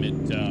the game,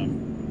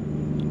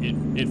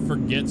 it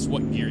forgets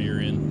what gear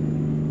you're in.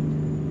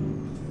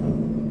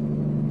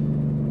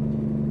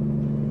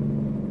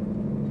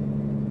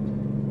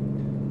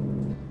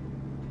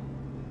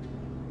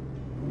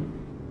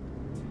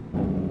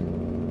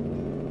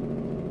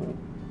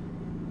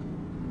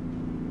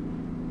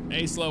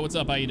 Hey, Slow, what's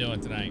up? How you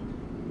doing tonight?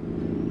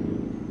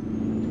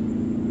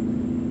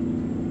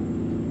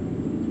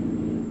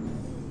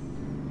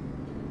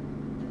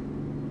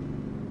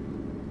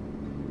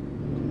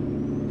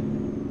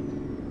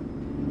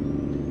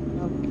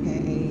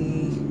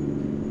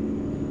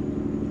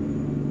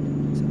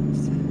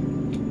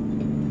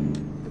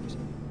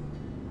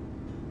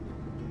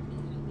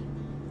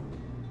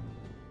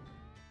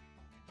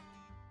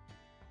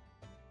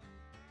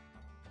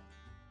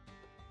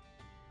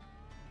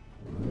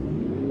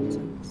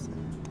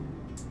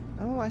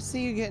 I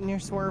see you getting your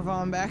swerve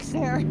on back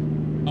there.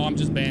 Oh, I'm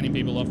just banning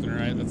people left and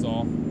right, that's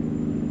all.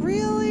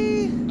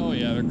 Really? Oh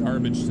yeah, they're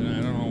garbage tonight.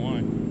 I don't know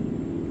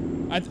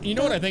why. You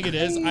know what I think it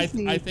is? I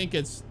think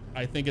it's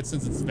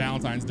since it's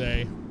Valentine's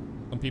Day,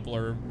 some people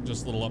are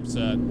just a little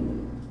upset.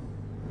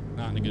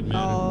 Not in a good mood.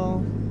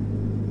 Oh,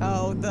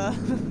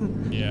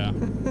 yeah.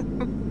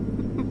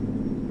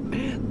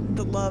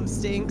 The Love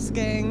Stinks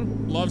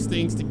gang. Love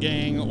Stinks to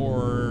gang,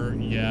 or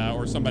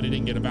somebody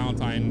didn't get a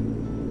Valentine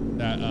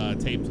that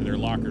taped to their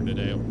locker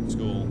today at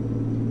school.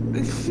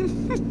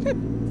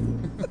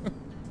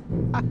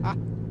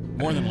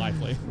 More than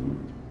likely.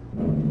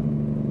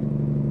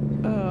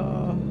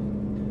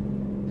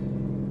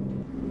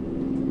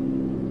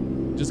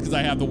 Just because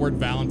I have the word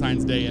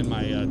Valentine's Day in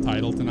my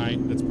title tonight,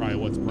 that's probably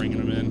what's bringing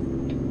them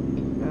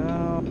in.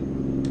 Oh.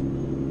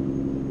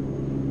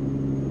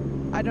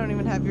 I don't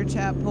even have your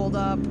chat pulled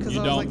up because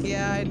I was like,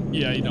 yeah,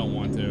 yeah, you don't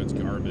want to. It's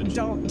garbage.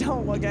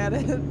 Don't look at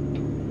it.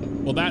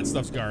 Well, that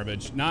stuff's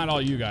garbage. Not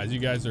all you guys. You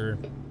guys are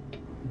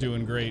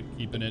doing great,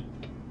 keeping it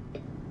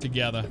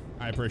together.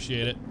 I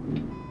appreciate it.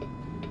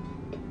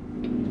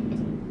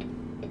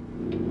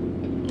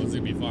 Oh, it's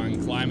gonna be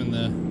fun climbing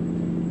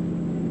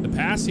the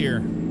pass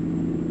here.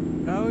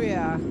 Oh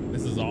yeah.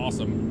 This is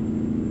awesome.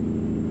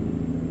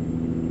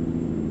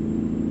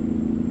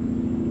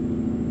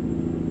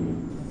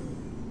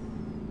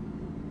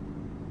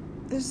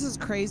 This is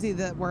crazy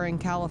that we're in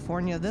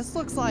California. This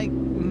looks like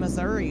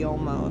Missouri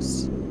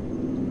almost.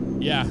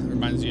 Yeah,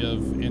 reminds you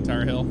of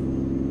Antire Hill.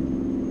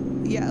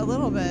 Yeah, a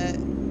little bit.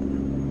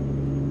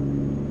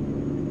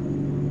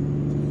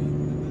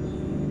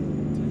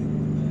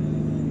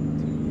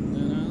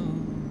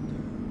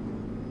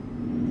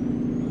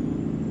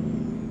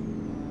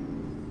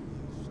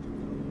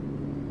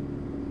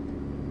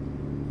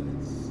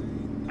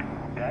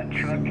 That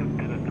truck just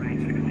did a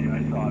 360.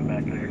 I saw it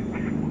back there.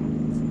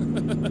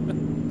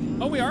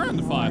 Oh, we are on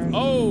the 5.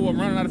 Oh, I'm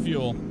running out of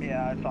fuel.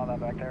 Yeah, I saw that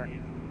back there.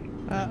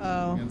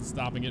 Uh-oh. And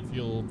stop and get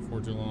fuel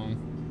before too long.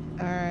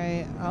 All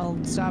right,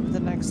 I'll stop at the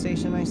next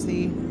station I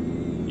see.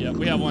 Yeah,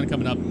 we have one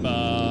coming up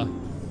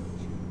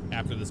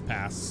after this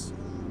pass,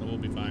 so we'll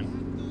be fine.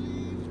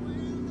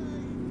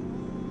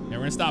 Yeah,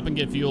 we're gonna stop and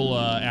get fuel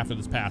after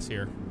this pass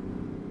here.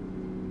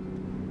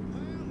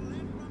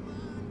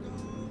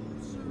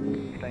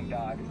 Thank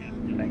God.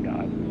 Thank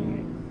God.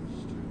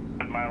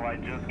 My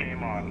light just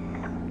came on.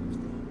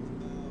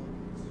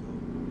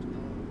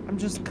 I'm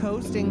just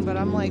coasting, but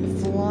I'm like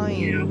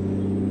flying.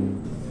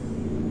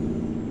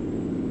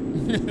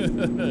 Yep.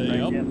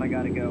 Jeff, I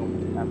gotta go.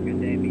 Have a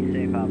good day. Be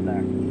safe out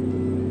there.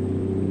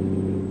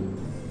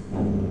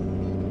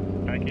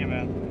 Thank you,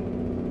 man.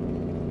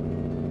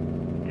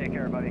 Take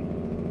care, buddy.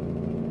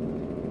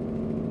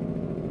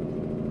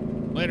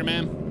 Later,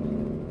 man.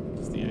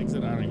 Is the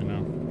exit? I don't even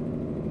know.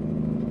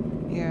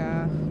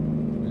 Yeah.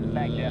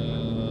 Back, Jeff.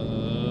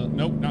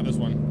 Nope, not this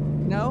one.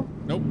 No?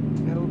 Nope.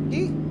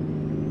 Okay.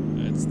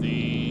 It's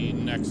the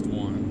next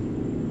one.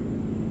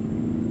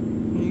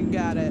 You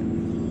got it.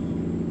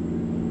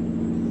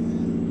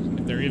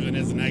 If there even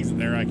is an exit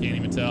there, I can't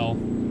even tell.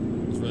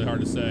 It's really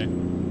hard to say.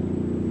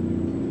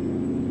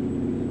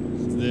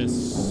 It's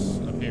this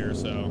up here,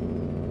 so.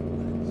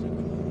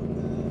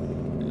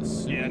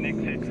 Yeah,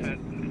 Nick's exit.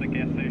 It's the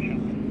gas station.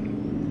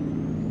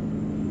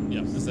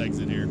 Yep, this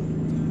exit here.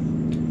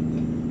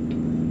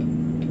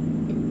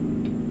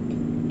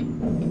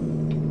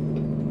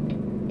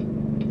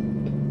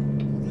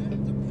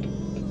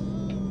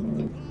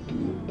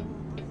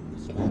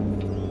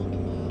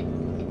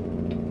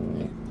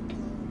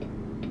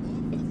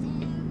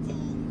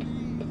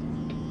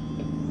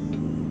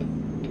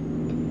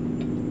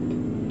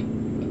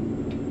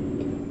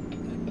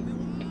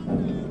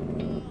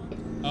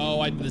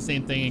 I did the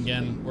same thing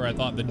again, where I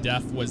thought the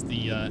def was the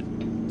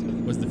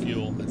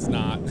fuel. It's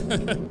not.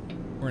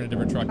 We're in a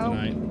different truck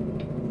tonight.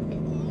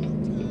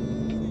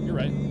 You're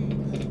right.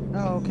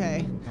 Oh,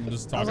 okay. I'm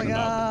just I was talking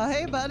like, about.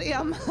 hey, buddy,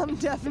 I'm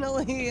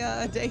definitely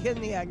taking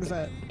the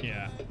exit.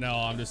 Yeah. No,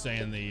 I'm just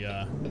saying the.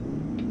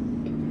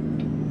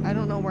 I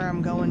don't know where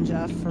I'm going,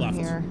 Jeff, from Left.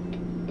 here.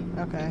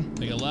 Okay.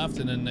 Take a left,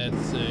 and then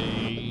it's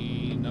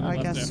another I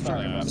left guess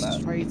after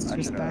that. straight's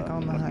just back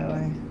on the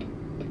highway.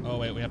 Oh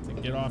wait, we have to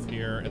get off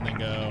here and then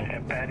go.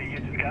 Yeah, Patty, you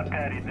just got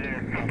Patty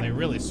there. Oh, they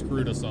really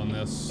screwed us on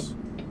this.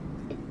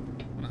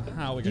 I don't know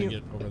how we gonna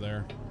get over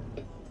there.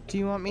 Do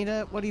you want me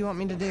to? What do you want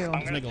me to do? I'm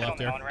Let's gonna make a sit left on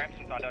the here. on-ramp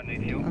since I don't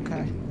need fuel.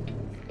 Okay.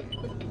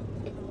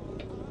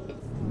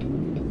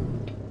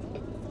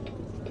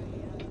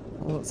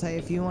 Well, let's say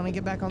if you want to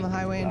get back on the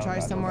highway and try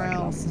somewhere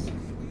else.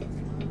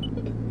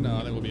 No,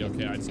 I think we'll be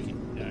okay. I just can't.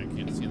 Yeah, I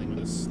can't see anything with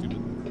this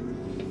stupid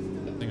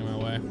thing in my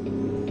way.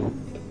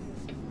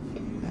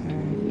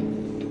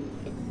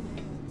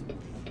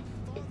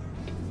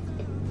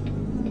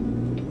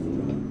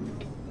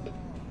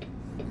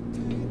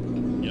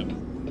 Yep.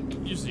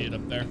 You see it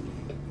up there.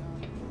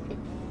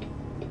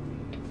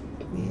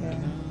 Yeah.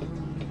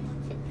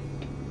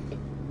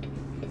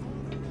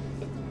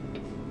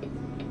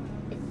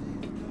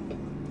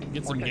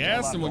 Get some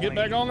gas and we'll get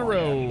back on the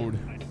road.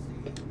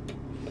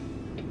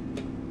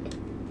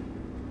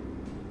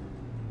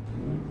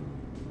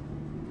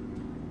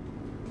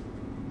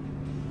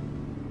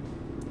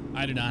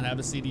 I do not have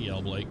a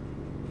CDL, Blake.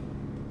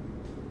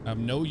 I have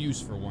no use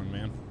for one,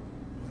 man.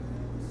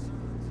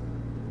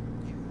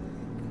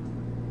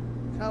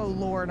 Oh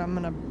Lord, I'm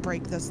gonna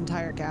break this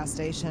entire gas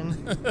station.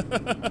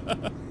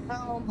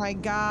 Oh my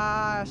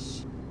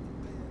gosh.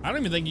 I don't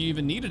even think you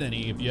even needed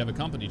any. If you have a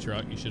company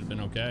truck, you should have been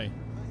okay.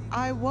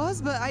 I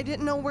was, but I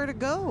didn't know where to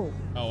go.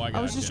 Oh, I got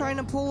I was just trying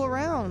to pull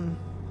around.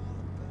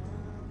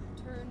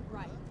 Turn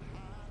right.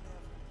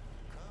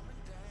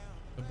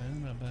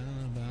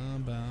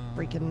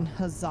 Freaking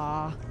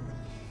huzzah.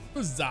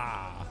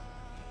 Huzzah!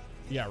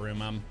 You got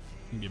room,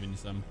 I'm giving you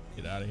some.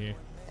 Get out of here.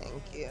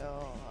 Thank you.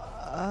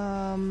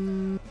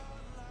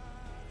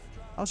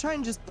 I'll try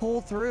and just pull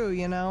through,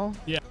 you know?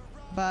 Yeah.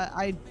 But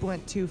I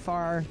went too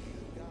far.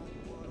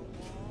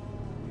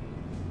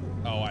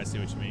 Oh, I see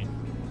what you mean.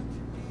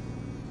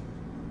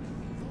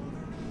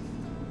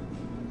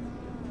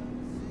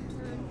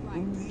 Turn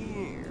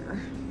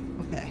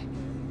right. Okay.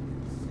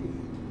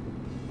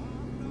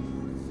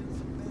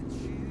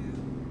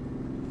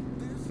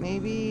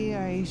 Maybe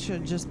I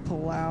should just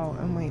pull out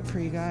and wait for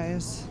you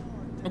guys.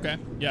 Okay.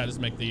 Yeah, just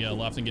make the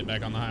left and get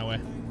back on the highway.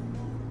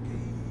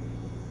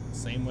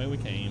 Same way we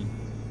came.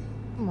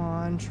 Come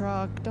on,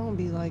 truck. Don't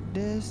be like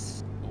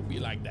this. Don't be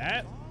like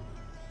that.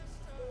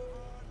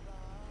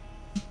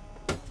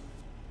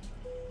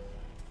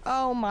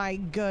 Oh my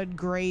good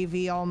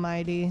gravy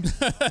almighty.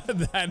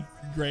 That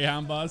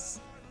Greyhound bus.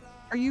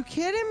 Are you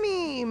kidding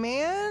me,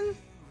 man?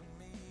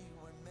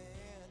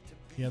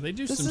 Yeah, they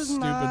do This some is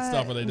stupid not-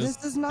 stuff where they this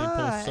just is they pull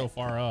not- so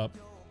far up.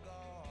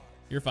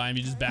 You're fine.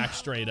 You just back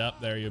straight up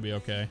there. You'll be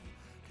okay.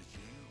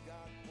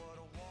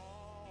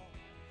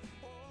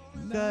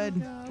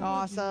 Good.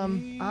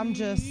 Awesome. I'm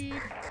just...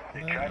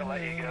 They try to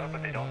let you go,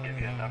 but they don't give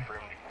you enough room.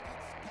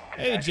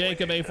 Hey,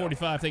 Jacob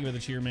A45. Thank you for the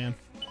cheer, man.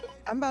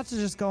 I'm about to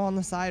just go on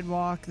the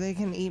sidewalk. They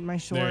can eat my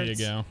shorts. There you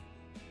go.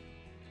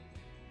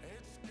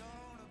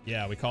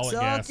 Yeah, we call it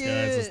Suck gas, guys.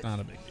 It's it.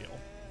 not a big deal.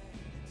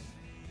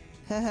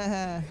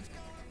 go.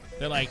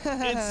 They're like,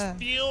 it's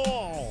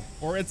fuel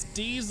or it's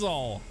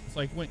diesel. It's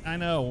like, wait, I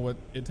know what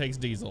it takes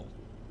diesel.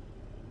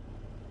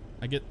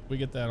 We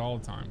get that all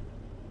the time.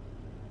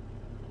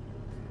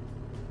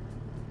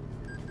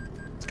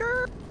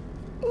 Skirt.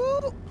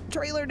 Ooh,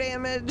 trailer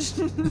damage.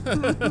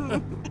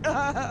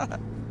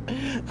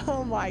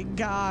 Oh my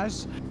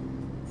gosh.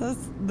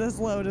 This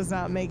load is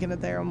not making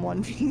it there on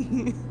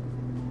 1P.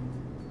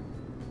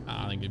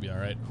 I think it'd be all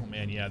right. Oh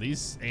man, yeah,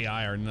 these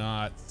AI are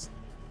not.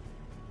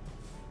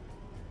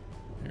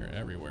 They're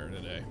everywhere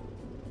today.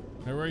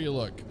 Everywhere you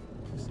look,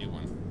 you see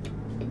one.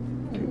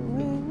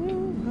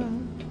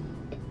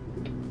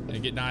 They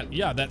get not.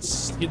 Yeah,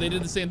 they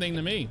did the same thing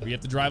to me. We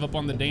have to drive up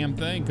on the damn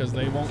thing because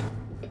they won't.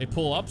 They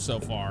pull up so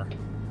far.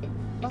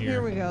 Oh,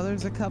 here we go.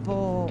 There's a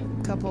couple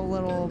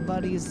little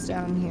buddies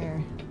down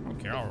here. I don't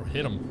care. I'll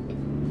hit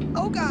them.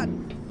 Oh god.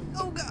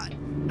 Oh god.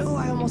 Oh,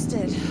 I almost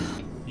did.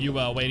 You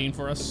waiting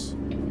for us?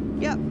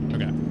 Yep.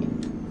 Okay.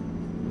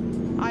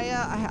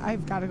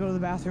 I've got to go to the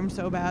bathroom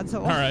so bad.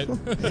 So All right.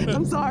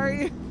 I'm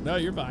sorry. No,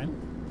 you're fine.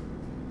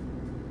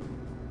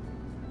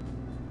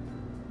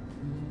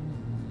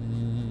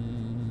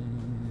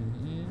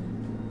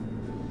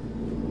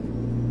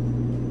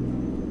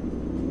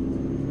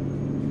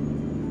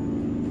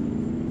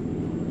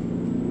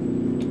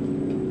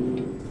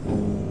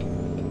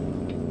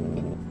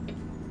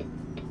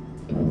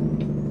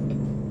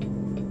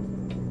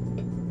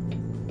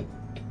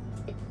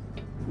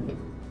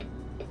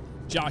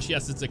 Josh,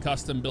 yes, it's a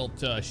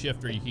custom-built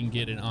shifter. You can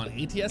get it on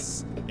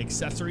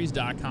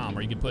ATSaccessories.com,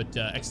 or you can put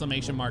 !ATS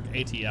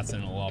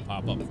and it'll all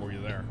pop up for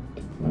you there.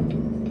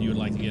 You would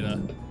like to get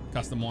a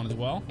custom one as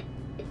well?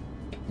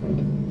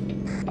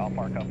 I'll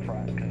park up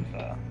front because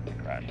it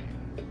crashed.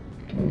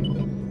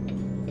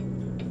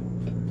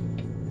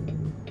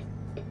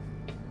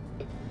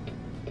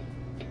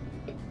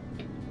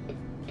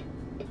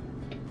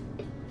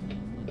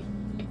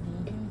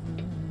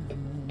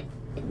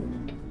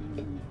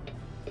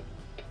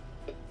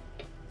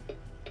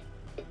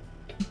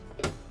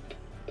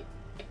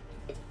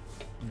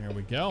 There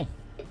we go.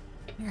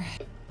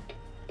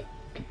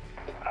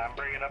 I'm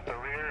bringing up the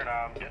rear and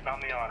I'm getting on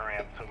the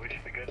on-ramp, so we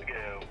should be good to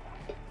go.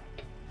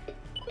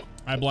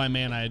 I blind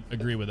man, I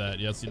agree with that.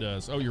 Yes, he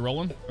does. Oh, you're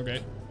rolling?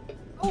 Okay.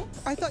 Oh,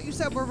 I thought you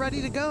said we're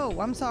ready to go.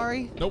 I'm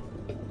sorry. Nope.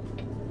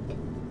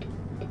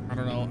 I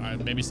don't know.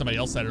 Maybe somebody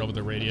else said it over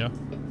the radio.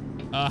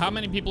 How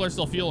many people are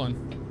still fueling?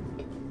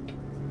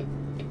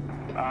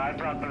 I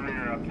brought the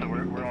rear up, so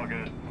we're all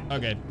good.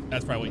 Okay,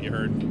 that's probably what you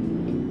heard.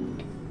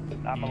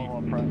 I'm a little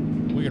up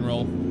front. We can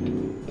roll.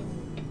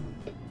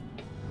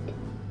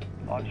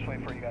 I'll just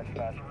wait for you guys to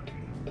pass.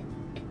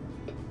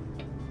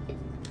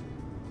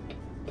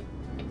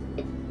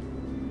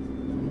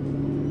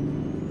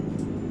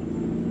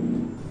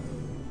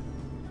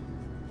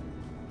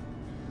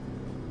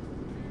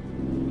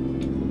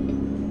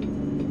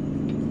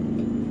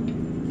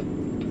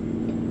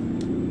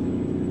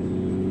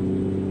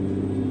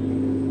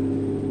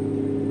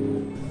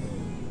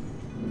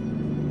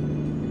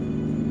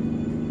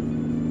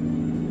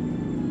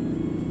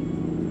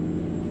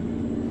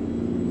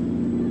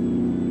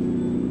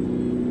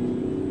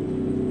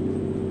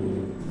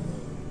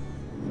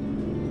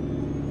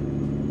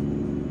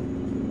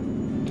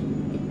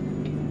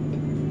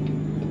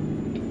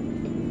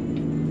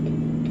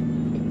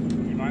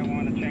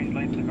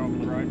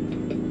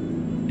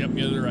 Yep,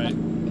 get it right.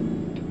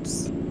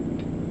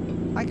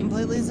 I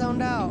completely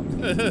zoned out.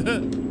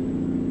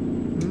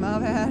 My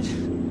bad.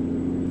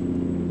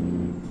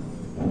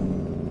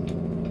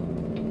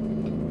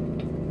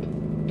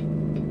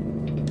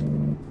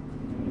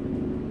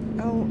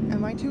 Oh,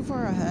 am I too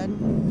far ahead?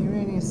 Maybe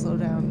I need to slow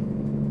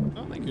down. I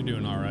don't think think you're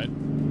doing all right.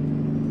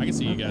 I can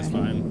see you guys Okay.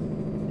 fine.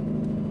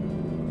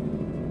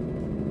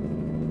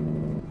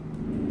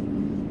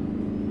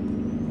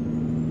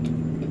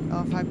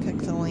 Oh, if I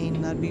picked the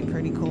lane, that'd be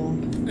pretty cool.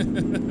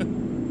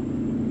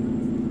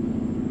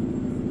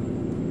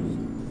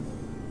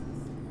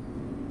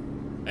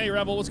 Hey,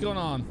 Rebel, what's going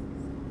on?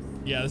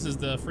 Yeah, this is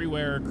the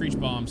freeware Creech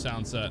Bomb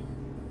sound set.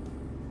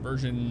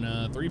 Version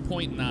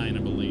 3.9, I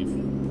believe.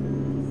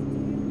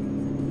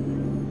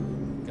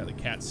 Got the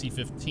Cat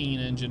C15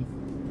 engine.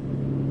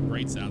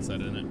 Great sound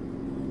set in it.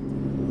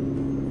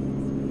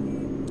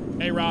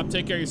 Hey, Rob,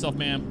 take care of yourself,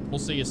 man. We'll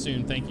see you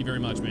soon. Thank you very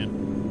much,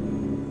 man.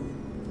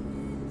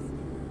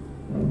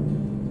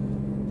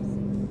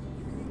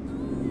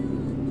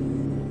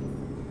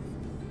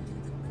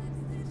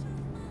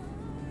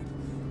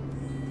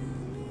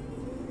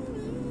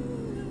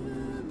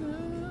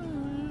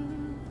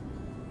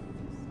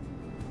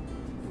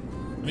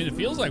 I mean, it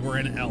feels like we're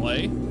in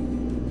LA.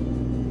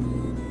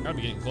 Gotta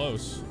be getting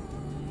close.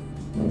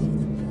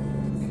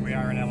 We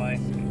are in LA.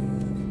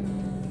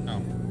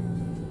 Oh,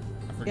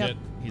 I forget Yep.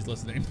 he's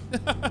listening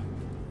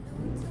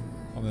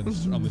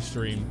on the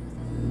stream.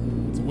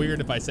 It's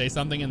weird if I say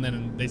something and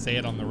then they say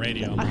it on the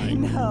radio. I'm I like,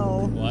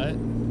 know. what?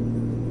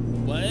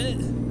 What?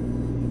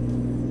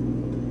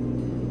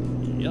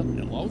 Yep,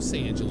 Los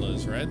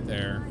Angeles right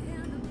there.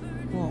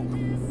 Whoa.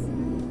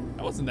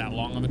 That wasn't that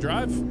long of a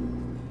drive.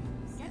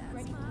 Get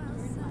ready to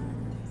turn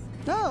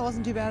left. No, it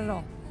wasn't too bad at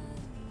all.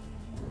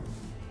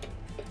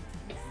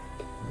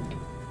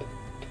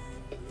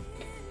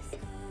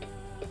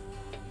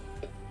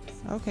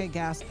 Okay,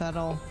 gas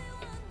pedal.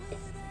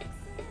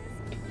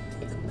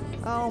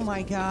 Oh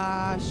my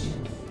gosh.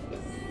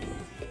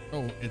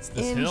 Oh, it's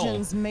this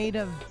Engines hill. made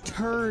of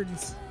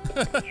turds.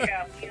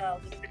 Yeah,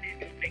 we've been in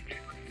this big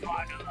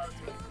squad of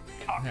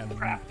talking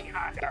crap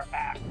behind our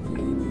back.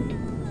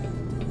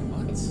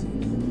 What?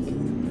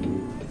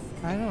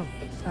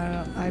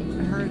 I've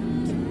heard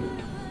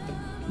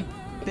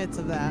bits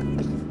of that.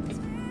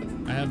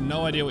 I have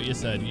no idea what you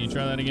said. Can you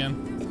try that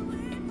again?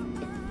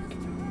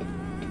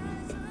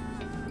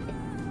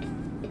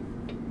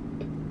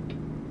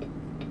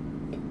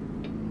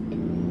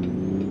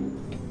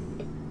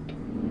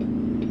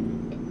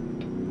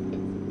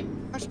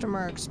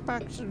 Customer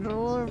expects a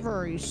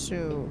delivery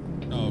soon.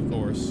 Oh, of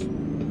course.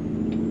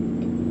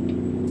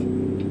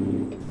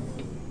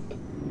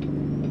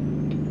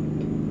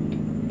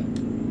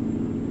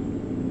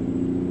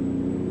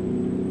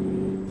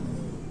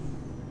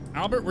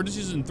 Albert, we're just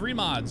using 3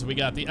 mods. We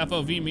got the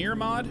FOV mirror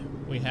mod.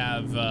 We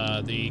have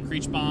the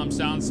Creech Bomb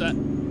sound set,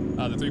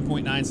 the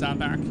 3.9 sound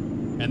pack,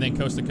 and then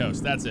Coast to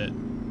Coast. That's it.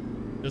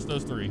 Just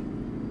those 3.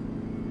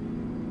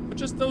 But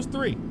just those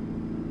 3.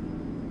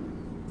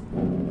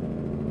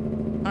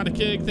 Honda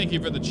Kig, thank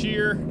you for the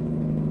cheer.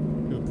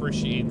 We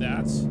appreciate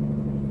that.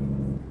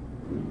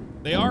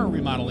 They are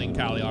remodeling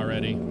Cali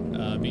already,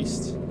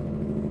 Beast.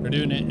 They're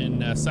doing it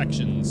in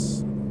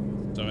sections.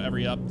 So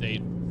every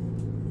update,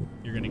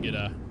 you're gonna get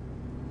a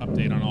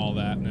update on all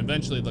that, and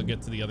eventually they'll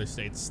get to the other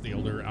states, the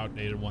older,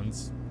 outdated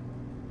ones.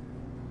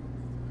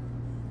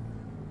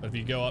 But if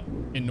you go up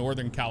in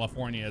Northern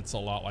California, it's a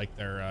lot like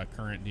their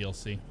current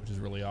DLC, which is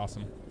really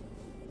awesome.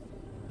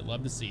 I'd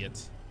love to see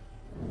it.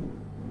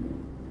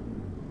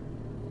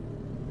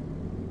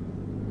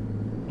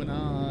 When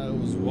I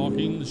was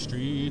walking the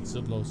streets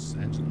of Los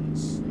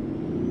Angeles.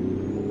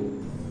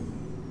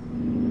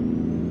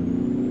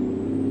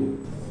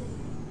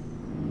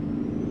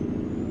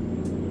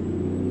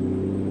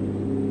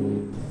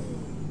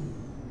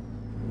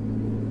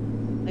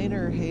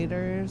 Later,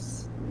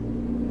 haters.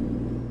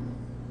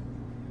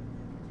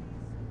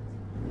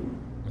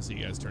 I see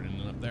you guys turning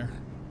it up there.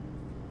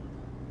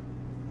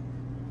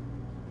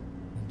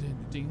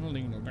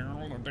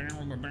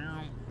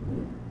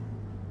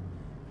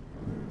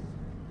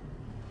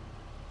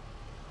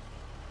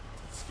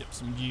 Skip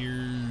some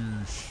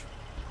gears.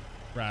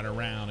 Right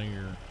around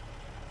here.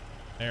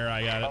 There,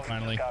 I got it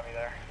finally. Got me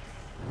there.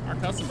 Our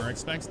customer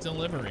expects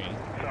delivery.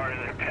 Sorry,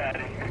 they're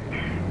padding.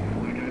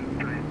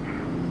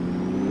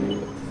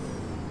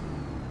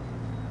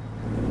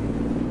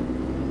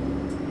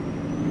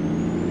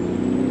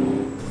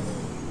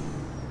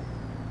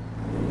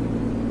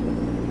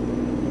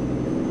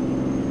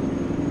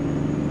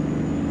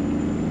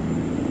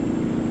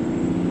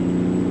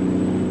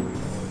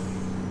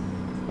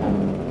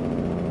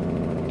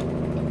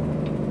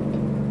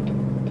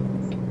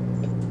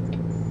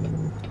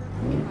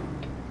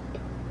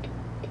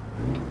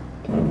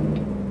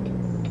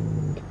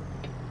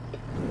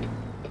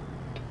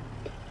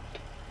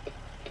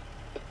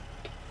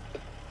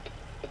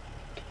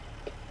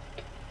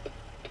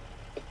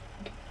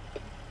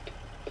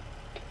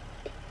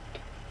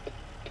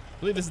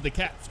 I believe this is the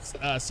Cat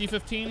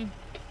C15.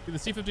 Either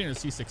C15 or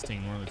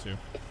C16, one of the two.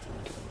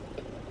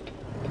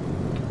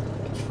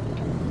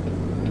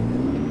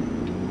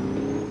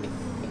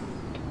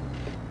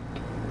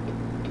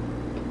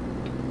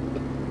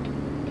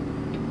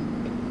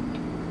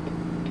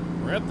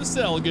 We're at the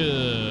sell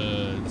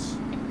goods.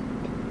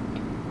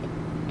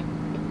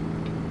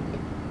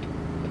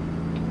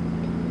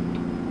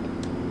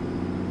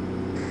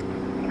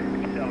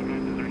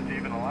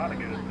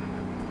 lot of good.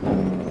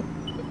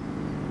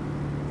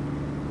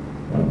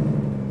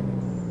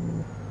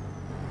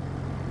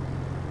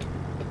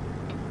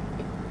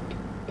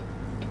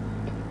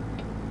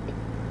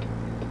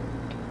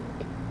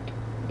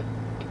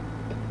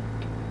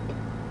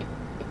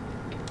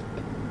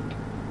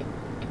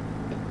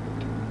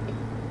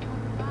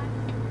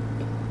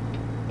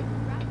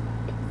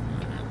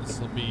 This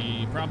will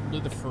be probably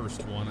the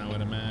first one, I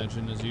would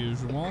imagine, as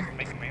usual.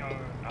 Making me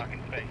knock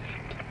in space.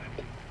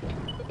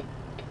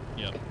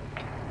 Yep.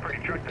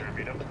 Pretty truck there,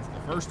 Vito. It's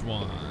the first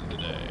one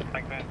today.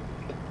 Thanks, man.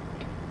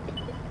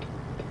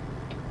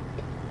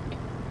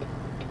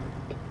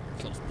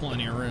 So there's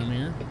plenty of room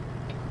here.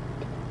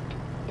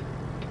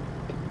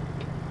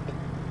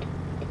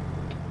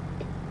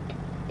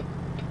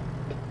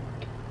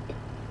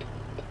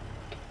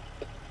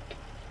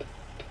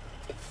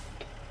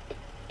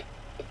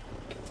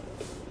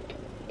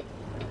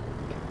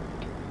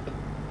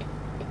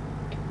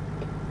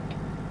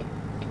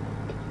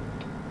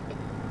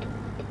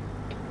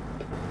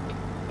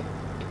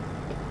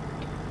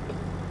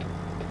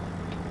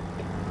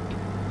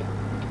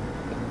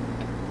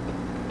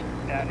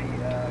 Daddy,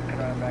 could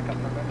I back up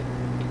for a minute?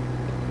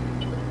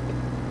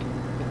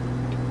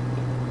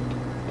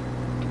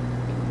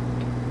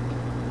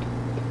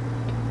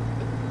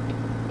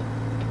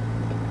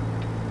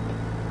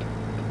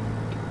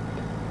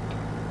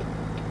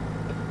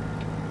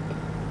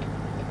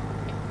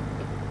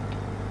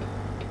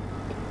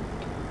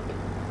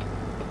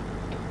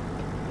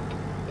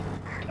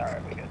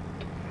 Alright, we good.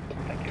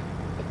 Thank you.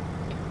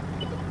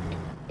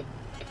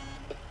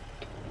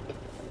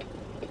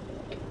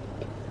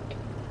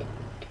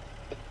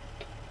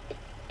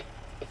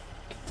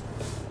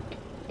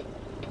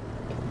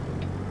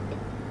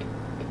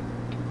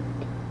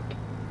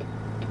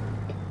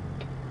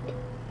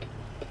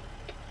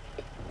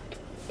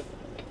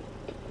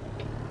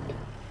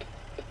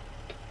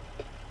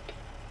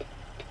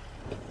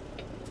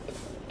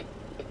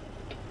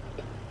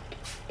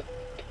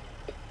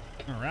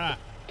 All right.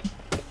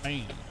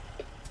 Bam.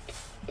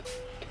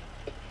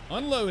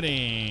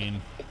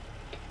 Unloading.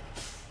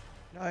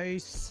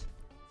 Nice.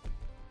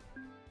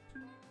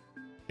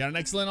 Got an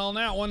excellent on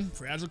that one.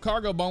 Fragile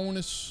cargo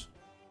bonus.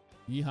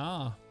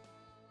 Yeehaw.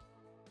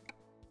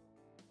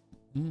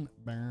 Boom,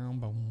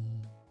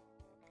 boom.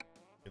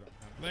 Get up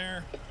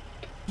there.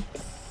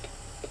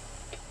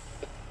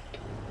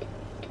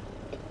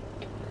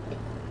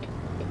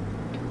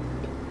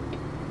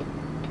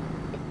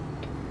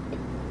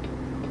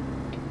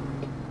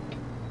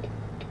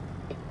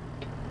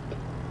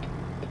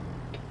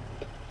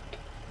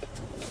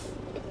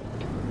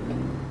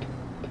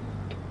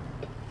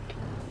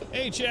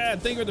 Hey,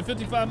 Chad, thank you for the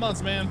 55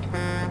 months, man.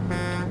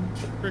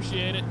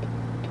 Appreciate it.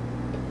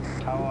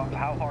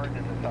 How hard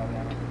is this out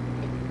there?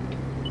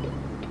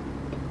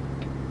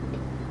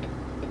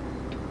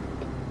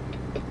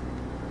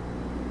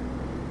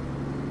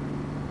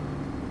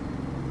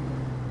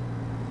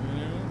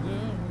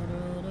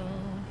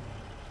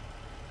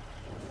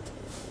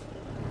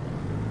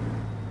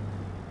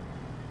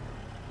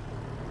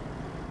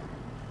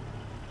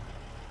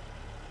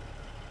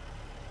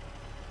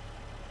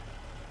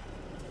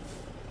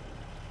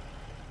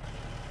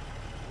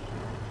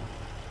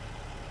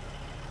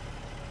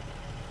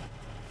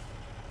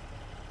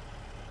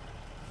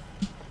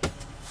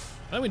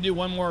 I think we do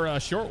one more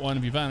short one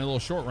if you find a little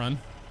short run.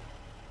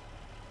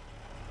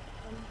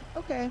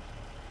 Okay.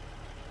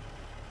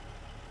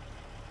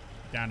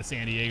 Down to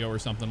San Diego or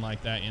something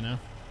like that, you know?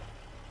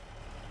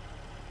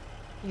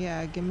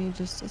 Yeah, give me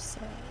just a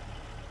sec.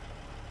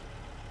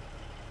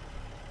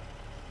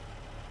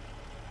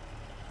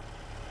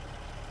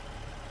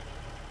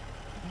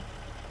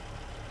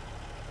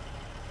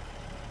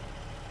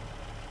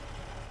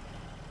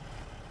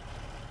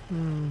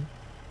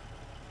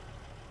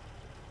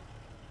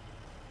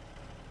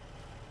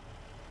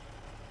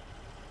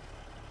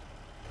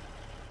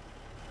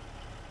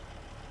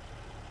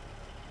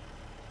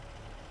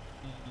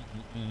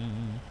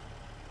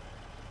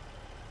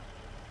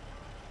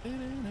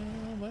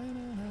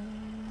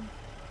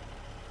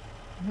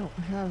 I don't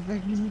have very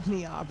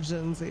many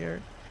options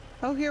here.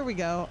 Oh, here we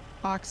go.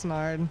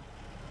 Oxnard.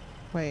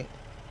 Wait.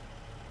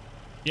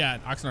 Yeah,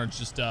 Oxnard's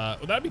just, well,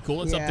 that'd be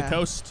cool. It's up the Yeah.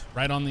 coast,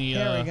 right on the,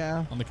 There we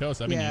go. on the coast.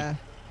 That'd be Yeah. neat.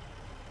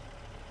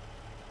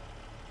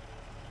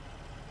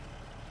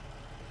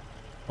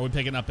 Are we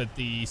picking up at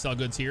the sell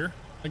goods here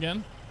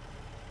again?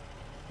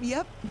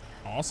 Yep.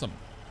 Awesome.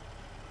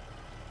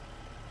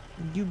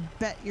 You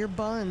bet your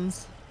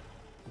buns.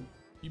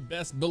 You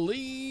best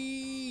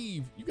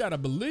believe. You gotta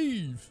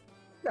believe.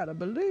 Gotta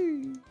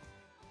believe.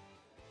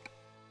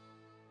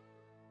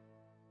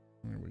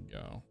 There we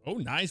go. Oh,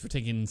 nice. We're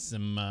taking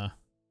some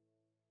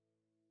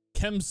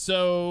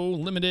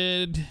Chemso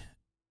limited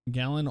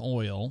gallon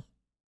oil.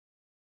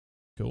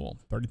 Cool.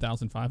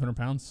 30,500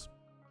 pounds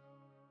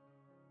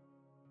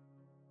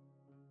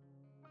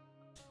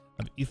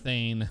of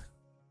ethane.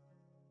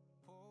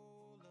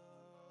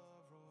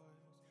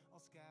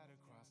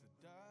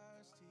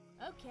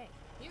 Okay,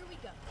 here we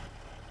go.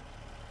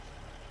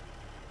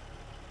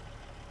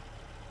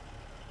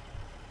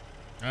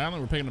 I don't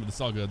think we're picking up the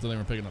sell goods. I think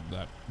we're picking up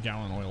that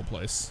gallon oil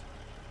place.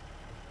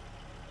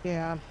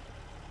 Yeah.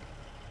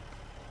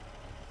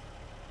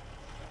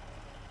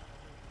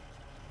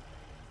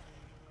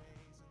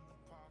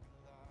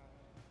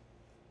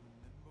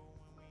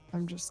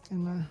 I'm just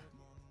gonna.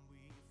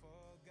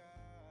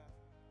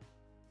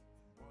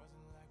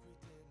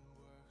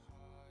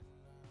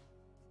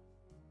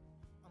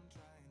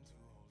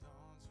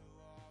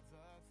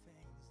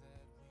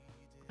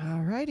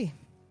 Alrighty.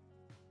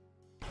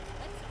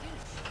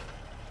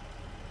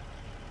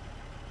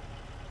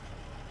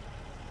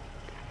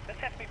 Let's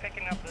have to be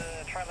picking up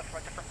the trailer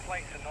from a different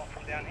place and not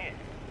from down here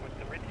with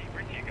the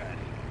Ritzy guys.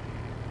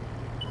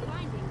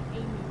 Finding a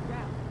new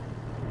route.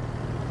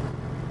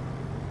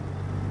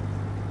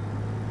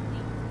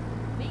 Please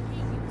make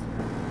a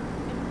U-turn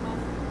if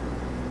possible.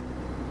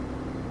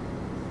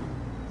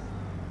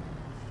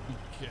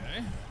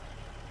 Okay.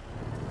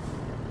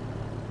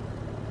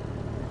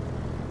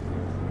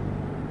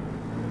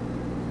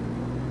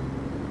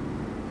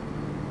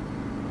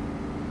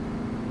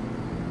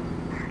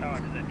 Oh,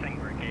 it's that thing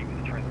where it gave me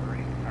the trailer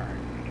rig.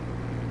 Alright.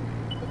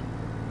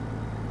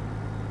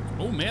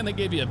 Oh man, they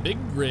gave you a big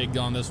rig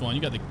on this one.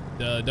 You got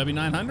the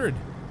W900.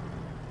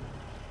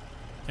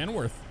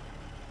 Kenworth.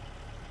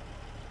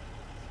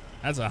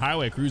 That's a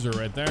highway cruiser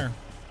right there.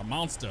 A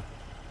monster.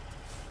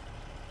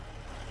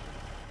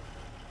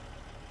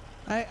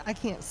 I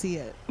can't see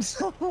it.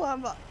 So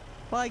well,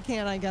 I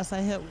can. I guess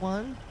I hit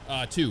one.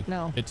 2.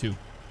 No. Hit 2.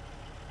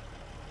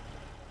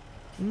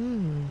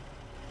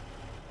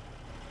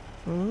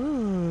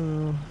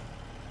 Ooh.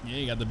 Yeah,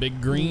 you got the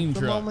big green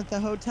the truck. one with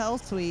the hotel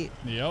suite.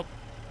 Yep.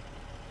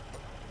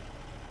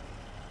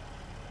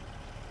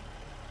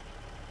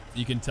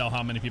 You can tell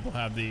how many people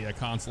have the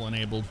console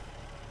enabled.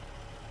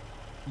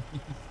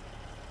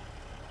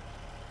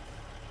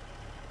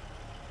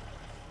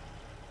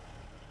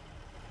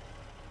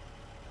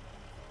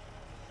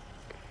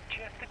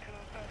 Just the two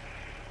of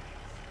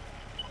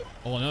us.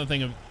 Well, another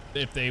thing,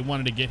 if they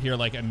wanted to get here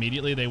like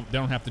immediately, they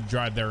don't have to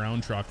drive their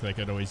own truck. They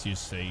could always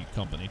use a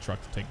company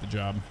truck to take the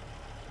job.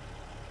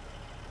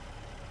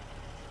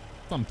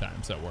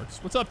 Sometimes that works.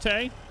 What's up,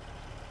 Tay?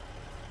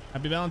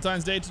 Happy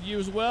Valentine's Day to you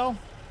as well.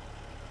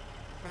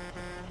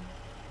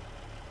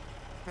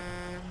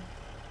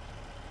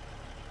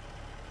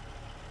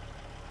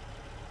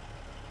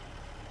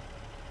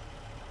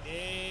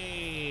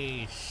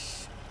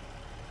 Eesh.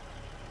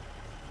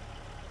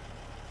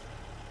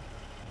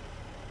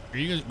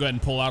 You can go ahead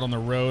and pull out on the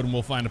road and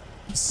we'll find a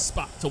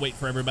spot to wait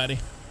for everybody.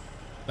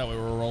 That way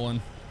we're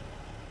rolling.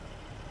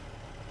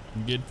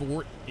 Good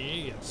for it.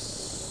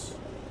 Yes.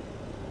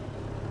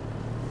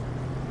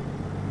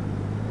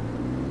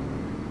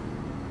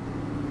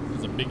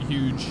 There's a big,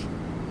 huge,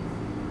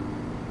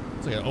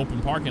 it's like an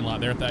open parking lot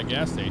there at that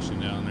gas station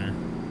down there.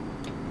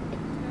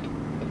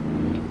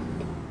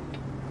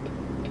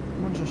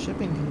 A bunch of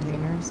shipping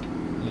containers.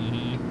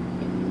 Mm-hmm.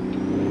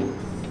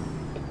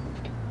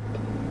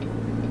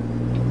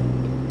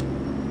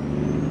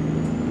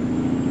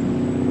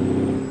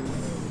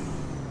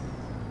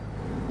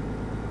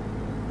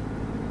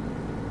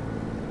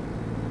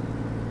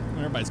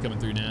 Everybody's coming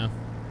through now.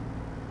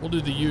 We'll do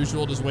the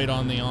usual, just wait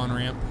on the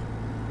on-ramp.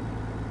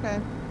 Okay.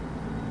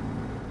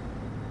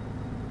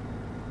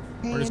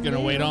 We're just gonna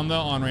wait on the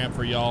on-ramp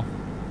for y'all.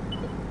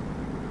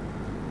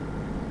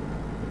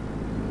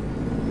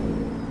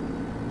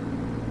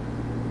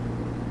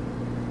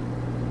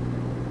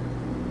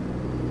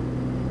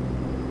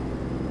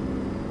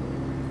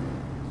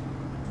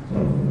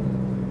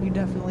 You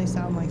definitely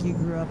sound like you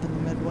grew up in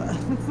the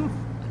Midwest.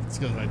 It's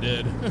because I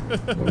did.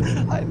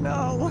 I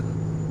know.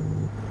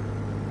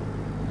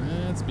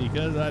 That's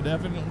because I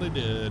definitely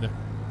did. Get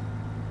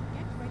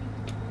ready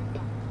to turn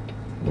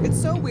left.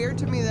 It's so weird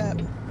to me that,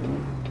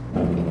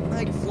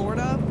 like,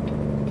 Florida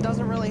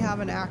doesn't really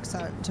have an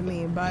accent to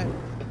me, but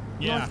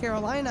Yeah. North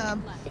Carolina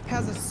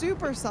has a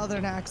super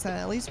southern accent,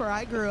 at least where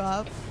I grew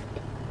up.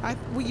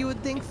 Well, you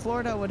would think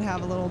Florida would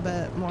have a little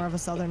bit more of a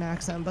southern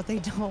accent, but they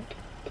don't.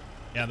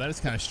 Yeah, that is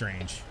kind of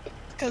strange.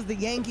 Because the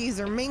Yankees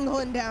are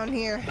mingling down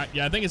here.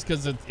 Yeah, I think it's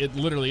because it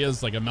literally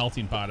is like a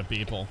melting pot of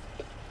people.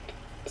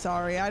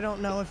 Sorry, I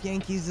don't know if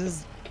Yankees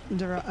is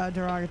a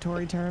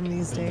derogatory term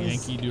these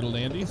days. Yankee Doodle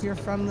Dandy. If you're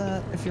from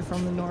the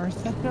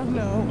North, I don't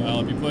know.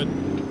 Well, if you put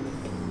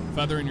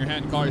feather in your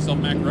hat and call yourself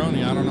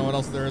macaroni, I don't know what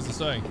else there is to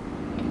say.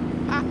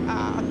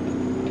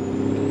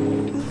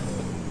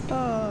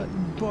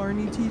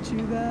 Barney teach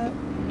you that?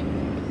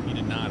 He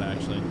did not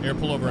actually. Here,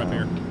 pull over up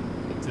here.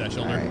 See that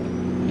shoulder?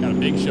 Right. Got a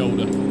big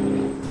shoulder.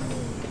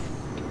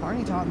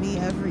 Barney taught me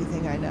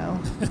everything I know.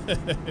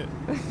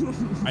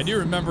 I do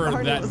remember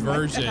Barney that was my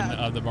version dad.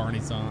 of the Barney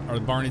song, or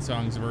the Barney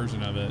song's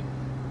version of it.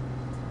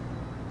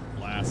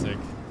 Classic.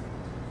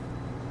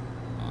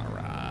 All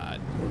right.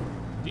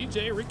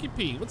 DJ Ricky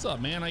P, what's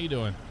up, man? How you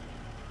doing?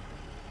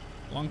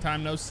 Long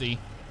time no see.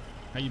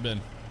 How you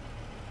been?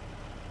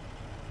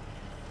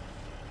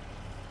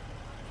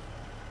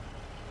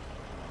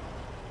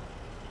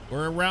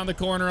 We're around the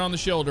corner on the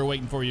shoulder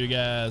waiting for you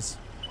guys.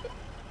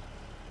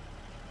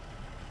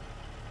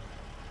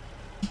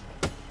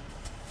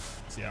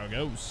 See how it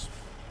goes.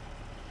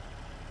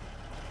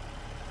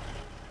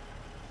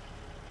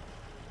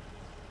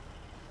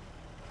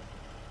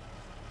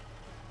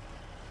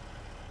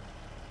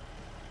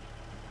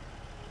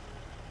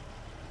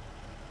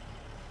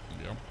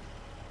 Yeah.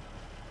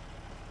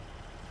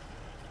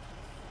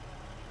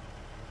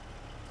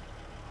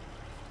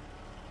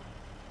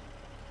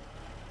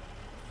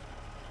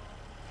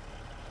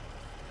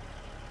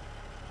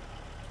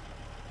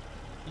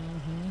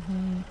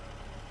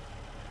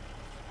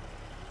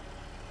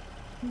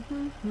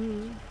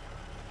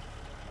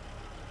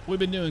 We've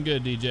been doing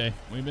good, DJ.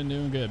 We've been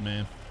doing good,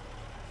 man.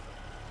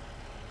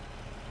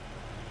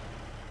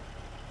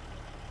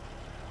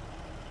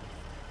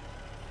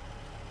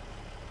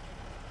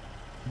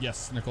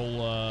 Yes,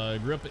 Nicole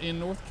grew up in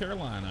North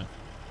Carolina.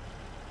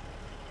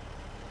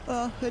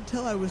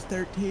 Until I was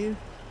 13.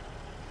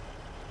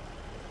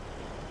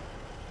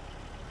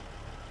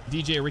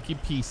 DJ Ricky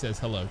P says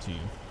hello to you.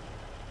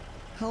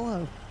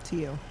 Hello to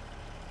you.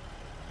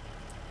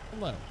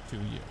 Hello to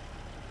you.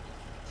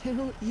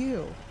 To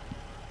you.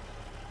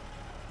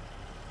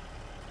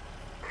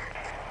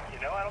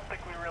 You know, I don't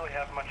think we really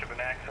have much of an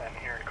accent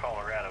here in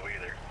Colorado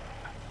either.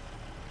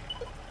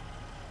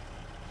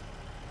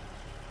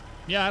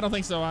 Yeah, I don't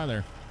think so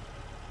either.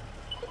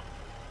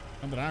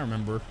 Not that I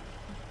remember.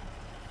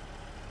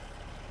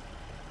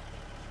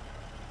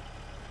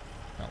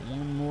 Got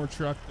one more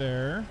truck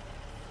there.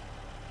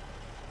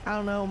 I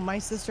don't know. My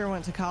sister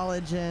went to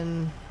college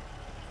in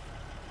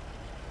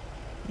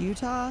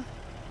Utah.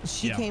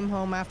 She Yeah. came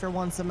home after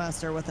one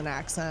semester with an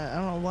accent. I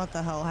don't know what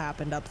the hell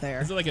happened up there.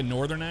 Is it like a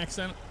northern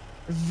accent?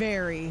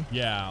 Very.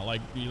 Yeah,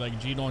 like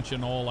G don't you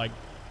know, like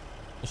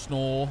the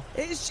snow.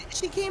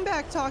 She came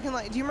back talking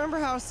like, do you remember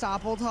how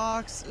Stoppel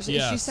talks? She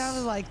Yes.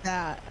 sounded like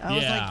that. I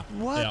was Yeah. like,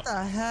 what Yep.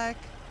 the heck?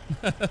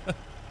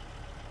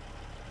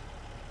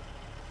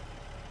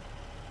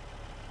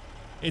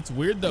 It's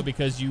weird though,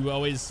 because you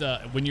always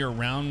when you're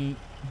around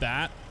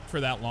that for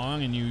that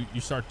long and you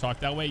start to talk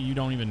that way, you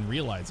don't even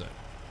realize it.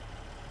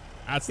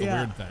 That's the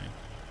weird thing.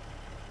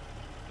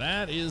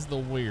 That is the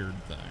weird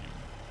thing.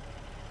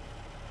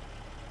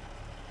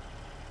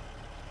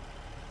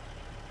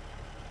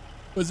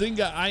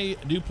 Bazinga, I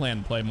do plan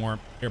to play more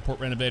Airport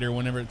Renovator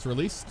whenever it's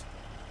released.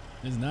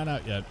 It's not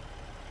out yet.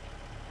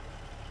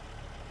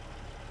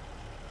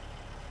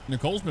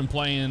 Nicole's been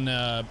playing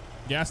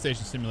Gas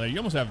Station Simulator. You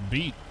almost have it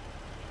beat.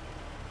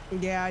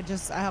 Yeah,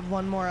 I have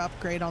one more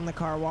upgrade on the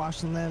car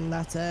wash and then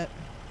that's it.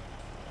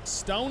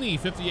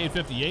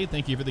 Stony5858,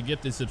 thank you for the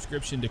gifted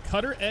subscription to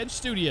Cutter Edge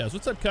Studios.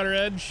 What's up, Cutter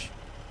Edge?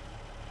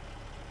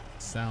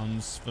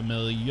 Sounds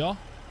familiar.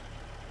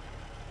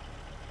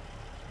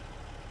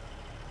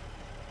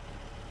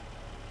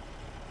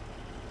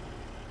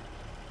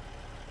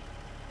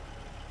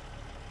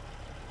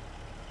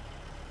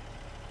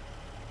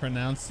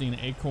 Pronouncing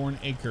acorn.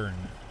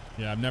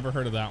 Yeah, I've never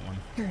heard of that one.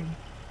 Acorn.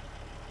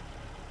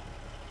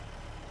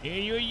 Yeah,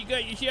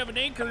 you have an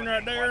acorn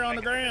right there on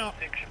the ground.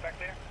 Back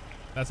there?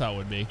 That's how it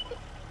would be.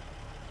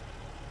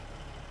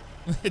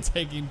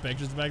 Taking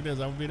pictures back there, is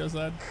that what Vito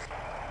said?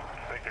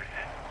 I think there's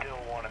still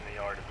one in the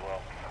yard as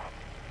well.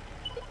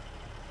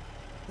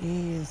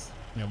 Jeez.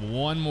 We have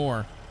one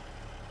more.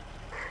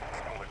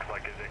 Looks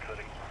like it's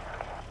exiting.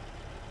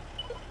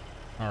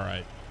 All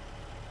right.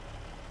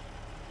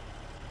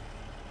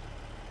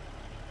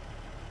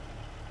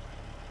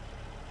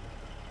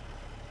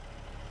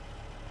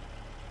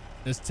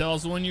 Just tell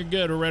us when you're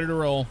good. We're ready to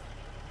roll.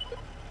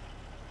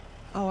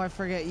 Oh, I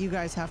forget. You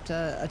guys have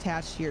to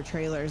attach to your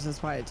trailers.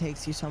 That's why it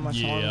takes you so much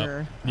Yep.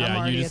 longer. Yeah, I'm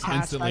already you just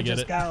attached. instantly I get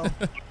just it. go.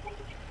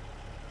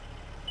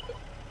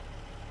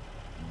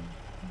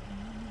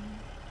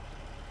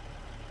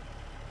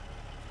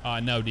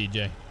 No,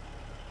 DJ.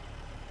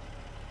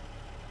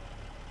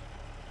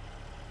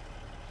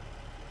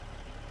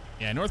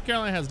 Yeah, North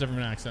Carolina has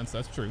different accents.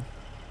 That's true.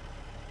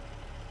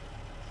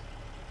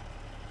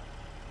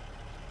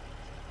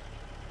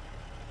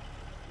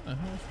 What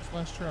the hell is this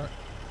last truck?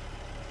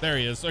 There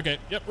he is. Okay.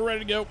 Yep, we're ready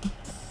to go.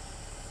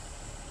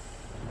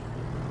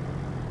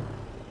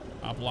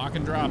 Pop, lock,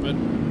 and drop it.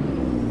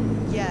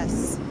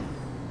 Yes.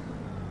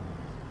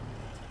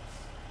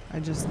 I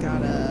just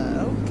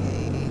gotta.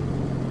 Okay.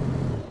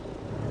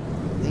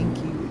 Thank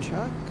you,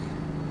 Chuck.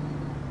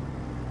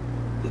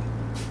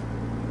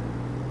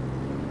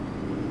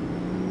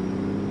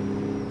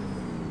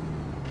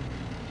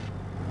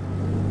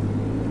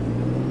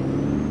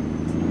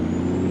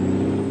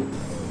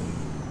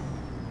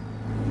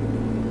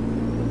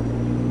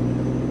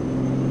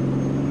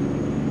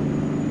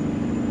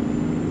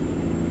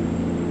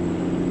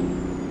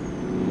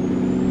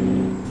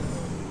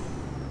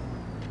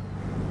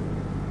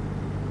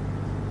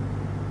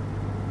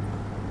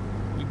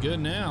 Good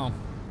now.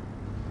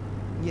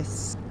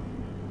 Yes.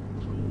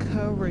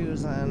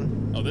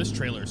 Cruising. Oh, this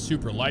trailer is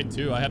super light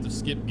too. I have to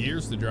skip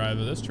gears to drive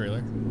this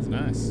trailer. It's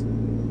nice.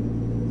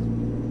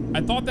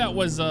 I thought that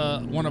was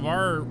one of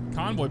our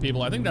convoy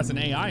people. I think that's an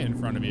AI in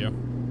front of you.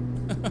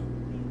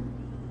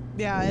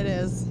 Yeah, it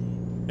is.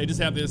 They just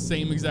have the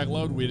same exact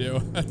load we do.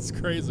 That's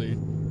crazy.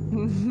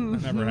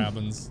 That never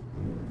happens.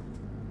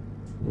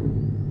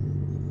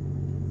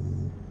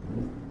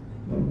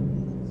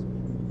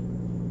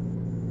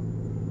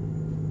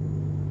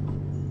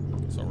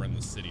 So we're in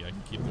the city. I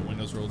can keep the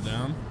windows rolled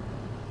down.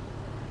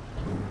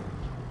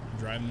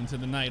 Driving into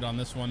the night on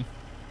this one.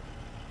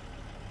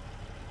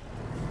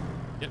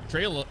 Yep,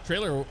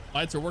 trailer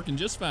lights are working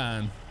just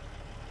fine.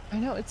 I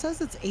know, it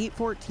says it's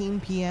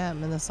 8:14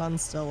 p.m. and the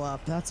sun's still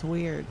up. That's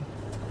weird.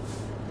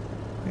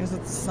 I guess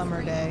it's a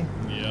summer day.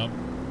 Yep.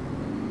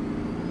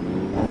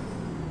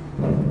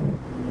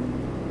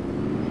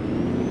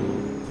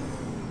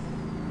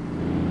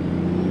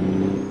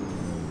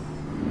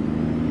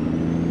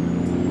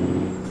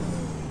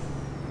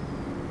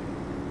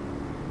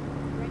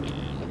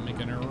 And we're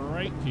making a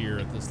right here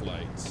at this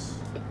light.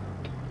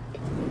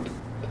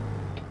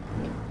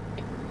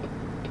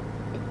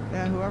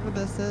 Yeah, whoever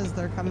this is,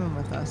 they're coming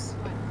with us.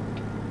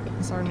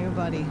 It's our new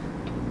buddy.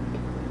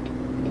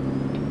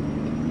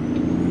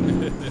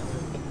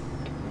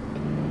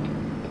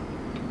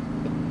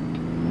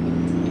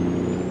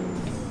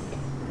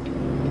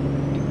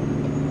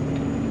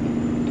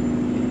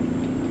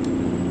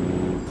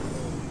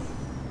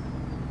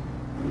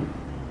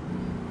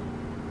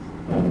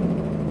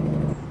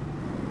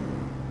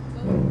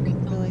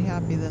 Really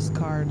happy this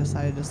car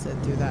decided to sit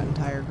through that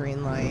entire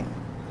green light.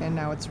 And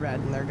now it's red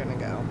and they're gonna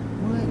go.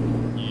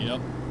 What?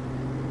 Yep.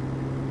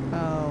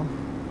 Oh.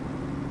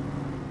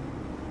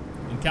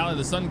 In Cali,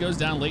 the sun goes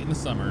down late in the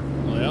summer.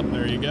 Well, yep,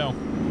 there you go.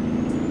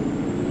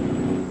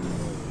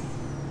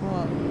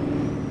 Well,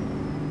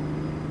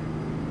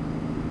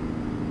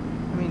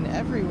 I mean,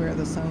 everywhere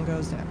the sun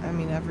goes down. I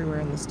mean,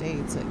 everywhere in the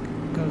States, it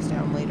goes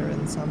down later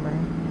in summer.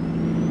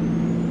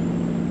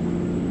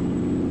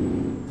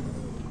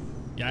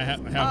 Yeah, I have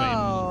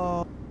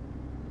Oh.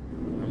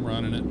 I'm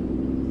running it.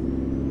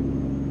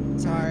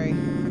 Sorry.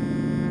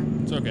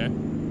 It's okay.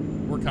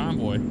 We're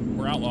Convoy.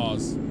 We're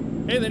outlaws.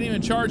 Hey, they didn't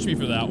even charge me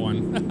for that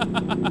one.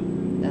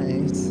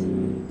 Nice.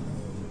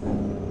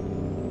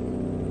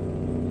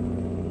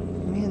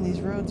 Man,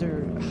 these roads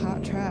are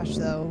hot trash,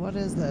 though. What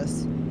is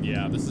this?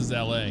 Yeah, this is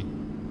LA.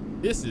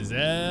 This is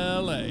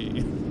LA.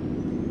 It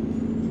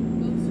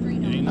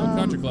ain't no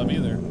country club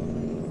either.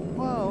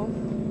 Whoa.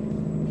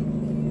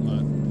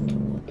 But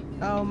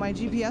Oh, my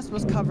GPS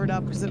was covered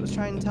up because it was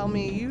trying to tell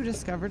me you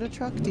discovered a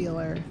truck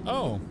dealer.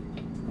 oh.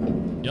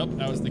 Yep,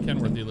 that was the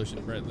Kenworth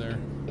dealership right there.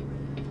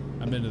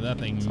 I've been to that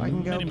thing So I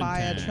can go many buy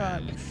a times.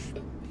 truck.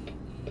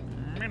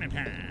 Many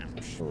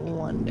times.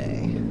 One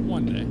day.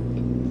 One day.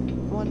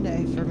 One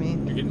day for me.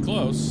 You're getting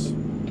close.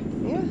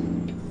 Yeah.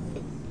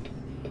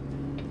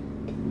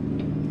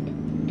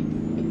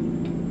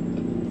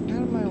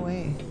 Out of my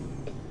way.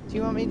 Do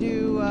you want me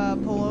to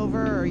pull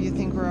over, or you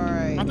think we're all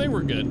right? I think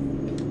we're good.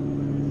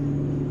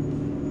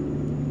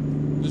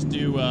 Just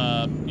do,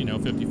 you know,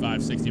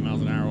 55, 60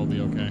 miles an hour will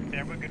be okay.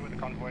 Yeah, we're good with the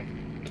convoy.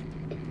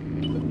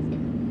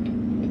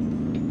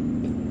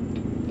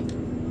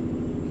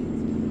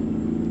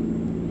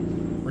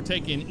 We're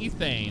taking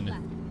ethane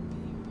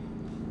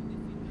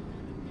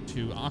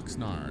to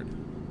Oxnard.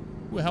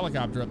 Ooh, a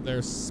helicopter up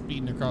there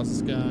speeding across the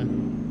sky.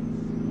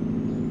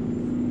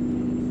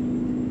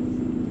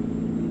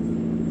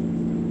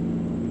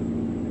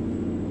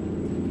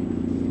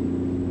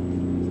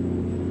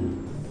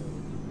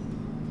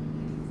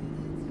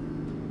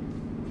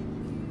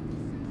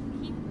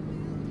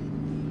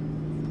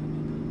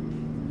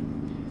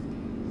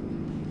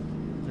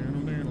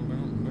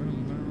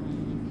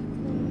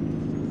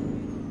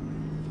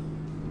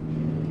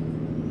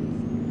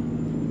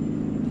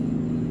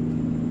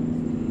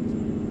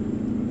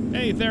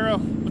 Hey, Thero.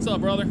 What's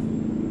up, brother?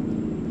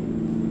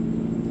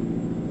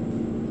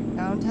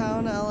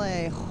 Downtown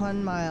LA,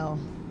 1 mile.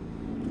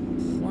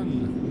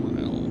 1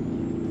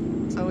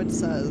 mile. So it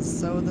says.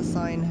 So the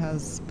sign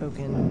has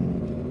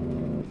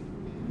spoken.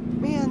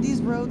 Man,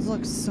 these roads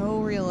look so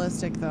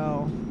realistic,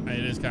 though.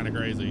 It is kind of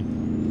crazy.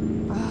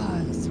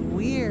 Ah, it's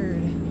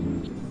weird.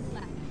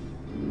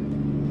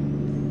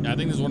 Yeah, I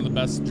think this is one of the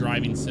best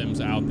driving sims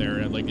out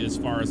there. Like, as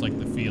far as like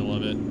the feel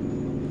of it,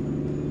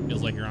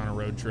 feels like you're on a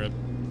road trip.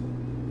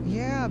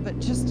 Yeah, but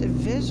just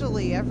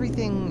visually,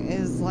 everything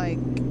is like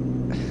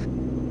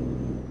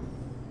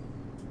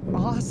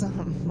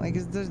awesome. Like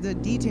the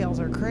details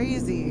are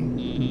crazy.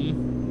 Mm-hmm.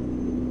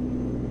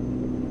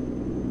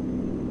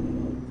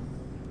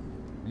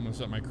 I'm gonna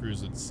set my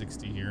cruise at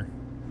 60 here.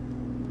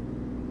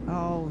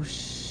 Oh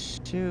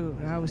shoot!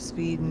 I was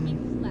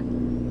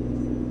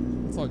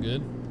speeding. It's all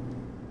good.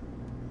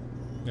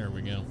 There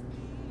we go.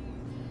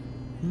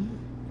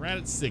 Right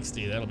at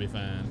 60. That'll be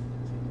fine.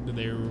 Did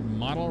they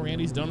model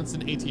Randy's Donuts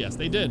in ATS?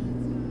 They did,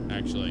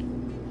 actually.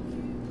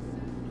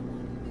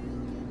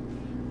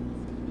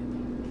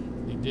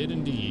 They did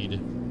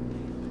indeed.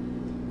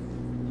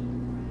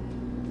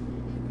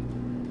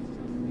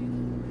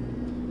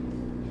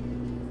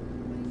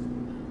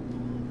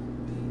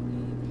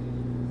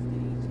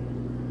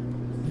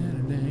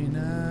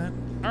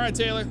 All right,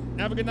 Taylor.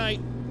 Have a good night.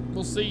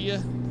 We'll see you.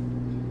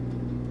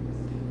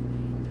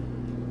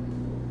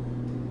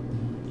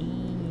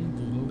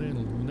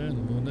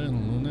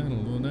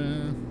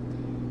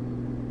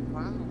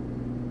 Wow.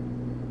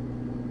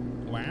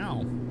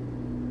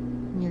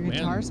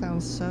 guitar man.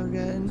 sounds so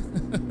good.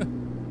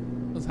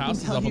 Those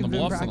houses Tell up on you've the been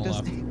bluffs on the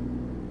left.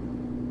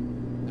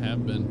 practicing. I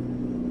have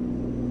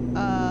been.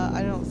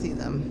 I don't see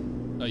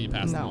them. Oh, you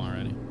passed them No.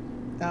 already.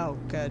 Oh,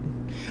 good.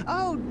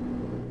 Oh,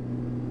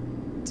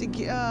 Is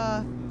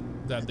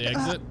that the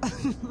exit?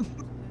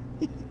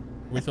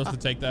 Are we supposed to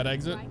take that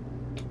exit?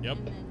 Yep.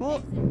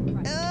 well,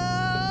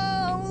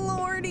 oh,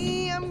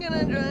 Lordy, I'm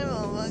gonna drive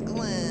off a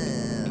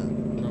cliff.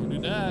 Don't do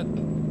that.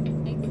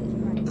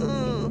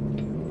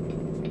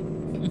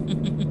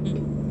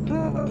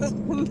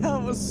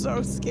 That was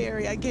so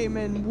scary. I came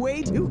in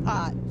way too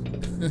hot.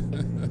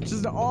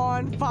 Just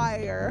on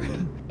fire.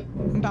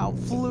 About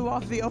flew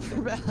off the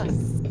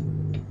overpass.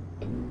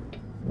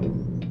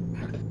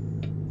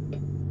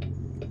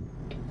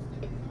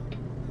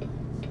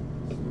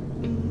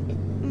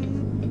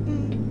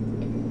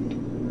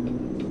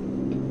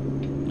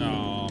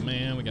 Oh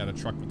man, we got a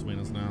truck between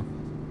us now.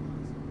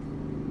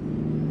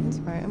 That's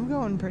right. I'm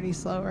going pretty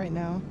slow right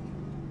now.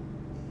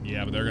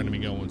 Yeah, but they're gonna be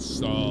going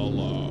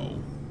solo.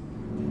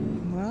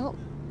 Well,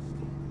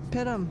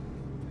 pit them.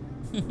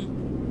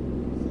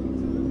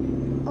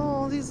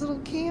 Oh, these little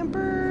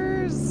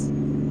campers.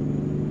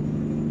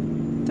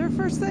 They're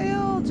for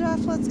sale.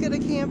 Jeff, let's get a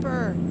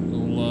camper.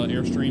 Little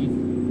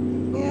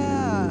Airstream.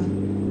 Yeah.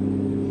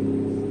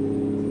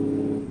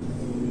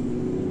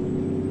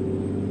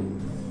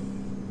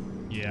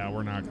 Yeah,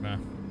 we're not gonna.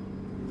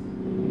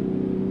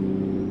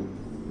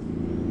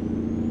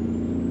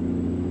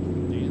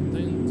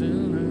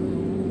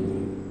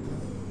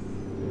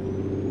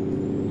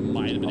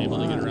 Might have been able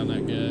to get around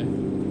that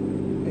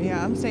guy.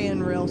 Yeah, I'm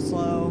staying real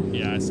slow.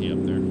 Yeah, I see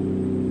up there.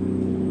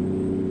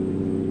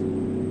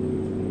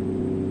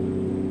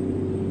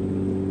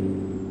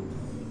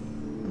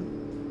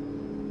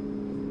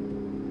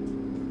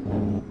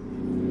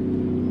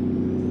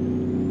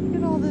 Look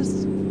at all this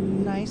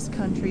nice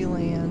country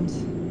land.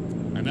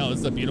 I know, this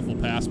is a beautiful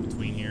pass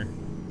between here.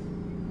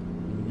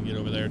 We get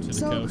over there to the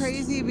So coast.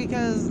 crazy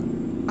because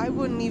I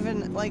wouldn't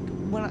even like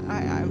when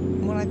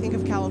I think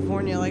of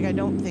California, like I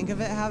don't think of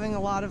it having a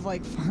lot of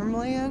like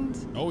farmland.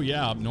 Oh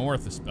yeah, up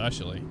north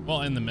especially.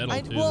 Well, in the middle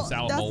too, Well, the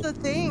South that's Bowl. the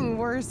thing.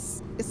 We're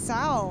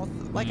south.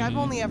 Like I've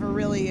only ever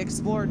really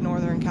explored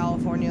Northern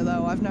California,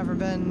 though. I've never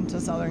been to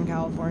Southern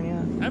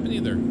California. I haven't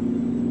either.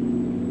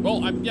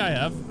 Well, yeah, I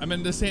have. I've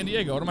been to San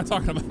Diego. What am I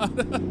talking about?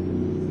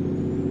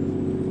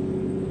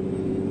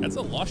 That's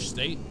a lush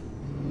state.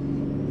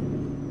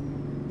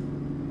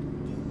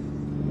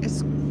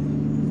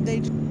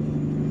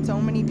 So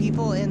many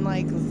people in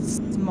like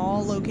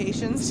small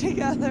locations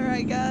together,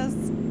 I guess.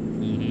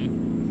 Mm-hmm.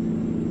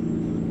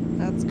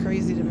 That's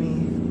crazy to me.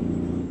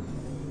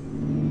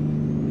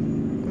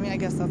 I mean, I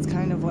guess that's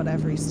kind of what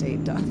every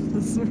state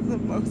does for the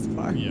most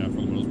part. Yeah, for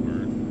the most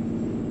part.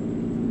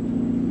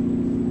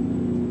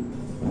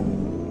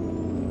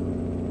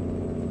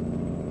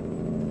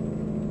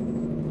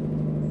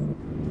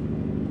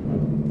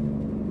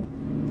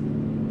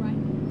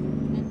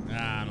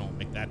 Ah, I don't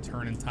make that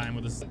turn in time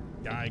with this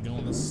guy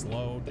going this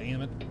slow.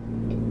 Damn it.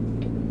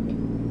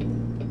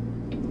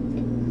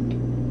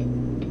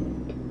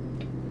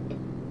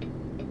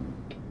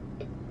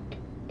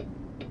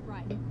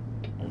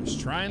 I was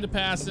trying to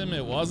pass him.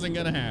 It wasn't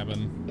gonna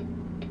happen.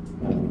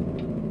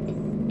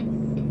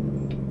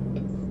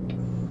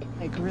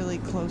 Like really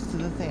close to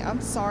the thing.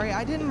 I'm sorry,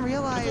 I didn't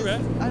realize. okay.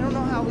 I don't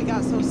know how we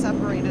got so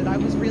separated. I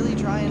was really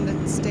trying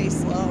to stay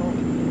slow.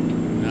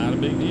 Not a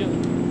big deal.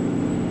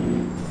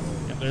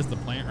 Yeah, there's the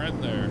plant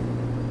right there.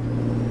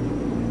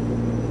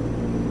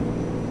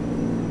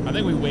 I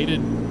think we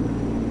waited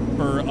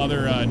for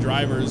other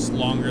drivers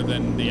longer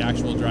than the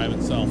actual drive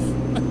itself.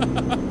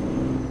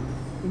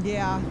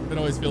 Yeah. It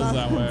always feels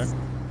that way.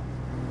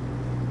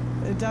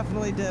 It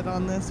definitely did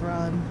on this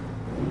run.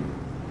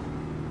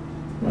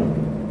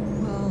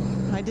 Well,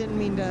 I didn't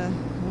mean to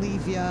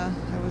leave ya.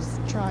 I was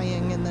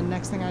trying, and the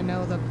next thing I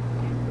know,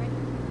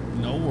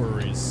 No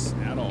worries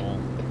at all.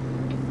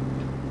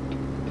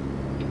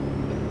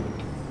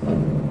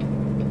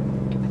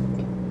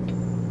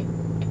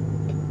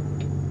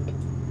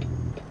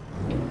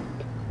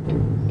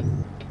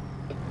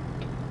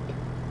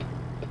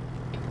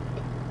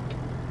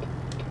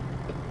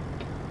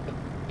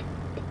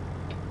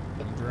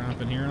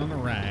 Dropping here on the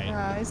right.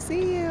 I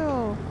see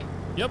you.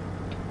 Yep.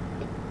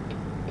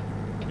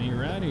 Me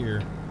right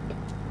here.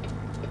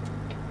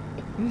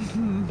 I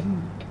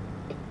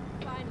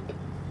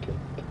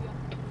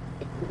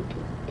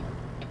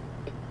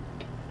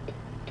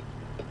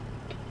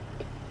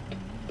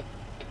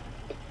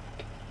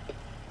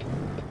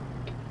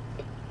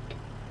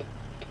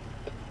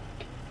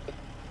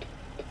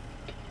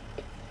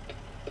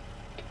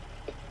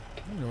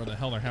don't know where the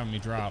hell they're having me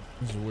drop.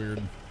 This is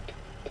weird.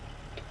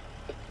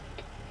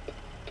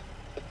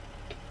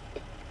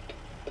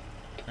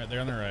 Alright,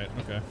 they're on the right.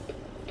 Okay.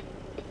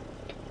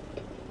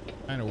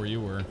 I know where you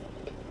were.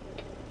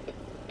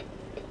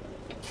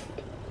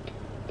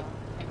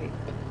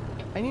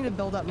 I need to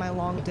build up my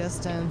long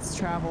distance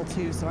travel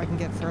too, so I can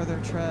get further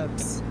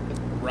trips.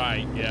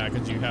 Right, yeah,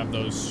 because you have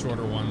those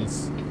shorter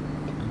ones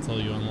until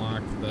you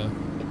unlock the...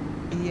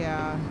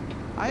 Yeah.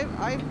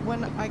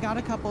 I got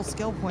a couple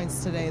skill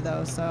points today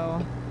though,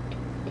 so.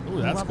 Ooh,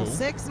 I'm that's level cool.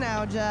 6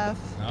 now, Jeff.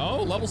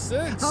 Oh, level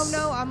 6. Oh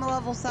no, I'm a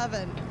level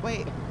 7.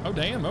 Wait. Oh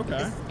damn.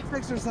 Okay. It's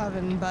 6 or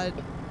 7, but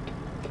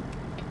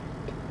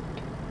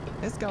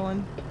it's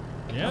going.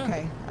 Yeah.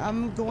 Okay,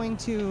 I'm going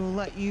to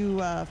let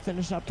you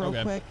finish up real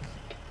quick.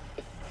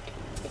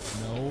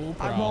 No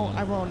problem.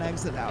 I won't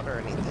exit out or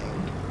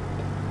anything.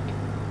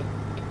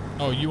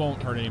 Oh, you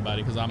won't hurt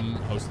anybody because I'm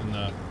hosting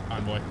the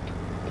convoy.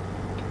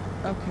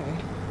 Okay.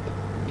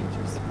 You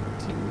just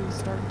need to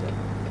start it.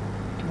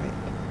 Right.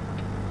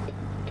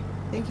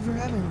 Thank you for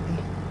having me.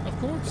 Of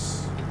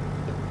course.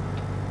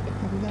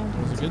 Happy It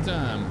Valentine's was a good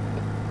time.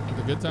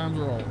 The good times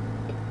roll.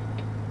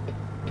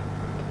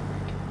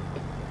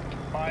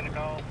 Bye,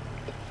 Nicole.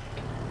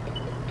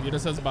 Vita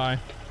says bye.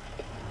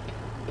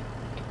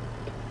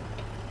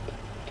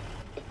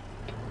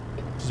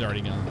 She's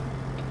already gone.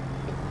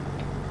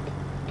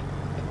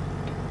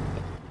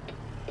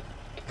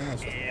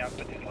 Yeah,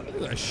 but this one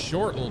Look at a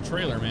short little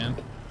trailer, man.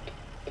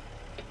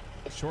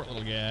 Short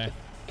little guy.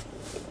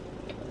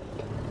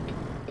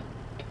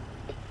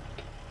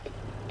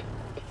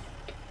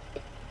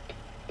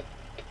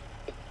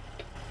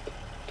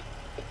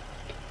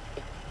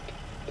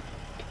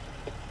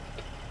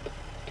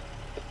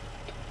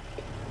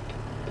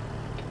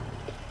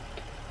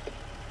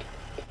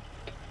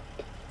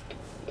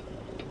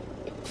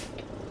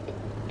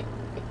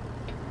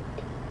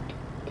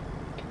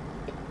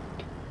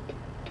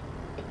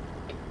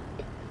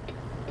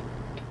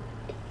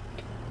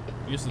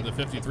 Used to the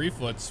 53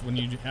 foots, when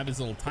you have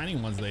these little tiny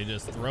ones, they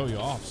just throw you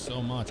off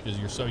so much because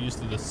you're so used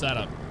to the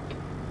setup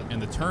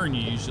and the turn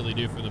you usually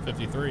do for the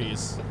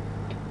 53s.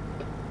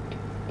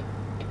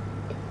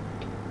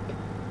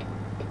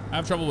 I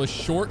have trouble with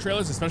short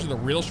trailers, especially the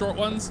real short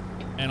ones,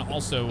 and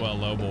also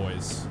low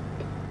boys.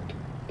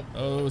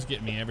 Those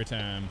get me every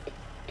time.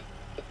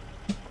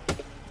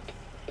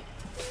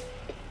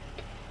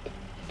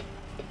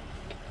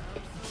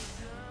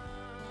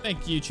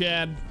 Thank you,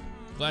 Chad.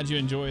 Glad you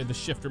enjoyed the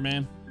shifter,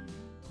 man.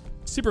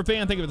 Super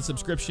fan, thank you for the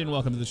subscription.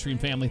 Welcome to the stream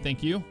family.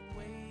 Thank you.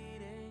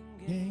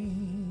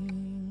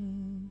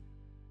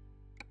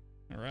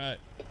 All right.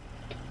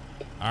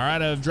 All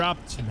right, I've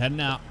dropped. I'm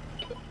heading out.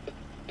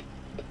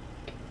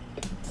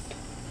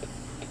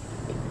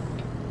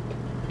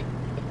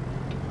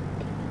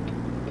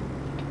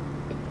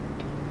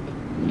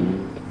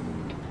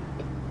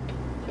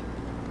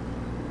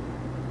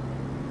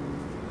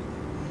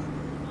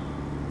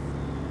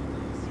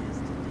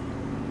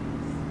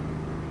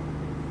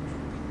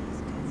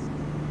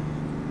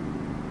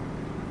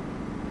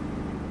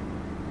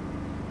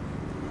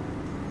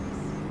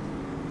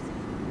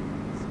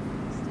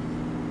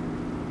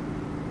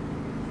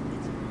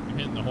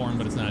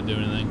 But it's not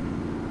doing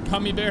anything.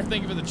 Cummy Bear,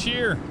 thank you for the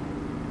cheer.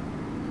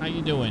 How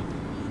you doing?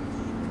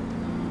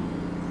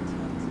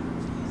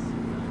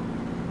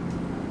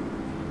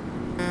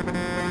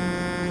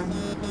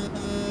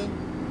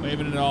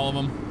 Waving at all of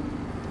them.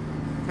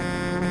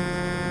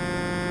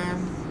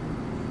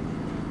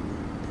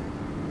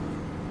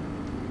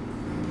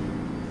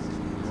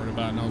 Worried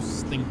about no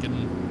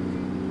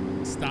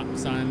stinking stop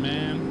sign,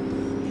 man.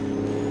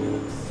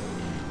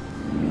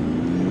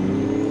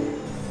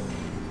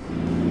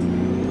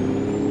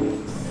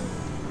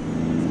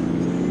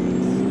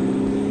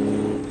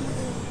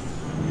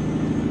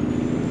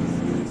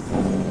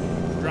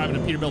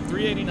 Peterbilt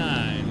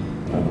 389.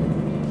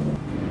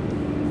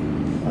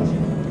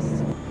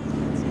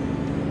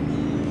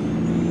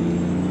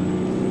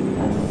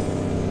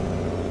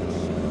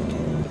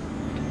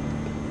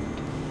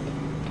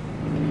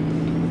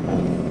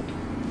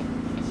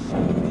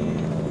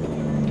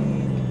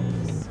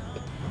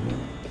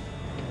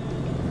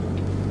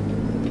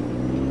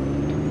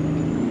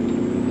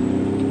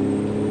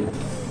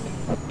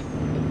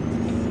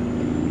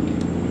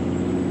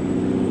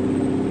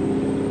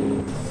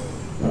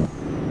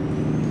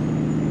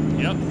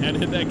 Had to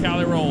hit that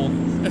Cali roll.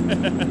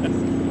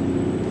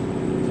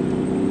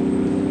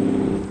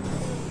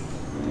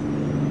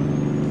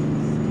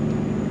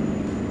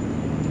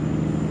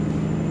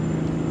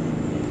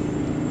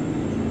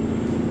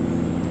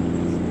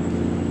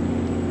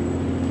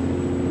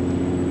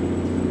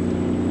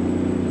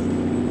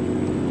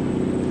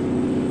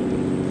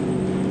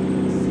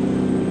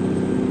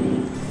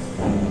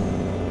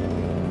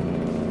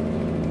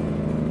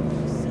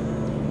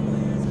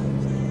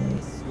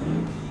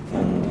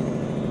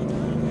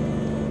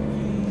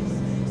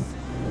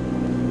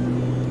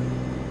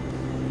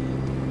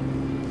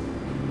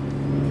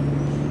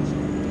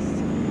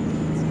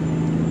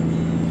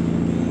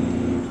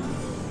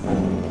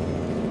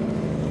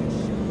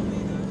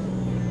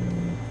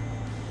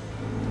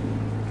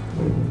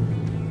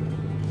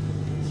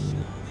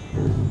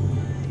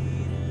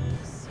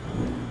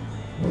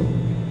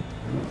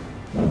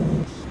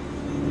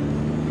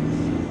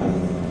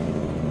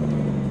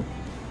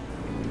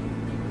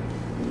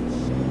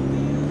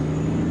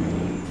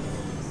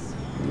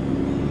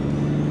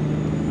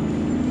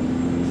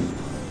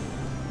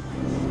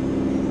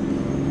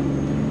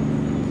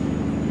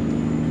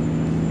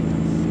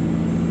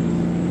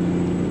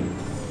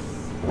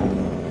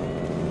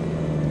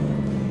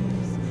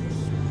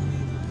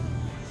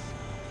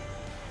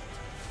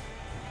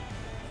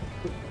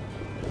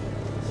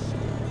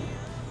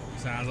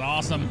 Sounds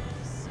awesome.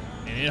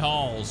 And it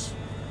hauls.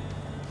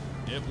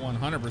 It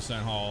 100%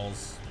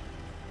 hauls.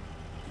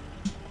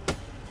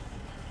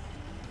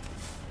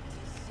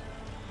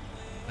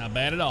 Not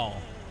bad at all.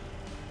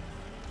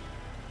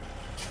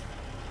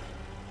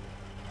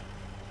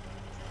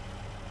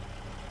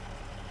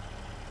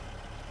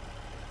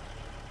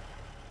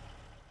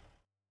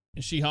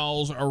 And she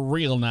hauls are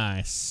real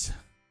nice.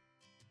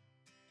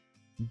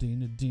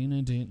 Dina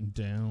dina dina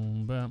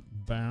down ba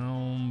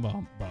bam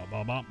ba ba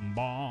ba ba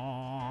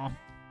ba.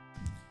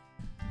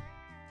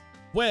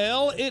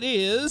 Well, it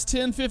is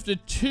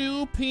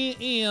 10:52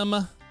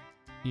 p.m.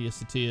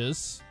 Yes, it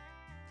is.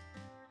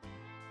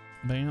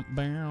 Bam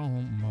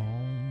bam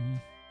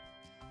bam.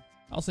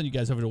 I'll send you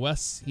guys over to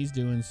Wes. He's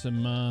doing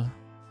some.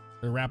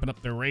 They're wrapping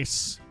up their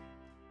race.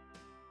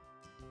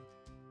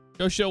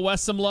 Go show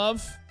Wes some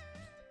love.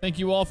 Thank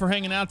you all for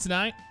hanging out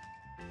tonight.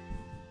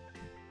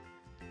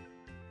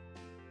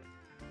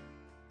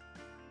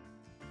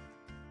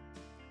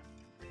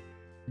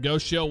 Go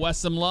show Wes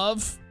some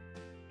love.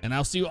 And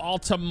I'll see you all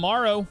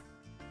tomorrow.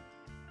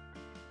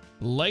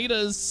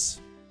 Laters.